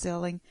stores were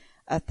selling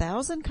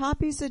 1,000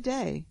 copies a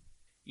day.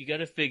 You got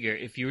to figure,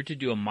 if you were to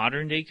do a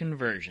modern day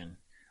conversion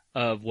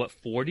of what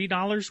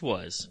 $40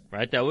 was,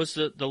 right? That was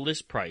the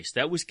list price.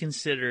 That was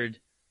considered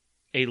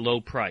a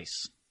low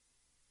price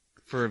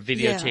for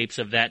videotapes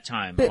of that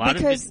time. But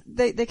because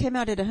they came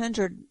out at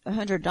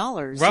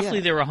 $100. Roughly,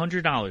 they were $100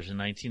 in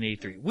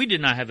 1983. We did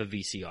not have a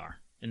VCR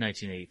in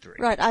 1983.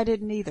 Right, I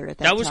didn't either at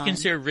that time. That was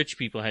considered rich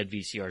people had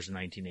VCRs in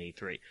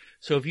 1983.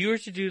 So if you were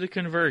to do the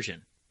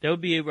conversion, that would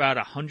be about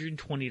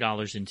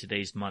 $120 in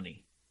today's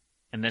money.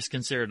 And that's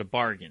considered a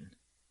bargain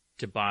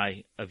to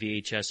buy a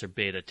VHS or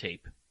beta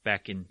tape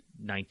back in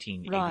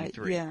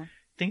 1983. Right, yeah.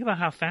 Think about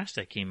how fast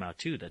that came out,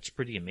 too. That's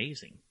pretty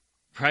amazing,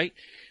 right?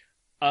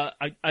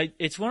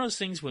 It's one of those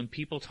things when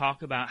people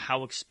talk about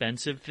how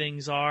expensive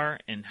things are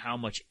and how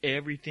much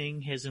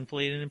everything has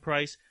inflated in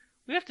price.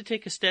 We have to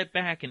take a step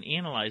back and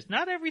analyze.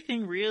 Not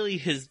everything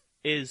really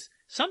is.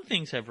 Some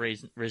things have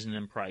risen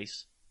in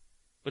price,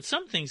 but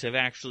some things have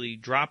actually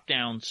dropped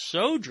down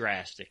so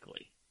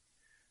drastically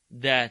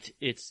that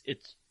it's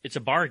a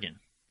bargain.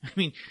 I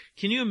mean,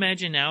 can you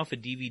imagine now if a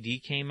DVD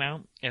came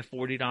out at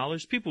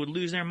 $40? People would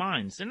lose their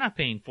minds. They're not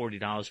paying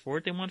 $40 for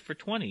it. They want it for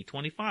 $20,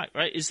 $25,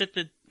 right? Is that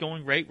the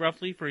going rate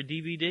roughly for a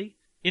DVD?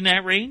 In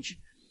that range?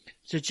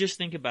 So just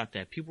think about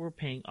that. People were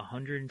paying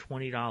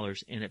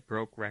 $120 and it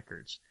broke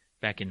records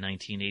back in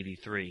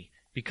 1983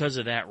 because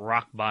of that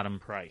rock bottom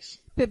price.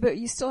 But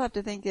you still have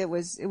to think it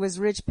was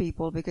rich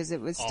people because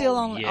it was still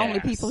only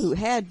people who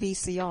had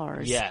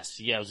VCRs. Yes,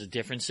 yeah, it was a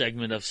different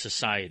segment of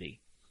society.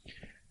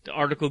 The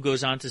article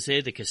goes on to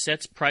say the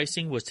cassette's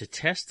pricing was to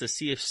test to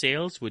see if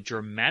sales would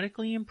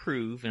dramatically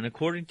improve, and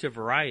according to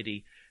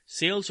Variety,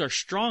 sales are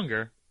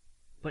stronger,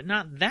 but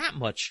not that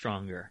much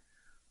stronger.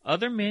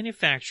 Other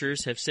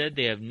manufacturers have said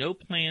they have no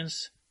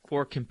plans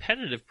for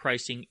competitive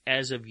pricing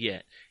as of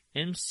yet.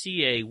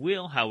 MCA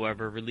will,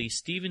 however, release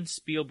Steven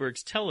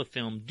Spielberg's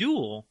telefilm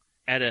Duel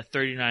at a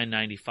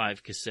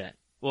 $39.95 cassette.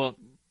 Well,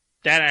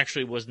 that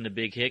actually wasn't a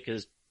big hit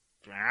because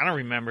I don't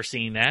remember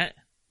seeing that.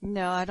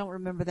 No, I don't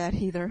remember that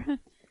either.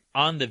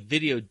 On the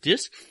video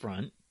disc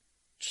front,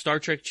 Star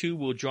Trek II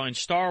will join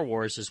Star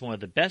Wars as one of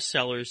the best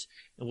sellers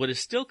in what is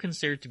still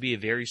considered to be a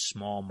very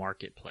small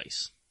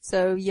marketplace.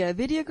 So, yeah,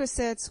 video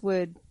cassettes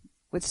would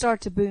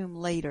start to boom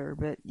later,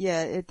 but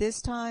yeah, at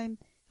this time,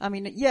 I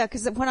mean, yeah,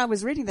 because when I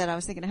was reading that, I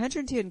was thinking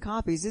 110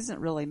 copies isn't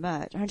really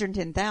much.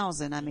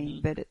 110,000, I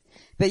mean,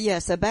 but yeah,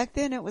 so back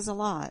then it was a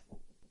lot.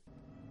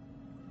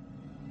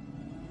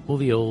 Well,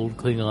 the old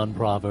Klingon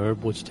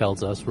proverb, which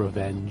tells us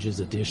revenge is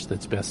a dish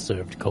that's best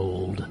served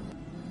cold.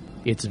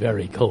 It's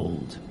very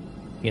cold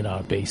in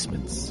our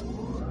basements.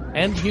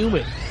 And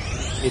humid.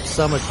 It's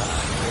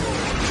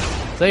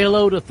summertime. Say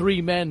hello to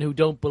three men who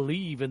don't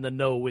believe in the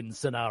no-win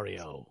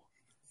scenario.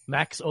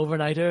 Max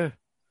Overnighter,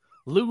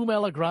 Lou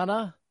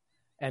Melagrana,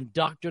 and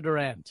Dr.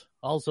 Durant,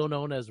 also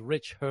known as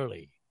Rich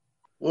Hurley.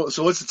 Well,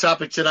 so what's the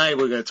topic tonight?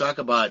 We're going to talk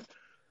about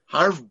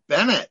Harv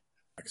Bennett.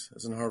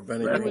 Isn't Harv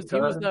Bennett?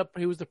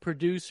 He was the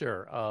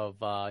producer of,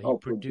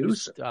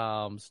 produced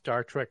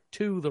Star Trek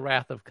II, The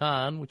Wrath of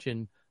Khan, which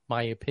in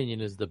my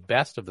opinion is the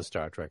best of the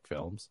Star Trek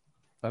films.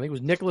 I think it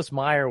was Nicholas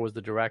Meyer was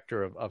the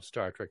director of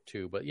Star Trek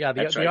II. But yeah,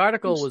 the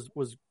article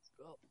was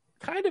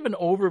kind of an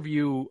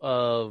overview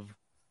of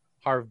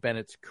Harv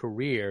Bennett's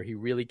career. He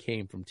really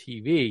came from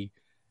TV.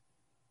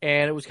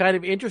 And it was kind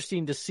of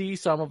interesting to see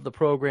some of the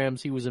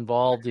programs he was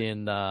involved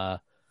in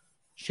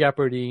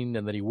shepherding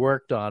and that he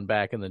worked on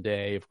back in the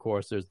day. Of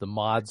course, there's the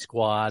Mod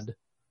Squad.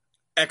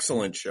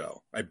 Excellent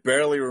show. I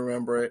barely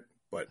remember it,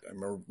 but I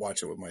remember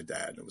watching it with my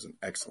dad. It was an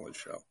excellent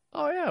show.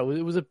 Oh, yeah.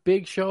 It was a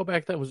big show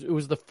back then. It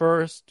was the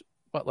first,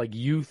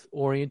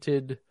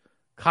 youth-oriented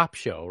cop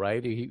show,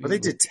 right? Were they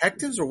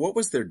detectives, or what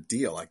was their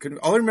deal?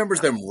 All I remember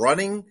is them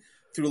running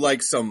through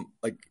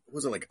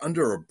was it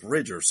under a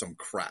bridge or some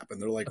crap?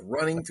 And they're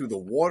running through the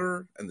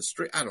water and the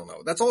street. I don't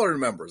know. That's all I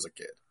remember as a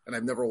kid. And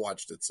I've never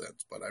watched it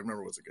since, but I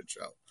remember it was a good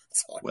show.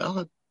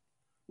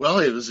 Well,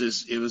 it was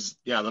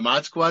the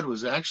Mod Squad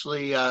was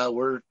actually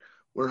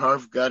where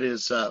Harv got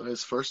his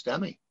first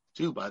Emmy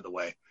too, by the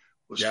way,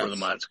 was for the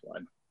Mod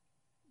Squad.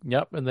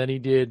 Yep, and then he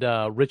did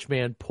Rich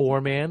Man,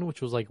 Poor Man,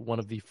 which was one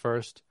of the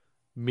first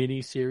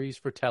mini-series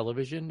for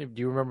television.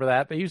 Do you remember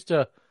that? They used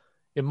to,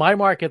 in my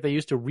market, they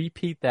used to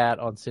repeat that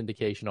on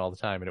syndication all the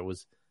time, and it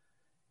was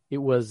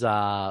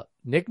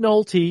Nick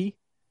Nolte,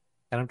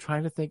 and I'm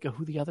trying to think of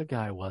who the other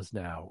guy was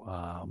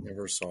now.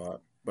 Never saw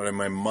it, but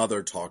my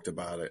mother talked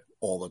about it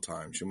all the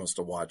time. She must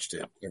have watched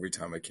it every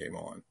time it came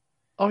on.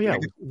 Oh yeah,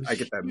 I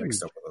get that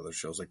mixed up with other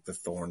shows like The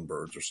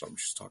Thornbirds or something.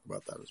 She's talking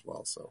about that as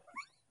well. So,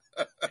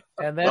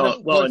 and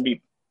then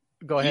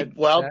go ahead.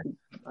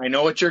 I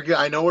know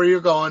where you're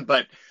going,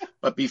 but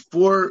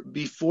before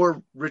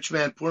Rich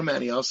Man Poor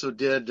Man, he also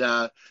did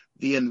The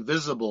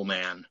Invisible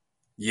Man.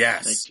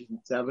 Yes,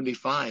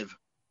 1975.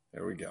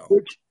 There we go.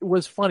 Which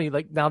was funny.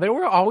 Now there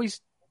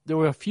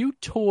were a few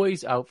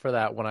toys out for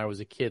that when I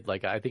was a kid.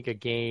 I think a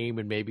game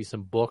and maybe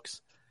some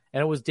books,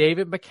 and it was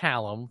David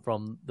McCallum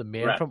from The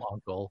Man from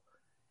U.N.C.L.E.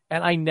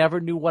 And I never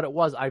knew what it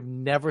was. I've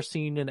never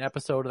seen an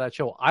episode of that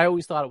show. I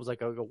always thought it was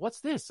what's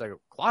this?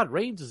 Claude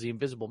Rains is the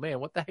Invisible Man.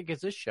 What the heck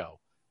is this show?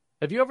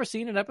 Have you ever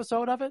seen an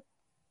episode of it?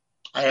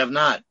 I have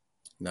not.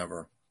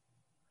 Never.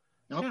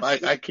 Nope. Yeah.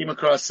 I came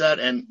across that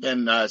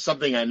and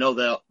something I know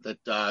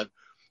that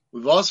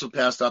we've also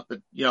passed up. But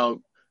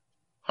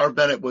Harv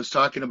Bennett was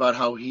talking about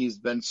how he's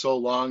been so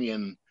long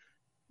in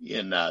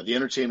the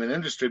entertainment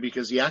industry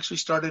because he actually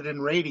started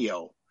in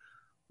radio.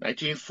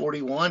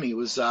 1941. He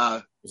was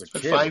a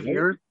kid, 5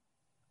 years.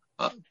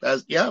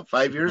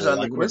 5 years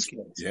on the Quiz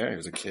Kids. Yeah, he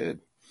was a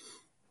kid.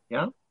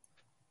 Yeah.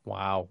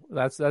 Wow,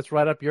 that's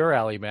right up your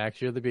alley, Max.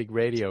 You're the big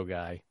radio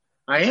guy.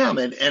 I am,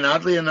 and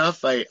oddly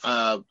enough,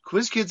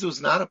 Quiz Kids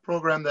was not a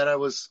program that I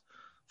was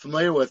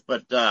familiar with,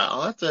 but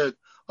I'll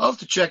I'll have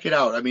to check it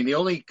out. I mean, the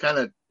only kind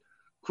of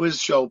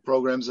quiz show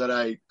programs that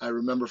I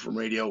remember from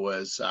radio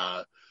was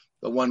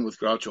the one with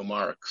Groucho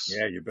Marx.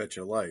 Yeah, You Bet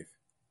Your Life.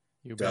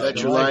 You Bet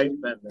Your Life.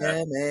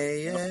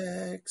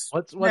 MAX.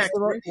 What's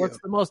the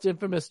most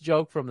infamous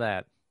joke from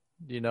that?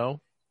 Do you know?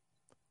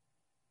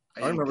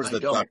 I remember the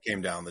Duck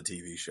came down the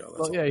TV show.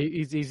 That's well, yeah,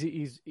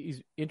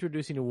 he's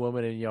introducing a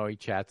woman, and he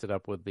chats it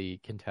up with the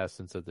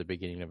contestants at the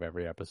beginning of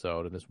every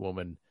episode. And this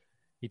woman,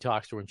 he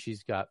talks to her, and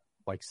she's got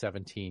like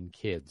 17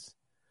 kids,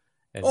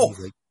 and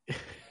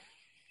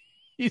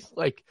he's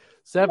like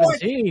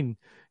 17.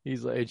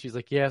 And she's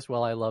like, yes,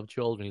 well, I love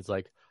children. He's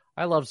like,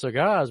 I love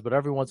cigars, but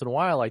every once in a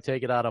while I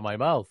take it out of my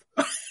mouth.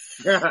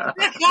 It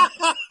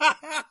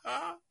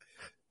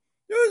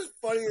was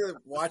funny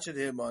watching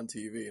him on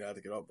TV, not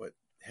to get up, but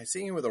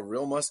seeing him with a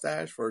real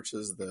mustache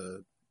versus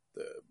the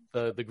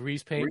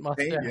grease paint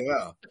mustache.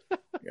 Yeah,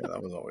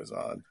 that was always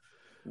odd.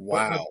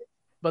 Wow.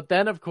 But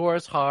then, of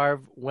course,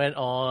 Harv went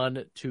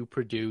on to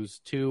produce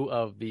two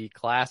of the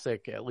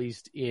classic, at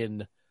least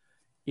in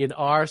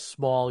our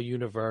small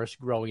universe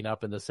growing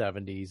up in the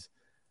 70s,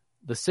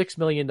 The $6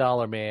 Million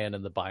Man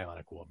and The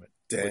Bionic Woman.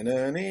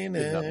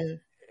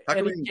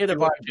 Any kid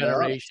of our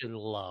generation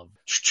loved.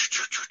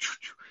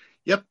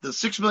 Yep, The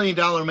 $6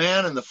 Million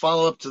Man and the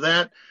follow-up to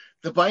that,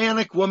 The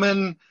Bionic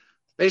Woman,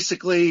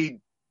 basically,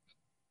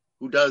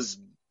 who does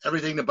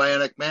everything the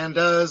Bionic Man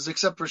does,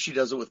 except for she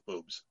does it with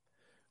boobs.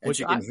 And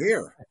she can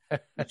hear.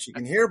 She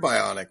can hear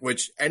bionic,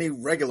 which any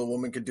regular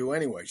woman could do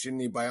anyway. She didn't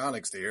need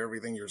bionics to hear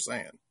everything you're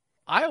saying.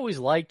 I always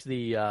liked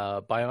the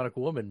Bionic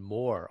Woman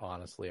more,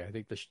 honestly. I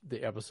think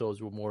the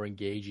episodes were more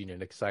engaging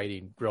and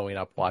exciting growing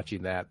up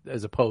watching that,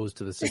 as opposed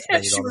to the $6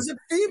 million. She was a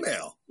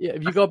female. Yeah,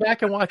 if you go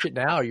back and watch it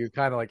now, you're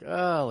kind of like,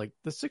 oh, like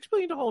the $6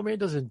 Million Man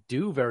doesn't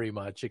do very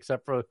much,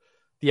 except for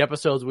the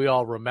episodes we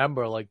all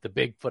remember, like the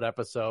Bigfoot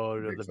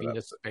episode or the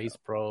Venus Space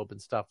Probe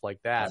and stuff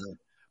like that. Yeah.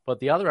 But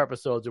the other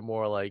episodes are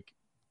more like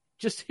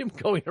just him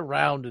going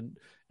around and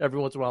every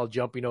once in a while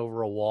jumping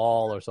over a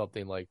wall or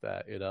something like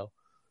that,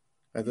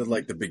 I did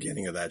like the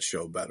beginning of that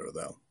show better,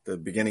 though. The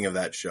beginning of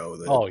that show,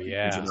 the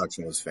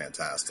introduction was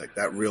fantastic.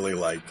 That really,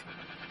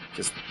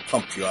 just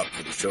pumped you up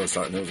for the show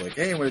starting. It was like,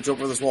 hey, I'm going to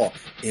jump over this wall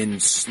in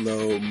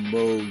slow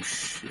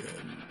motion.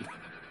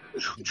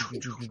 It's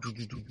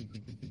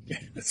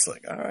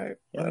like, all right.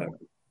 Whatever.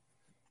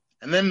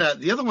 And then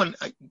the other one,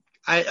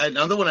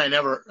 another one I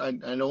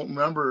don't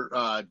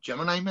remember,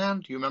 Gemini Man.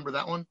 Do you remember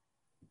that one?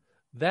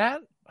 That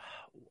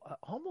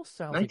almost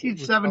sounds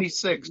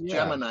 1976 like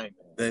Gemini.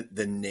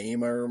 The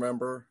name I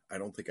remember. I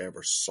don't think I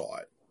ever saw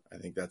it. I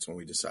think that's when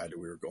we decided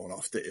we were going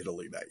off to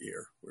Italy that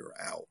year. We were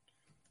out,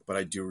 but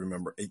I do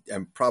remember. I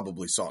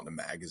probably saw it in a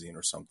magazine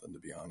or something. To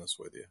be honest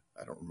with you,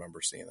 I don't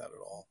remember seeing that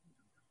at all.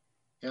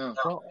 Yeah,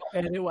 well,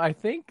 and I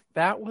think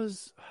that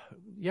was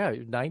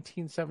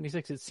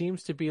 1976. It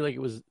seems to be like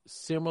it was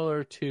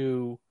similar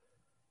to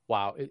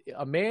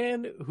a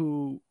man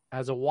who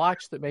has a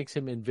watch that makes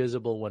him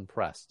invisible when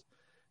pressed.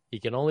 He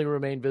can only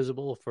remain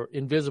invisible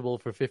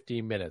for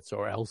 15 minutes,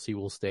 or else he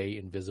will stay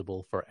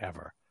invisible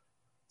forever.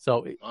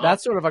 So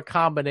that's sort of a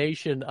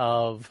combination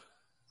of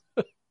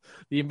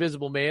the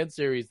Invisible Man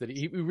series that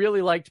he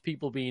really liked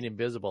people being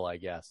invisible, I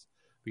guess,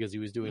 because he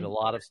was doing a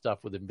lot of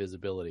stuff with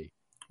invisibility.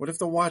 What if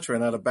the watch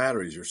ran out of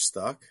batteries? You're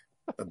stuck.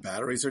 The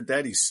batteries are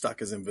dead. He's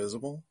stuck as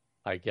invisible.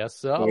 I guess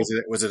so. Or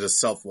was it a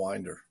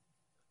self-winder?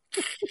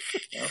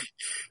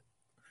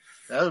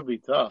 That would be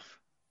tough.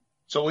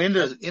 So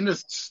into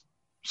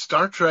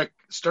Star Trek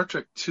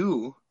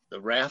 2,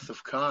 The Wrath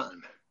of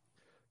Khan.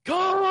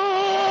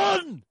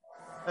 Khan!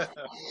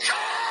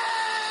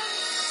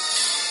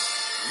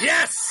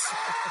 Yes!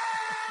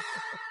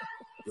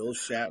 Bill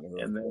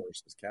Shatner, of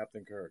course, is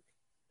Captain Kirk.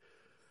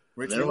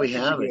 Rich, there we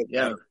have it.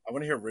 Yeah, I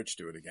want to hear Rich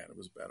do it again. It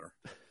was better.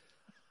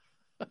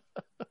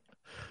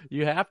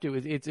 You have to.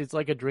 It's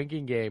like a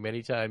drinking game.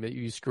 Anytime that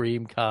you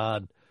scream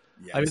Khan,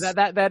 yes. I mean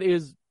that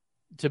is,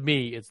 to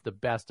me, it's the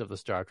best of the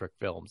Star Trek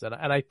films, and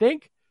I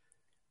think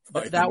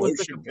that was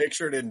the motion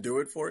picture didn't do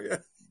it for you.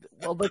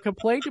 Well, the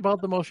complaint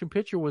about the motion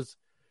picture was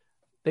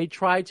they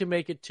tried to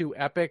make it too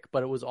epic,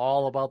 but it was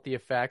all about the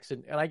effects,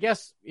 and I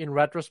guess in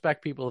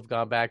retrospect, people have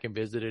gone back and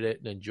visited it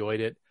and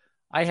enjoyed it.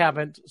 I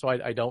haven't, so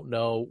I don't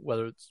know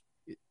whether it's,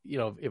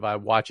 if I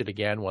watch it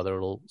again, whether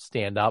it'll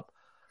stand up.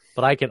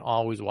 But I can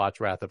always watch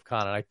Wrath of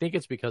Khan, and I think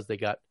it's because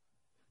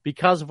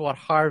because of what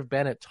Harv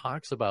Bennett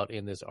talks about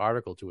in this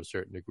article to a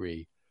certain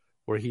degree,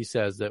 where he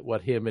says that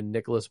what him and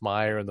Nicholas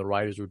Meyer and the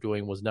writers were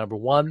doing was, number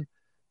one,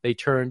 they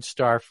turned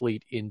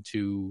Starfleet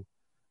into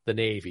the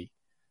Navy,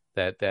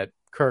 that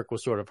Kirk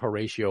was sort of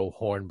Horatio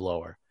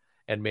Hornblower,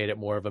 and made it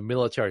more of a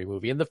military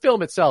movie. And the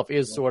film itself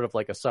is sort of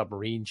like a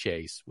submarine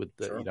chase with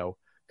the,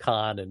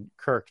 Khan and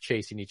Kirk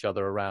chasing each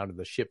other around in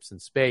the ships in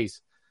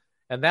space.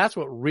 And that's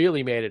what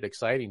really made it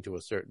exciting to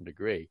a certain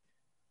degree,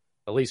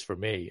 at least for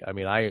me. I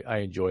mean, I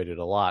enjoyed it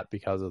a lot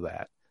because of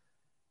that.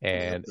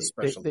 And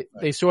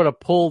they sort of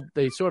pulled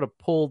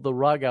the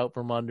rug out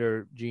from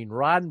under Gene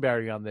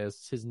Roddenberry on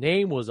this. His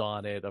name was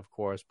on it, of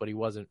course, but he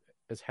wasn't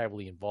as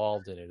heavily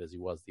involved in it as he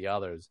was the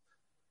others.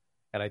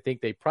 And I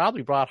think they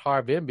probably brought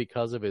Harv in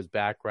because of his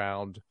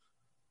background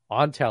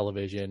on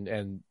television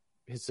and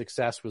his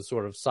success with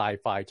sort of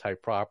sci-fi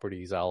type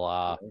properties, a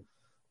la,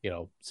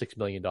 $6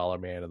 Million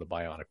Man and the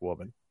Bionic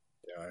Woman.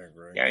 Yeah, I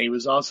agree. Yeah, he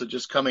was also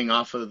just coming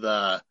off of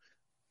the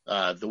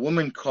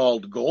Woman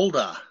Called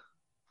Golda.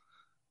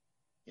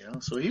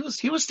 So he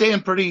was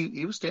staying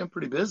pretty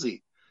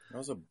busy. That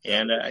was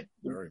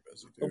very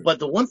busy dude. But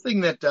the one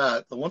thing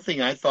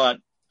I thought,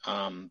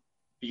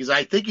 because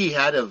I think he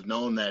had to have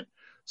known that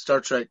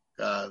Star Trek,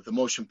 the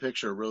motion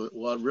picture,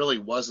 really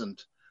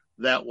wasn't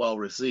that well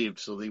received,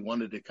 so they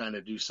wanted to kind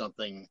of do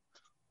something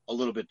a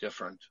little bit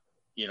different,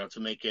 to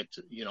make it,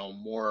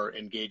 more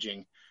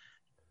engaging.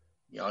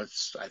 I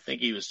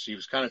think he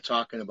was kind of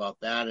talking about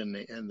that, and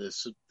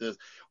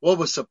what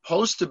was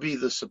supposed to be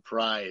the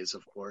surprise,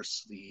 of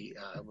course,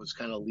 was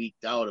kind of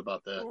leaked out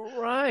about the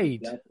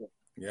right.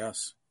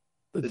 Yes.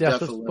 The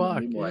death of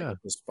Spock, yeah.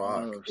 The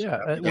Spock.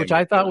 Yeah, which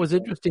I thought was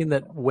interesting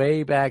that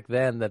way back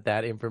then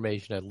that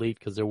information had leaked,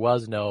 because there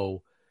was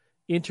no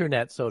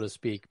internet, so to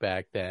speak,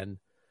 back then.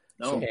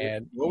 No.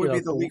 And, what would be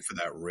the leak for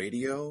that?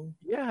 Radio?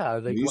 Yeah.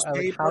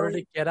 How did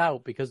it get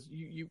out? Because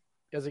you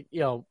as a,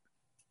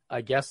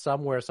 I guess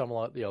somewhere,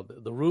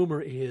 the rumor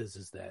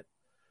is that,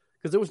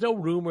 because there was no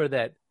rumor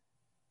that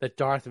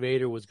Darth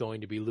Vader was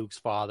going to be Luke's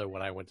father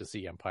when I went to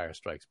see Empire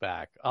Strikes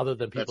Back, other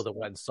than people that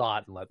went and saw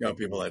it and let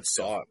people that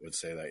saw it would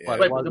say that. Yeah.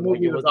 But the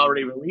movie was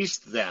already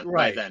released then,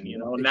 right? By then,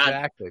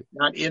 exactly.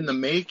 not in the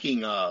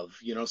making of,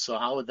 so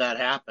how would that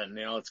happen?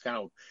 It's kind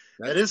of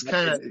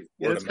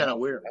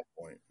weird. At that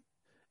point.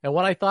 And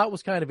what I thought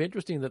was kind of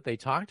interesting that they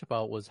talked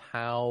about was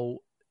how,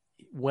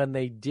 when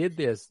they did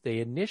this, they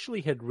initially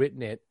had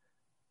written it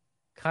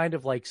kind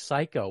of like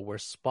Psycho, where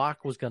Spock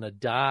was going to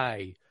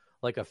die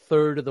like a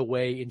third of the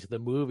way into the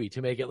movie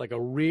to make it like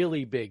a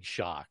really big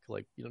shock.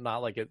 Like,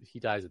 not like he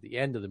dies at the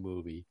end of the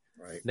movie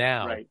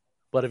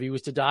but if he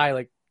was to die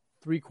like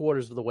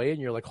 3/4 of the way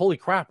and you're like, holy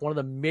crap, one of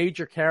the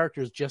major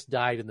characters just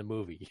died in the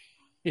movie.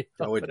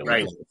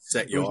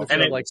 Set you off.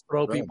 And like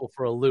throw people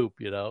for a loop,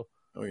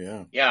 Oh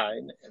yeah. Yeah.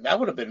 And that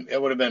would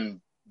have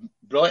been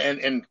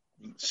brilliant. And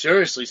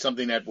seriously,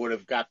 something that would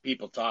have got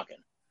people talking,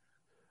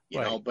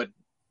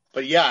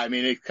 but yeah, I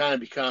mean, it kind of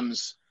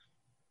becomes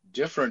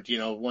different,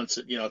 once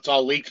it's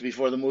all leaked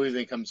before the movie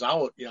thing comes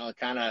out, it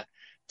kind of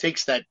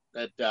takes that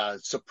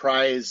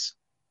surprise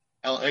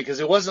element, because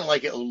it wasn't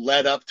like it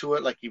led up to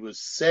it, like he was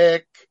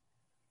sick,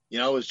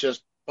 it was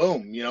just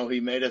boom, he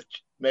made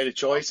a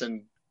choice.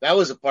 And that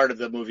was a part of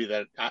the movie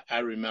that I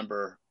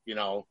remember,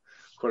 of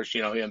course,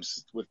 him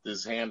with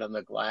his hand on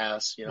the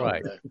glass,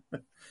 right.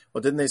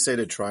 Well, didn't they say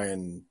to try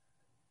and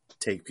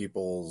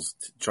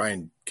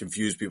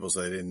confuse people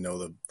so they didn't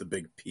know the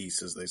big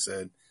piece, as they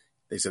said?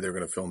 They said they were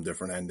going to film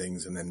different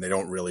endings, and then they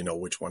don't really know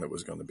which one it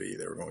was going to be.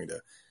 They were going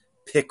to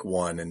pick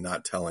one and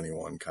not tell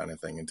anyone, kind of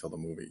thing, until the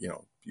movie,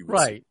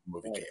 the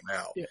movie came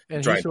out. Yeah.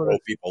 And try and throw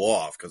people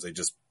off, because they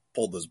just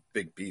pulled this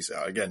big piece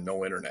out. Again,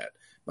 no internet.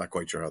 Not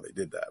quite sure how they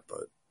did that,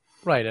 but.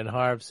 Right. And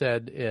Harv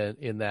said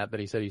in that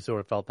he said he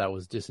sort of felt that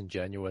was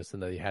disingenuous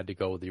and that he had to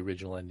go with the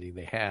original ending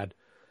they had.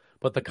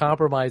 But the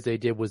compromise they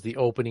did was the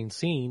opening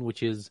scene,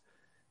 which is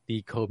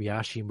the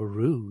Kobayashi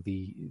Maru,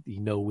 the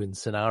no-win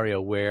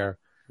scenario, where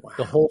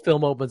the whole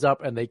film opens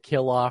up and they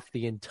kill off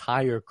the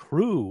entire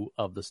crew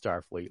of the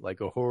Starfleet. Like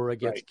Uhura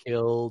gets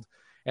killed,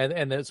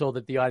 and then so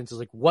that the audience is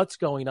like, what's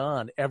going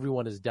on?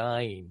 Everyone is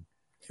dying.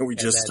 And we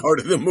just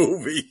started the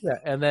movie. Yeah,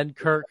 and then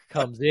Kirk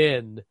comes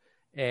in,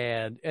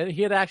 and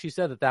he had actually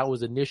said that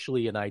was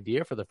initially an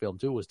idea for the film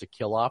too, was to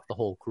kill off the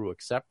whole crew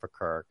except for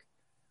Kirk,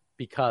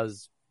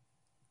 because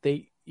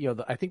they,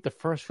 I think the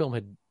first film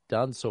had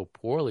done so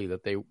poorly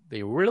that they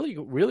really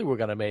were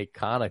going to make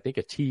Khan, I think,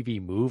 a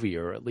TV movie,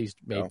 or at least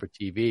made for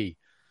TV,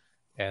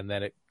 and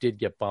then it did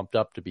get bumped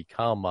up to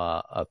become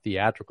a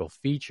theatrical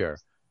feature.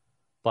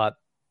 But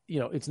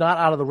it's not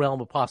out of the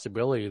realm of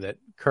possibility that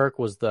Kirk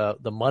was the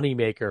money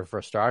maker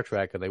for Star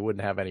Trek, and they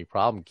wouldn't have any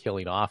problem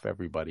killing off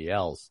everybody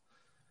else.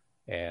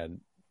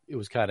 And it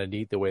was kind of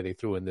neat the way they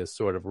threw in this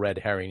sort of red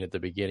herring at the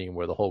beginning,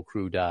 where the whole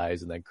crew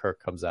dies, and then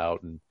Kirk comes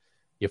out and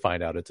you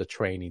find out it's a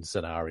training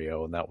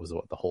scenario, and that was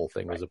what the whole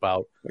thing was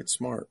about. It's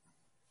smart.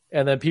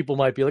 And then people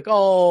might be like,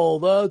 "Oh,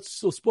 that's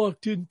so Spock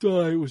didn't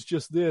die. It was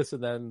just this."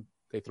 And then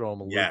they throw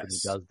him a loop, and he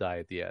does die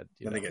at the end.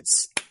 And they get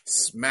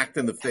smacked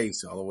in the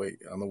face on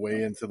the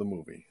way into the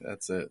movie.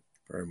 That's it,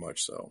 very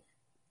much so.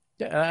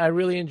 Yeah, I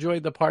really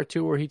enjoyed the part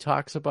too where he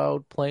talks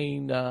about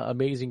playing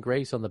Amazing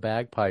Grace on the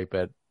bagpipe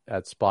at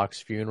Spock's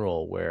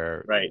funeral,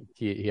 where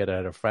he had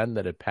a friend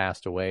that had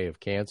passed away of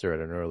cancer at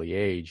an early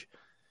age.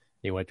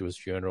 He went to his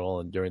funeral,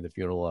 and during the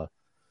funeral,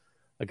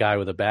 a guy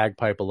with a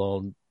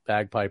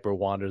bagpiper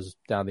wanders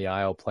down the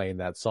aisle playing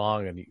that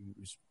song, and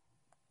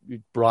he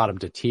brought him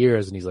to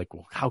tears. And he's like,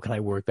 "Well, how can I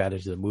work that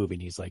into the movie?"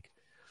 And he's like,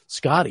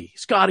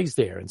 Scotty's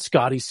there, and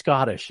Scotty's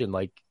Scottish,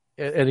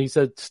 and he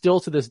said, still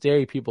to this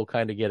day, people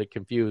kind of get it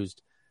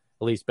confused.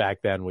 At least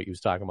back then, what he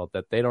was talking about,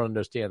 that they don't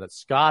understand that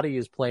Scotty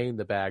is playing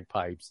the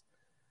bagpipes.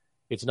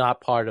 It's not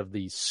part of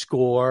the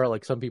score.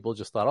 Like some people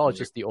just thought, it's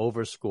just the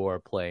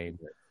overscore playing.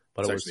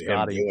 But it was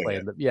Scotty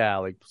playing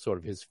like sort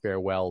of his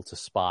farewell to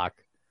Spock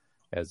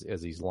as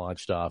he's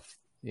launched off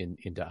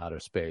into outer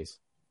space.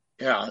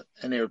 Yeah,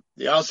 and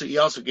he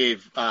also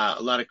gave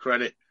a lot of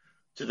credit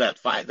to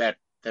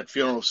that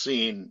funeral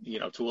scene,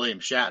 to William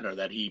Shatner,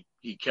 that he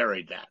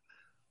carried that,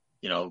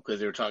 because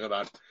they were talking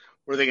about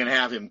were they going to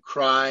have him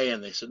cry,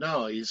 and they said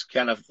no, he's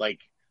kind of like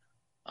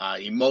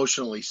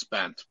emotionally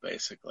spent,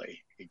 basically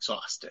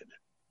exhausted,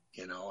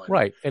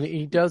 Right, and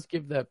he does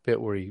give that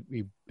bit where he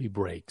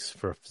breaks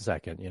for a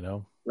second,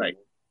 Right.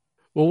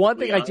 Well, one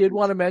thing I did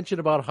want to mention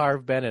about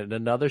Harv Bennett, and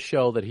another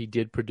show that he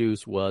did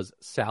produce was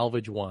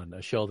Salvage One,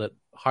 a show that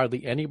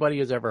hardly anybody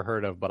has ever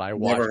heard of, but I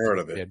watched. Never heard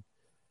of it.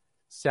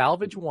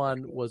 Salvage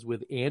One was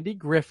with Andy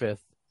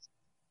Griffith,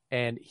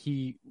 and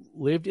he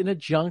lived in a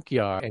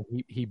junkyard, and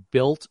he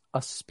built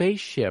a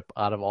spaceship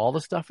out of all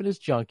the stuff in his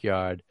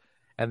junkyard,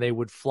 and they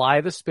would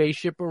fly the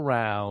spaceship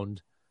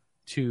around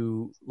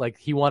to, like,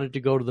 he wanted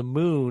to go to the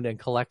moon and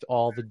collect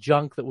all the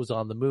junk that was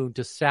on the moon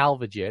to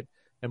salvage it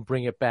and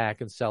bring it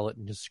back and sell it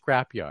in his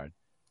scrapyard.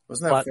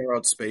 Wasn't that Fair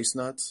Out Space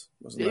Nuts?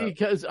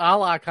 Because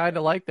Allah kind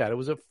of like that. It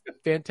was a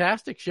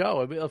fantastic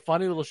show. I mean, a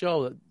funny little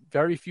show that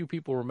very few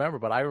people remember,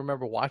 but I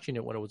remember watching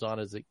it when it was on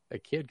as a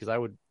kid because I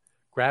would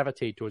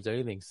gravitate towards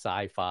anything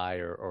sci-fi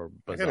or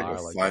bizarre. I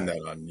gotta go find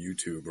that on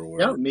YouTube or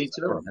whatever. Yeah, me too.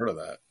 I've never heard of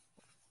that.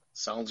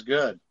 Sounds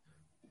good.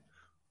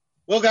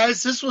 Well,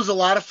 guys, this was a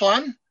lot of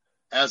fun.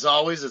 As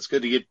always, it's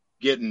good to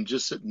get and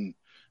just sit and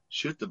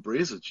shoot the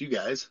breeze with you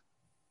guys.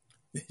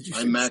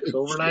 I'm Max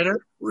Overnighter.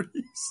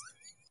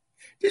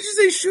 Did you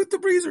say shoot the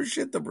breeze or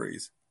shit the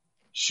breeze?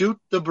 Shoot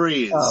the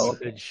breeze. Oh,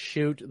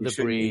 shoot the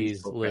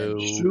breeze, Lou.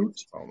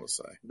 Shoot almost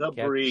say the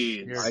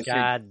breeze. Your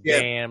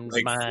goddamn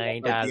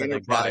mind out of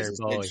the gutter,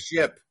 boy.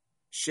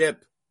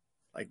 Ship,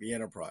 like the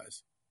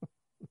Enterprise.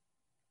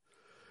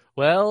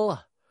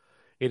 Well,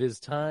 it is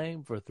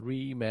time for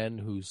three men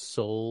whose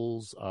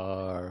souls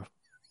are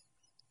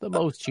the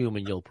most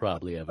human you'll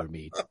probably ever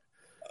meet.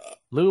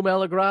 Lou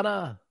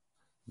Melagrana,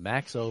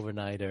 Max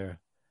Overnighter,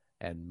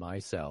 and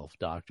myself,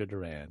 Dr.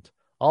 Durant,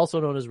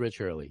 also known as Rich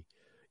Hurley.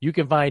 You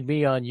can find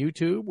me on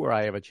YouTube, where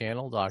I have a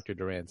channel, Dr.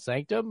 Durant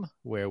Sanctum,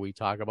 where we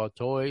talk about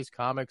toys,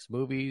 comics,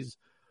 movies,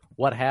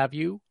 what have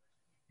you.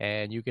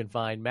 And you can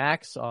find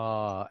Max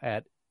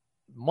at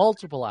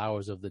multiple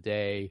hours of the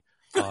day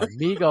on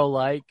Mego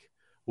Like,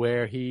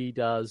 where he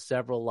does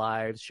several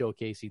lives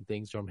showcasing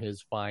things from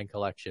his fine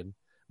collection.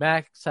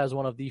 Max has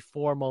one of the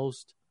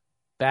foremost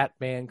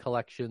Batman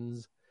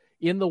collections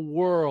in the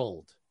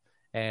world.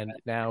 And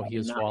now he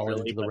has fallen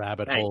into the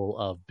rabbit hole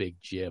of Big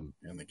Jim.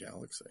 And the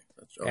Galaxy.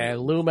 And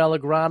Lou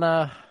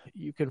Melagrana,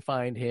 you can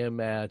find him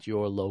at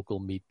your local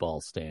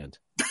meatball stand.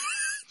 I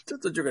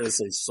thought you were going to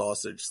say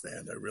sausage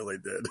stand. I really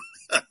did.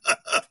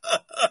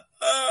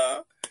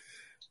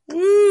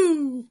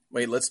 Woo!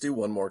 Wait, let's do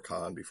one more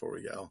con before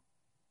we go.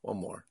 One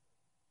more.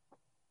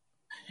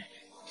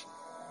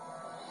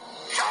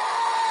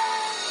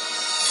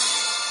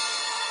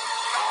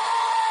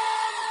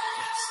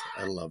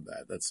 I love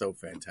that. That's so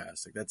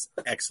fantastic. That's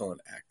excellent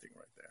acting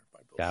right there. By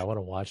Bill. Yeah, I want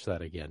to watch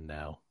that again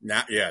now.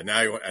 Now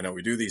I know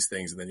we do these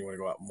things, and then you want to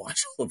go out and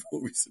watch all the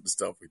movies and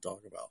stuff we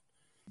talk about.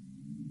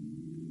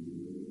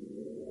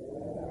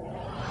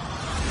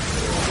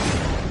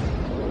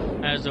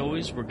 As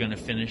always, we're going to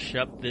finish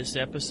up this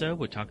episode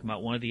with talking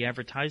about one of the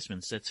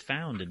advertisements that's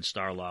found in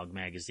Starlog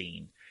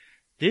magazine.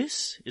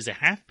 This is a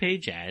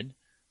half-page ad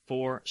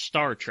for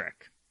Star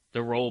Trek,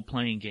 the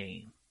role-playing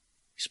game.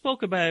 We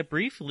spoke about it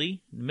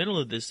briefly in the middle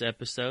of this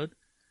episode,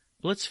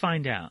 but let's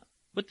find out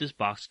what this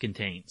box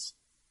contains.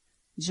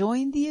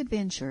 Join the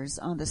adventures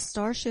on the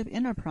Starship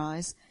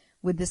Enterprise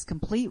with this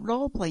complete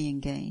role-playing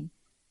game.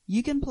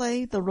 You can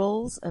play the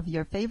roles of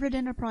your favorite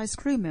Enterprise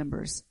crew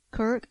members,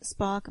 Kirk,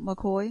 Spock,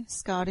 McCoy,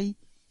 Scotty,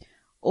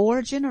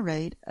 or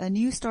generate a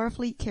new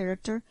Starfleet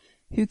character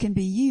who can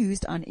be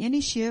used on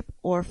any ship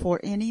or for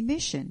any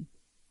mission.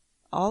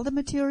 All the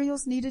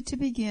materials needed to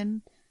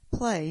begin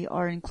play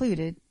are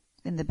included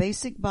in the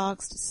basic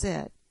boxed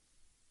set.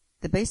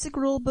 The basic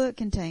rule book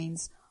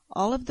contains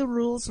all of the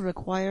rules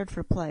required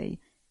for play,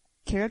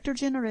 character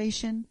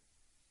generation,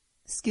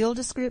 skill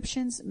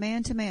descriptions,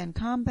 man-to-man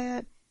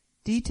combat,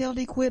 detailed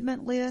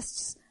equipment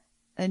lists,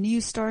 a new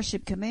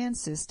starship command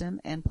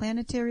system, and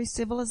planetary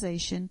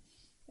civilization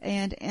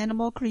and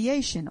animal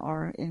creation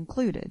are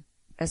included.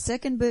 A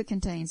second book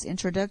contains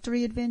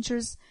introductory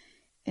adventures,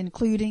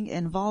 including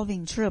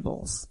involving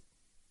tribbles.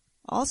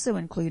 Also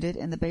included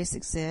in the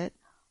basic set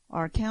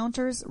are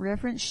counters,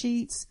 reference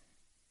sheets,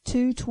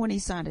 2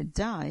 20-sided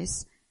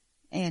dice,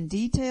 and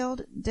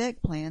detailed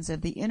deck plans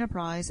of the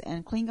Enterprise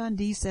and Klingon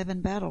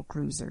D7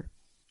 battlecruiser.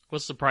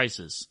 What's the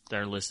prices that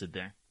are listed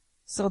there?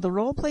 So the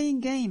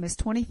role-playing game is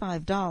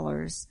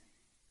 $25.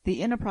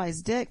 The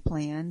Enterprise deck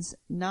plans,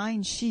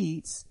 9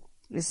 sheets,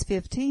 is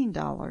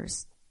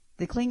 $15.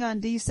 The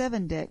Klingon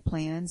D7 deck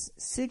plans,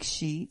 6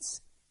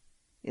 sheets,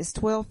 is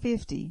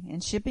 $12.50.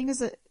 And shipping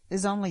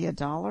is only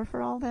 $1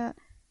 for all that?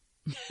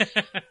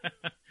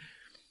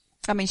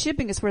 I mean,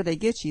 shipping is where they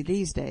get you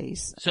these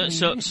days.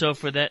 So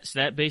for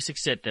that basic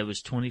set that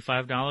was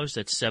 $25,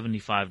 that's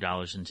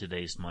 $75 in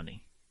today's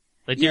money.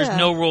 Like, there's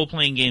no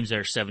role-playing games that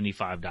are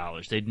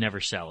 $75. They'd never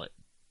sell it.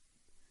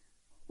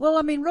 Well,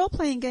 I mean,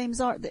 role-playing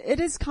games it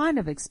is kind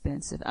of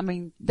expensive. I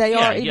mean, they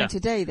are, even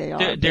today they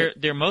are.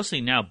 They're mostly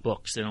now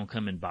books. They don't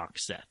come in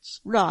box sets.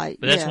 Right.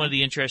 But that's one of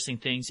the interesting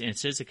things, and it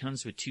says it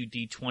comes with 2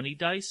 D20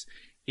 dice.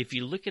 If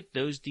you look at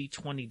those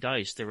D20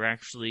 dice,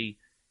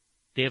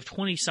 they have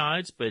 20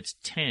 sides, but it's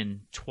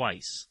 10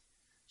 twice.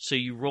 So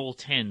you roll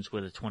 10s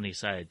with a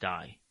 20-sided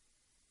die,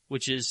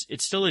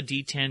 it's still a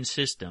D10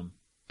 system,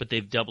 but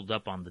they've doubled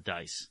up on the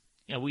dice.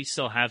 Yeah, we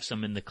still have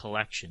some in the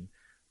collection.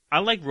 I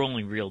like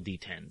rolling real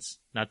D10s,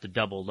 not the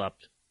doubled up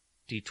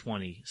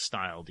D20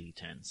 style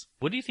D10s.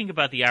 What do you think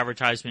about the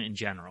advertisement in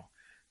general?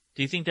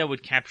 Do you think that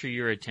would capture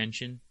your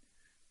attention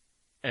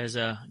as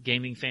a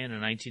gaming fan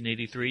in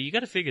 1983? You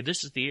got to figure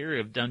this is the era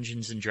of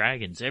Dungeons and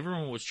Dragons.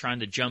 Everyone was trying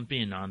to jump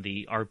in on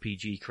the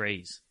RPG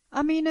craze.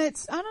 I mean,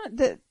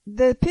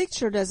 the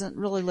picture doesn't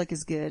really look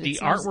as good. The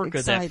artwork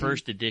of that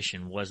first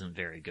edition wasn't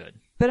very good.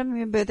 But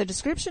the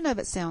description of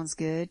it sounds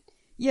good.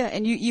 Yeah,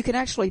 and you can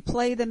actually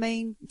play the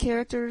main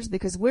characters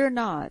because we're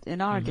not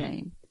in our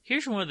game.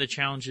 Here's one of the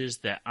challenges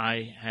that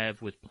I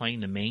have with playing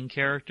the main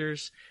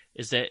characters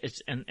is that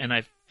and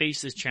I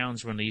faced this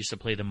challenge when I used to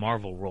play the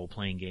Marvel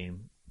role-playing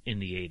game in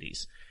the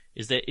 80s,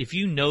 is that if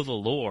you know the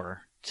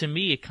lore, to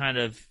me it kind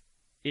of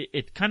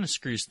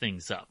screws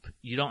things up.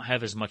 You don't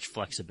have as much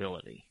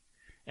flexibility.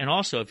 And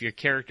also, if your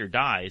character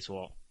dies,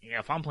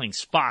 if I'm playing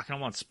Spock, I don't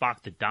want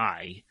Spock to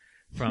die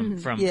from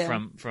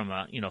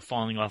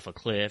falling off a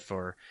cliff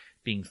or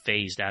being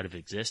phased out of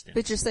existence.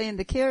 But you're saying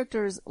the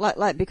characters,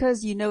 like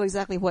because you know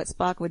exactly what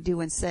Spock would do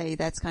and say,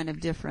 that's kind of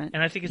different.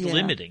 And I think it's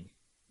limiting.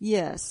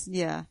 Yes,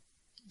 yeah.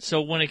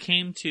 So when it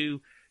came to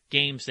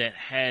games that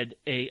had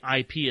a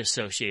IP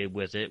associated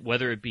with it,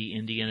 whether it be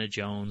Indiana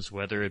Jones,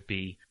 whether it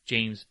be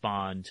James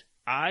Bond,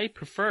 I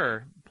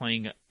prefer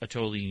playing a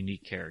totally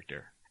unique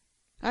character.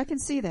 I can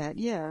see that,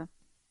 yeah.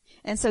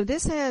 And so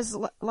this has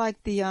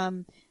like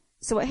the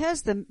so it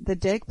has the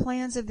deck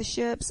plans of the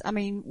ships. I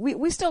mean,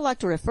 we still like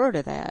to refer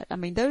to that. I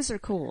mean, those are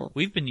cool.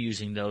 We've been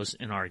using those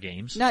in our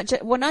games. Not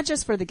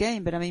just for the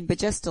game, but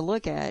just to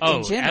look at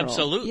in general.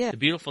 Absolutely. Yeah. The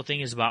beautiful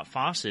thing is about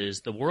FOSSA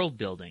is the world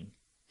building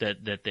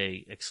that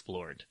they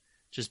explored.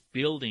 Just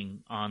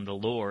building on the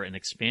lore and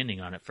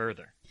expanding on it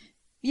further.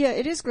 Yeah,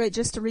 it is great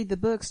just to read the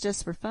books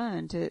just for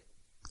fun, to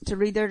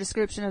read their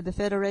description of the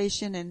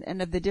Federation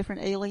and of the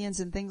different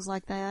aliens and things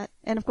like that.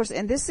 And of course,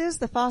 and this is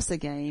the FOSSA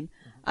game.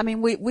 I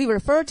mean, we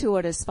refer to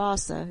it as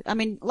FOSSA. I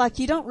mean, like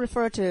you don't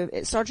refer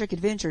to Star Trek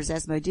Adventures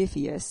as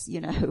Modiphius,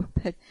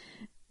 but.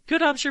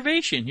 Good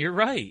observation. You're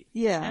right.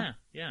 Yeah.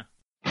 Yeah.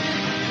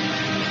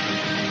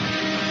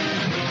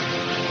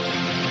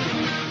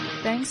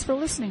 Thanks for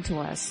listening to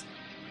us.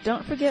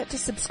 Don't forget to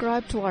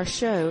subscribe to our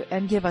show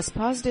and give us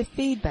positive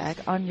feedback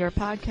on your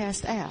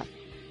podcast app.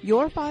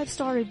 Your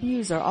 5-star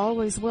reviews are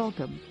always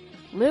welcome.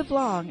 Live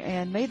long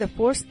and may the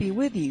Force be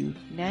with you.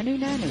 Nanu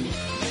Nanu.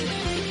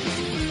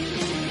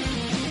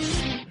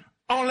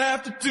 All I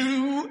have to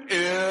do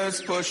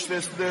is push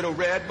this little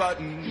red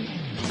button.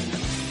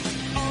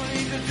 All I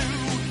need to do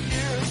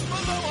is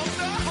blow up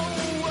the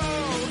whole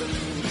world.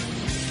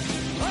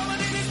 All I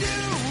need to do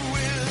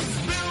is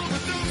build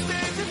a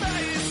doomsday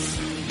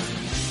device.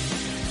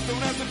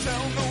 Don't have to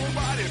tell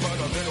nobody but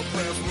a little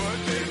press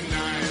word.